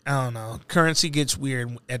 I don't know. Currency gets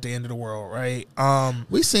weird at the end of the world, right?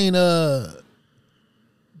 We seen Denzel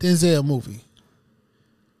movie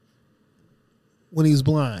when he was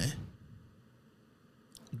blind.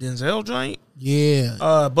 Denzel joint?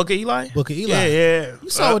 Yeah. Book of Eli? Book of Eli. Yeah, yeah. You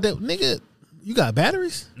saw what that nigga, you got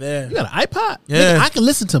batteries? Yeah. You got an iPod? Yeah. Nigga, I can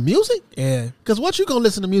listen to music? Yeah. Because what you gonna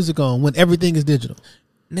listen to music on when everything is digital?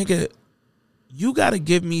 Nigga, you gotta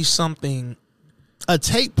give me something. A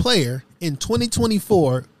tape player in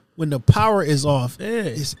 2024 when the power is off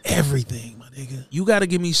is everything, my nigga. You gotta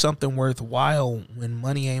give me something worthwhile when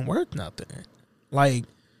money ain't worth nothing. Like,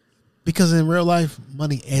 because in real life,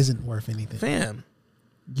 money isn't worth anything. Fam.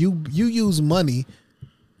 You use money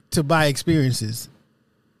to buy experiences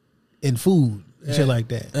and food and shit like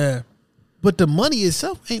that. Yeah. But the money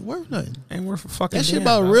itself ain't worth nothing. Ain't worth a fucking that shit damn,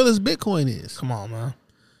 about bro. real as Bitcoin is. Come on, man.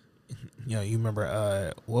 Yo, you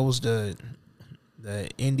remember what was the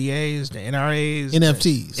NDAs, the NRAs,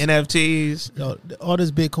 NFTs. Yo, all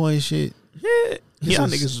this Bitcoin shit. Yeah. Y'all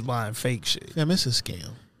niggas was buying fake shit. Fam, it's a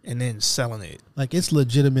scam. And then selling it. Like, it's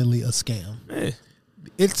legitimately a scam. Yeah.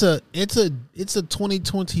 It's a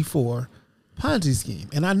 2024 Ponzi scheme.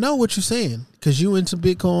 And I know what you're saying because you into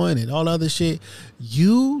Bitcoin and all other shit.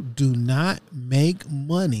 You do not make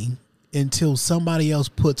money until somebody else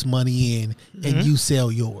puts money in and you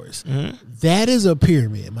sell yours. That is a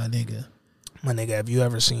pyramid, my nigga. My nigga, have you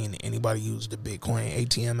ever seen anybody use the Bitcoin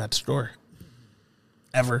ATM at the store?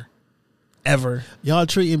 Ever? ever. Y'all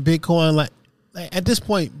treating Bitcoin like at this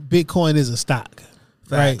point, Bitcoin is a stock.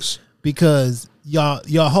 Facts. Right? Because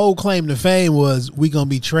your whole claim to fame was we gonna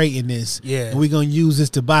be trading this, and we gonna use this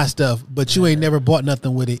to buy stuff, but you ain't never bought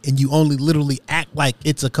nothing with it, and you only literally act like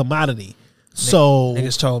it's a commodity. So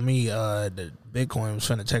niggas told me that Bitcoin was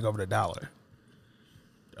finna take over the dollar.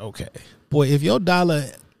 Okay, boy, if your dollar,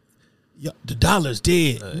 the dollar's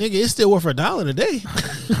dead, nigga, it's still worth $1 today.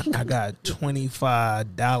 I got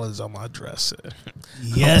 $25 on my dresser.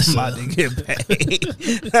 Yes, I'm about to get paid.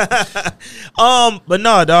 But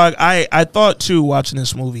no, dog. I thought too watching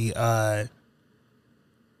this movie.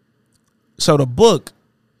 So the book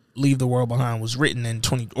 "Leave the World Behind" was written in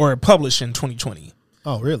published in 2020.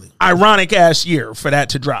 Oh, really? Ironic ass year for that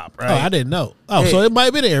to drop, right? Oh, I didn't know. Oh, so it might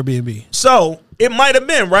have been an Airbnb. So it might have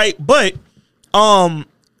been, right? But and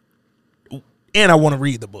I want to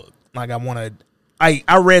read the book. Like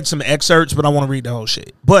I read some excerpts, but I want to read the whole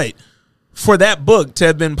shit. But for that book to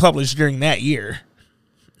have been published during that year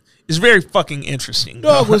is very fucking interesting.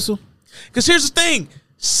 Dog whistle. Because here's the thing.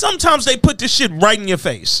 Sometimes they put this shit right in your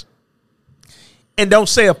face and don't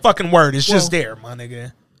say a fucking word. It's just there, my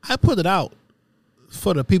nigga. I put it out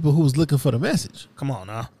for the people who was looking for the message. Come on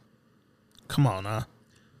now.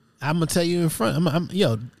 I'm going to tell you in front.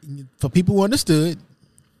 For people who understood,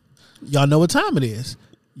 y'all know what time it is.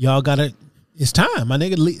 Y'all got to, it's time, my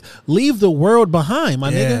nigga. Leave the world behind,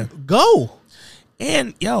 my nigga. Go.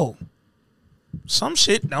 And, some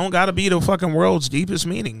shit don't got to be the fucking world's deepest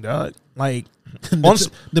meaning, dog. Like,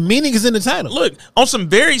 the meaning is in the title. Look, on some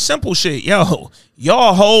very simple shit,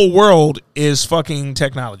 y'all whole world is fucking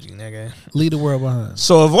technology, nigga. Leave the world behind.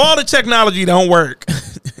 So if all the technology don't work,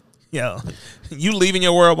 you leaving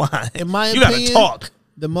your world behind. In my opinion, you gotta talk.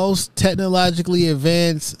 The most technologically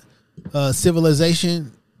advanced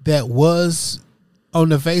civilization that was on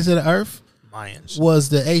the face of the earth, Mayans, was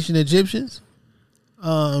the ancient Egyptians.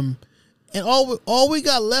 And all we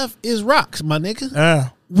got left is rocks, my nigga. Yeah.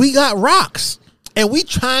 We got rocks. And we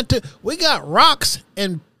got rocks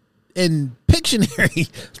and Pictionary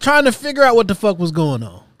trying to figure out what the fuck was going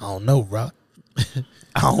on. I don't know, Rock.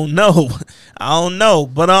 I don't know.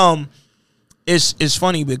 But it's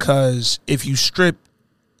funny because if you strip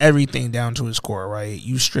everything down to its core, right?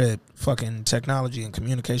 You strip fucking technology and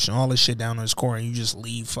communication, all this shit down to its core, and you just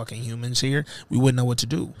leave fucking humans here, we wouldn't know what to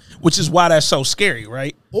do. Which is why that's so scary,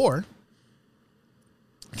 right? Or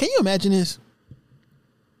can you imagine this?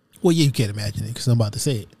 Well, yeah, you can't imagine it because I'm about to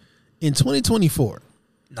say it. In 2024.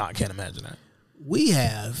 No, I can't imagine that. We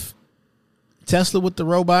have Tesla with the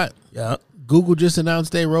robot. Yeah. Google just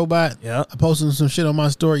announced their robot. Yeah. I posted some shit on my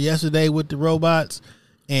story yesterday with the robots.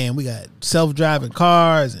 And we got self-driving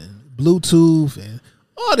cars and Bluetooth and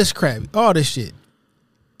all this crap, all this shit.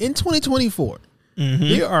 In 2024,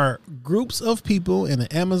 there are groups of people in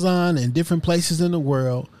the Amazon and different places in the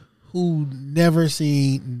world who never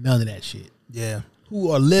seen none of that shit. Yeah.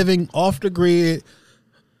 Who are living off the grid,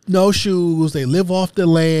 no shoes, they live off the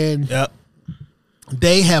land. Yep.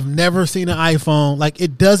 They have never seen an iPhone. Like,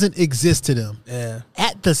 it doesn't exist to them. Yeah.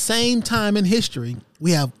 At the same time in history,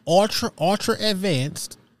 we have ultra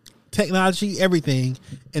advanced technology, everything,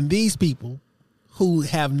 and these people who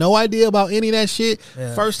have no idea about any of that shit,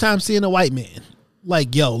 first time seeing a white man.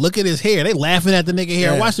 Like, yo, look at his hair. They laughing at the nigga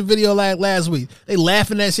hair. I watched the video last week. They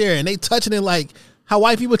laughing at his hair and they touching it like how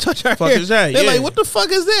white people touch our hair. Is that? They're like, what the fuck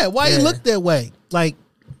is that? Why you look that way? Like,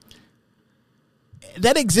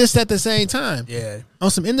 that exists at the same time. Yeah. On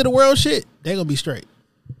some end of the world shit, they're gonna be straight.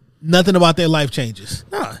 Nothing about their life changes.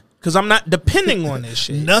 Nah, because I'm not depending on this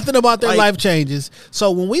shit. Nothing about their life changes.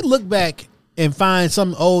 So when we look back and find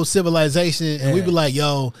some old civilization and we be like,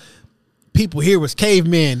 yo, people here was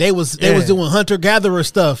cavemen. They was doing hunter-gatherer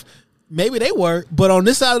stuff. Maybe they were, but on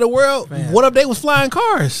this side of the world, what if they was flying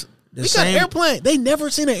cars? We got an airplane. They never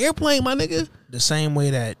seen an airplane, my nigga. The same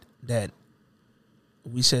way that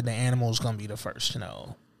we said the animals gonna be the first,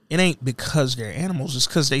 it ain't because they're animals. It's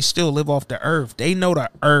because they still live off the earth. They know the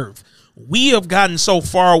earth. We have gotten so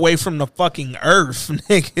far away from the fucking earth,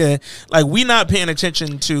 nigga. Like, we not paying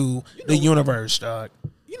attention to the universe, dog.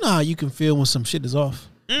 You know how you can feel when some shit is off?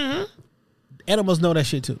 Mm-hmm. Animals know that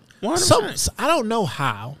shit too. 100%. So I don't know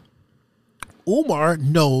how Umar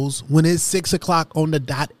knows when it's 6 o'clock on the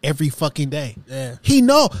dot every fucking day. Yeah. He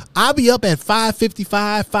know. I'll be up at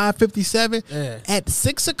 5:55, 5:57. Yeah. At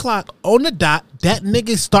 6 o'clock on the dot, that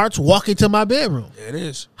nigga starts walking to my bedroom. It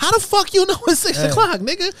is. How the fuck you know it's 6 o'clock,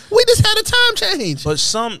 nigga? We just had a time change. But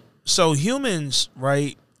so humans,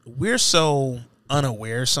 right, we're so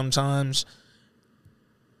unaware sometimes.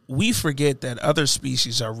 We forget that other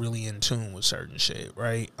species are really in tune with certain shit,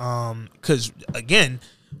 right? Because, again,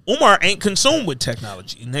 Umar ain't consumed with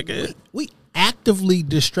technology, nigga. We actively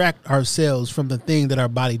distract ourselves from the thing that our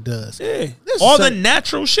body does. Yeah. All the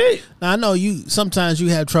natural shit. Now, I know sometimes you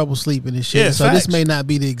have trouble sleeping and shit, Yeah, so facts. this may not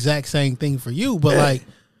be the exact same thing for you, but like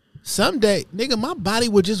someday, nigga, my body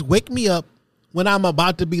would just wake me up when I'm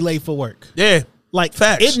about to be late for work. Yeah. Like,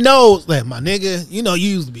 facts. it knows that, my nigga, you know, you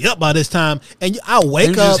used to be up by this time, and I wake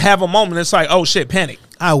and up. just have a moment. It's like, oh shit, panic.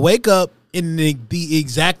 I wake up in the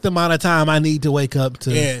exact amount of time I need to wake up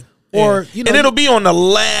to. Yeah. Or, you know. And it'll be on the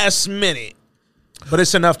last minute, but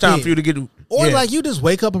it's enough time for you to get. Or like you just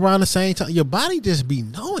wake up around the same time. Your body just be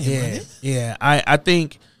knowing. Yeah. I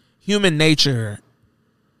think human nature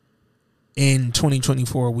in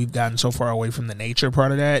 2024, we've gotten so far away from the nature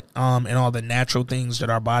part of that, and all the natural things that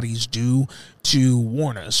our bodies do to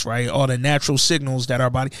warn us, right? All the natural signals that our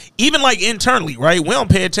body, even like internally, right? We don't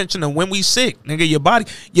pay attention to when we sick, nigga.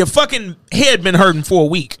 Your fucking head been hurting for a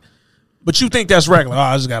week, but you think that's regular. Oh,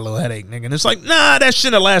 I just got a little headache, nigga. And it's like, nah, that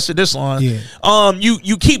shouldn't have lasted this long. Yeah.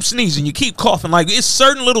 You keep sneezing, you keep coughing. Like, it's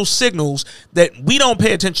certain little signals that we don't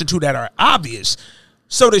pay attention to that are obvious.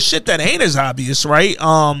 So the shit that ain't as obvious, right?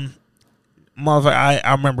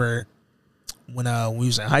 I remember when we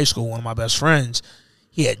was in high school, one of my best friends,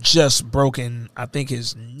 he had just broken, I think,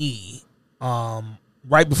 his knee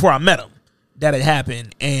right before I met him. That had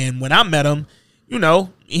happened. And when I met him, you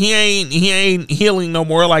know, he ain't healing no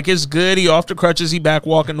more. Like, it's good. He off the crutches. He back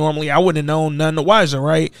walking normally. I wouldn't have known none the wiser,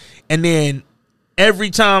 right? And then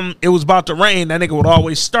every time it was about to rain, that nigga would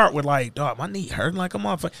always start with like, dog, my knee hurting like a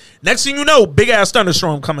motherfucker. Next thing you know, big ass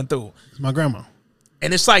thunderstorm coming through. It's my grandma.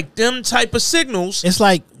 And it's like them type of signals. It's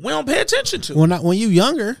like we don't pay attention to. When you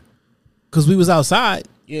younger, because we was outside.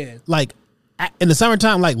 Yeah. Like in the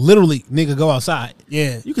summertime, like literally, nigga, go outside.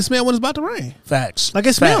 Yeah. You can smell when it's about to rain. Facts. Like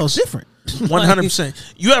it smells different.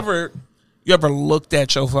 100%. You ever looked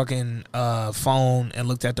at your fucking phone and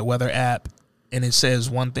looked at the weather app and it says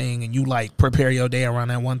one thing and you like prepare your day around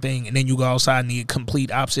that one thing and then you go outside and the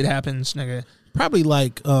complete opposite happens, nigga? Probably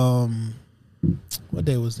like what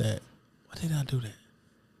day was that? Why did I do that?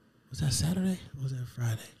 Was that Saturday? Or was that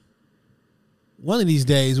Friday? One of these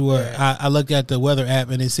days where I looked at the weather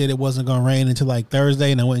app and it said it wasn't going to rain until like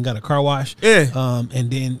Thursday, and I went and got a car wash. Yeah. And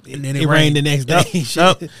then it rained the next day.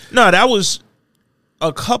 Yep. No, that was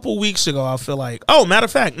a couple weeks ago, I feel like. Oh, matter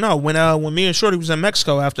of fact, no, when me and Shorty was in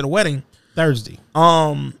Mexico after the wedding. Thursday.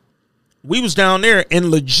 We was down there and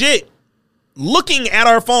legit looking at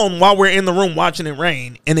our phone while we're in the room watching it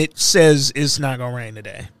rain, and it says it's not going to rain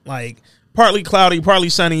today. Like, partly cloudy, partly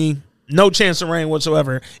sunny, no chance of rain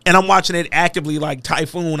whatsoever. And I'm watching it actively like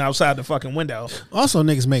typhoon outside the fucking window. Also,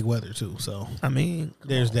 niggas make weather too, so I mean,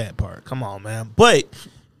 there's that part. Come on, man. But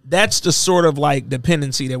that's the sort of like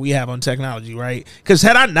dependency that we have on technology, right? Because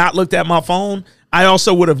had I not looked at my phone, I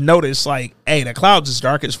also would have noticed like, hey, the clouds is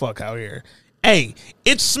dark as fuck out here. Hey,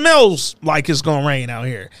 it smells like it's gonna rain out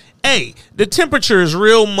here. Hey, the temperature is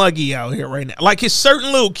real muggy out here right now. Like, it's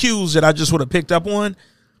certain little cues that I just would have picked up on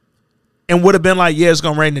and would have been like, yeah, it's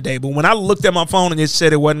going to rain today. But when I looked at my phone and it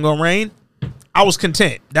said it wasn't going to rain, I was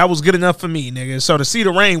content. That was good enough for me, nigga. So to see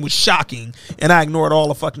the rain was shocking, and I ignored all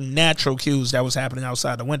the fucking natural cues that was happening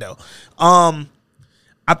outside the window.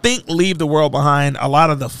 I think Leave the World Behind, a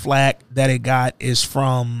lot of the flack that it got is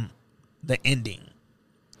from the ending.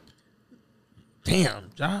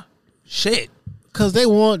 Damn, Ja. Shit. Because they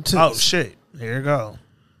want to. Oh, shit. Here you go.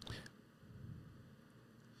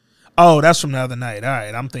 Oh, that's from the other night. All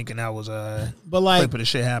right. I'm thinking that was a clip of the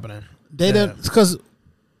shit happening. They don't. Because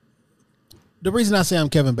the reason I say I'm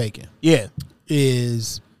Kevin Bacon. Yeah.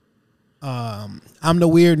 Is I'm the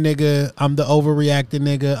weird nigga. I'm the overreacting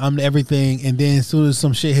nigga. I'm the everything. And then as soon as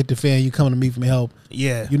some shit hit the fan, you coming to me for help.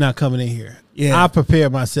 Yeah. You're not coming in here. Yeah. I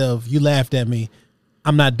prepared myself. You laughed at me.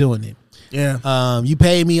 I'm not doing it. Yeah. You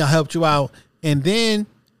paid me. I helped you out. And then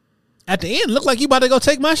at the end, look like you about to go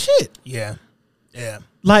take my shit. Yeah. Yeah.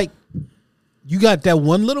 Like, you got that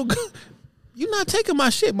one little. You're not taking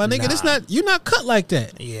my shit, my nigga. Nah. You're not cut like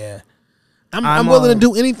that. Yeah. I'm willing to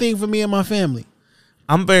do anything for me and my family.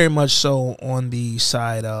 I'm very much so on the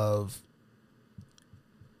side of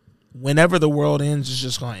whenever the world ends, it's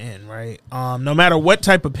just going to end, right? No matter what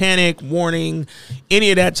type of panic, warning,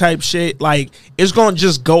 any of that type shit, like, it's going to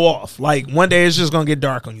just go off. Like, one day it's just going to get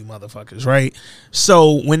dark on you motherfuckers, right?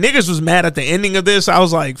 So when niggas was mad at the ending of this, I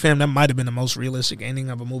was like, fam, that might have been the most realistic ending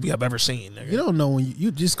of a movie I've ever seen, nigga. You don't know when you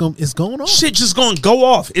just going, it's going off. Shit just going to go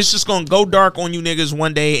off. It's just going to go dark on you niggas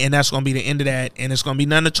one day, and that's going to be the end of that, and it's going to be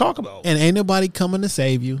nothing to talk about. And ain't nobody coming to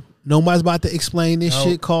save you. Nobody's about to explain this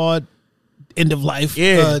shit called end of life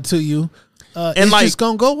to you. And it's like, just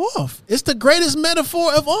gonna go off. It's the greatest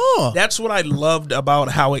metaphor of all. That's what I loved about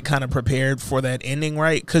how it kind of prepared for that ending,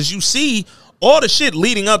 right? Because you see all the shit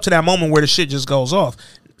leading up to that moment where the shit just goes off.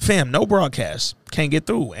 Fam, no broadcast, can't get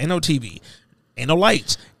through. Ain't no TV, ain't no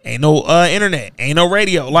lights, ain't no internet, ain't no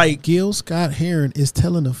radio. Like, Gil Scott Heron is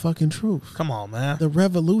telling the fucking truth. come on, man. The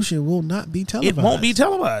revolution will not be televised. It won't be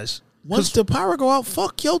televised. Once the power go out,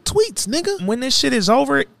 fuck your tweets, nigga. When this shit is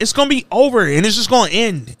over, it's gonna be over, and it's just gonna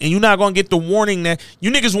end, and you're not gonna get the warning that you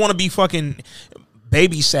niggas want to be fucking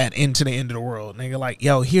babysat into the end of the world, nigga. Like,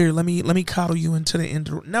 yo, here, let me coddle you into the end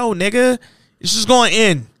of the no, nigga. It's just gonna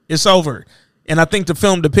end. It's over. And I think the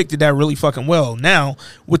film depicted that really fucking well. Now,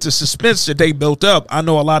 with the suspense that they built up, I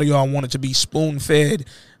know a lot of y'all wanted to be spoon-fed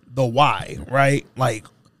the why, right? Like,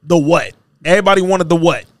 the what. Everybody wanted the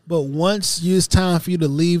what. But once it's time for you to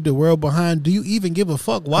leave the world behind, do you even give a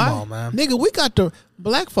fuck why? Come on, man. Nigga, we got the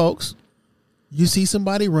black folks. You see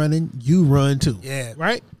somebody running, you run too. Yeah.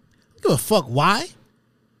 Right? Give a fuck why?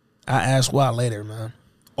 I ask why later, man.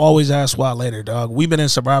 Always ask why later, dog. We've been in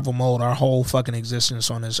survival mode our whole fucking existence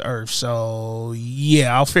on this earth. So,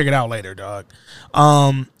 yeah, I'll figure it out later, dog.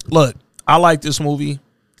 Look, I like this movie.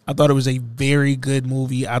 I thought it was a very good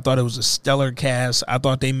movie. I thought it was a stellar cast. I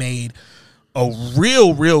thought they made a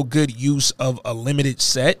real good use of a limited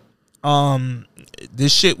set.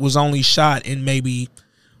 This shit was only shot in maybe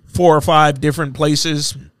 4 or 5 different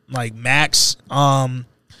places, like max. I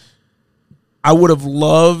would have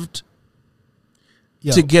loved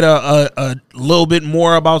to get a little bit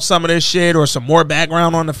more about some of this shit or some more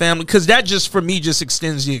background on the family, because that just, for me, just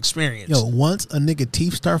extends the experience. Yo, once a nigga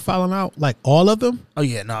teeth start falling out, like all of them, oh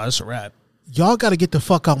yeah, no, it's a wrap. Y'all got to get the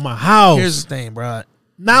fuck out my house. Here's the thing, bro.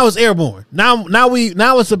 Now it's airborne. Now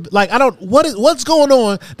it's like, I don't, what's going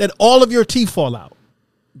on that all of your teeth fall out?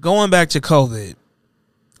 Going back to COVID,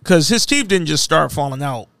 because his teeth didn't just start falling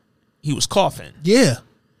out. He was coughing. Yeah.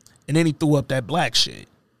 And then he threw up that black shit.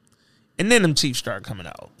 And then them teeth start coming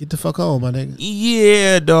out. Get the fuck on, my nigga.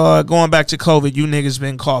 Yeah, dog. Going back to COVID, you niggas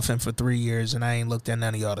been coughing for 3 years, and I ain't looked at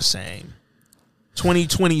none of y'all the same.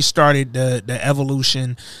 2020 started the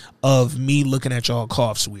evolution of me looking at y'all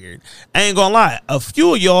coughs weird. I ain't gonna lie. A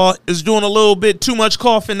few of y'all is doing a little bit too much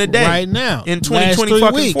coughing today. Right now. In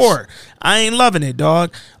 2024. I ain't loving it,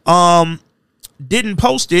 dog. Didn't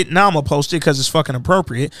post it. Now I'm going to post it because it's fucking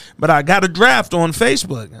appropriate. But I got a draft on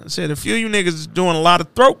Facebook. I said a few of you niggas is doing a lot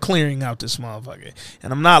of throat clearing out this motherfucker.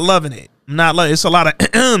 And I'm not loving it. It's a lot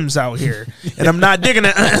of ums out here. And I'm not digging the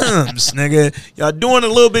ums, nigga. Y'all doing a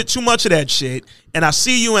little bit too much of that shit. And I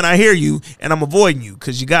see you and I hear you. And I'm avoiding you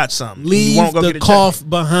because you got something. Leave you won't go the get cough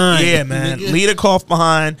behind. Yeah, man. Nigga. Leave the cough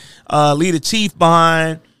behind. Leave the teeth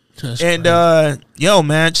behind. That's and, crazy. yo,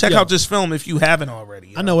 man, check out this film if you haven't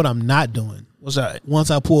already. I know what I'm not doing. What's that?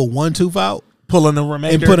 Once I pull one tooth out, pulling the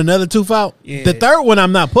remainder and put another tooth out. Yeah. The third one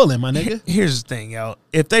I'm not pulling, my nigga. Here's the thing, yo.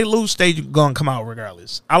 If they lose, they gonna come out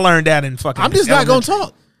regardless. I learned that in fucking. I'm just not gonna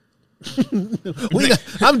talk.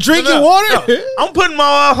 I'm drinking water. No, I'm putting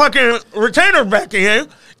my fucking retainer back in here,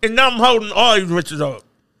 and now I'm holding all these riches up.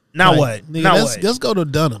 Now what? Nigga, now what? Let's go to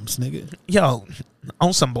Dunham's, nigga. Yo,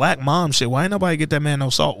 on some black mom shit. Why ain't nobody get that man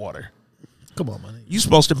no salt water? Come on, man. You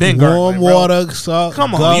supposed to been gargling, warm bro. water, salt.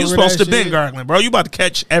 Come on, you supposed to been gargling, bro. You about to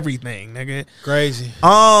catch everything, nigga. Crazy.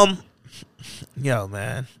 Yo,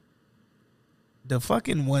 man. The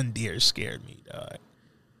fucking one deer scared me, dog.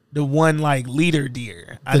 The one like leader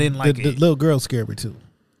deer. I didn't like it. The little girl scared me too.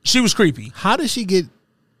 She was creepy. How did she get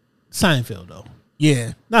Seinfeld though?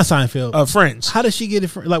 Yeah, not Seinfeld. Friends. How did she get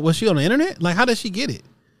it? Like, was she on the internet? Like, how did she get it?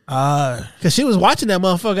 Because she was watching that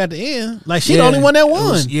motherfucker at the end. Like, she the only one that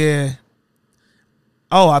won. Yeah.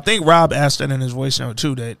 Oh, I think Rob asked that in his voice note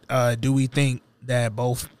too. That do we think that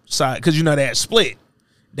both sides? Because you know they had split.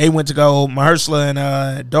 They went to go. Mahershala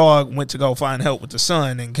and Dog went to go find help with the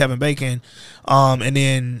son and Kevin Bacon, and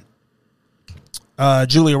then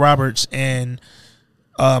Julia Roberts and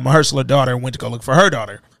Mahershala's daughter went to go look for her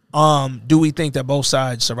daughter. Do we think that both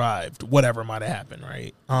sides survived? Whatever might have happened,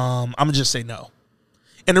 right? I'm gonna just say no.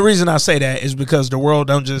 And the reason I say that is because the world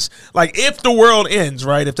don't just like if the world ends,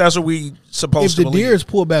 right? If that's what we supposed to believe. If the deers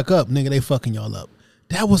pull back up, nigga, they fucking y'all up.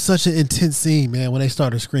 That was such an intense scene, man. When they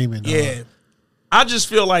started screaming. Yeah, I just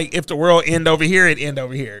feel like if the world end over here, it end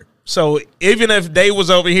over here. So even if they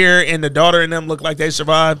was over here and the daughter and them look like they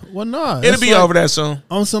survived, well, no, it'll be like over that soon.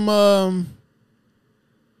 On some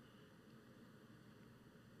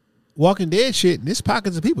Walking Dead shit, there's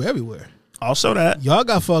pockets of people everywhere. Also that y'all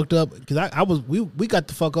got fucked up because we got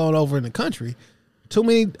the fuck all over in the country. Too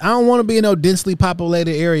many. I don't want to be in no densely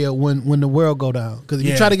populated area when the world go down. Because if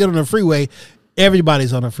you try to get on the freeway,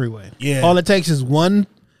 everybody's on the freeway. Yeah. All it takes is one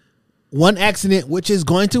one accident, which is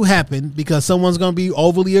going to happen because someone's going to be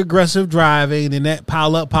overly aggressive driving, and that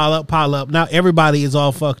pile up. Now everybody is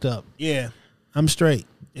all fucked up. Yeah. I'm straight.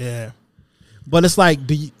 Yeah. But it's like,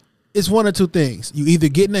 it's one or two things. You either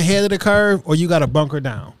getting ahead of the curve or you got to bunker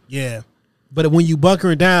down. Yeah. But when you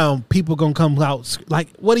bunkering down, people going to come out like,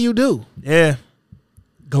 what do you do? Yeah.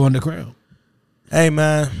 Go underground. Hey,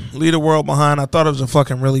 man, Leave the World Behind. I thought it was a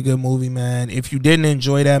fucking really good movie, man. If you didn't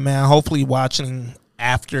enjoy that, man, hopefully watching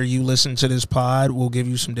after you listen to this pod will give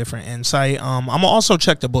you some different insight. I'm going to also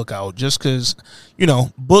check the book out just because, you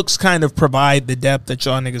know, books kind of provide the depth that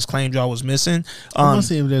y'all niggas claimed y'all was missing. I'm going to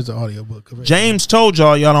see if there's an audio book. James told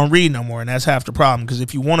y'all don't read no more, and that's half the problem because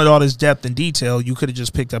if you wanted all this depth and detail, you could have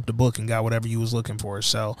just picked up the book and got whatever you was looking for.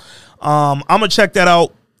 So I'm going to check that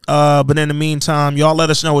out. But in the meantime, y'all let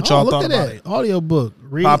us know what y'all thought about it. Audio book.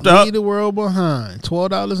 Leave the World Behind.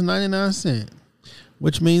 $12.99.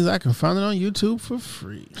 Which means I can find it on YouTube for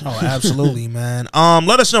free. Oh, absolutely, man.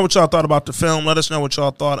 Let us know what y'all thought about the film. Let us know what y'all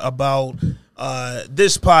thought about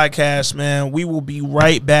this podcast, man. We will be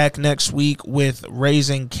right back next week with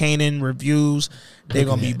Raising Canaan reviews. They're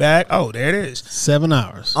going to be back. Oh, there it is. 7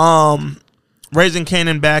 hours. Raising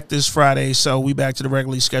Canaan back this Friday, so we back to the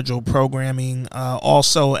regularly scheduled programming.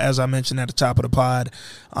 Also, as I mentioned at the top of the pod,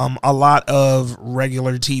 a lot of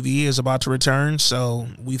regular TV is about to return, so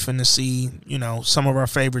we finna see, you know, some of our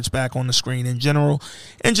favorites back on the screen in general,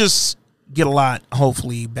 and just get a lot,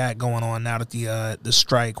 hopefully, back going on now that the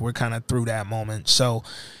strike, we're kind of through that moment. So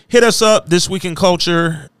hit us up, This Week in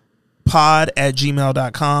Culture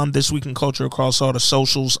pod@gmail.com. This Week in Culture across all the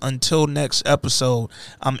socials. Until next episode,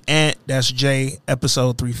 I'm Ant, that's Jay,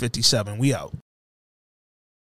 episode 357. We out.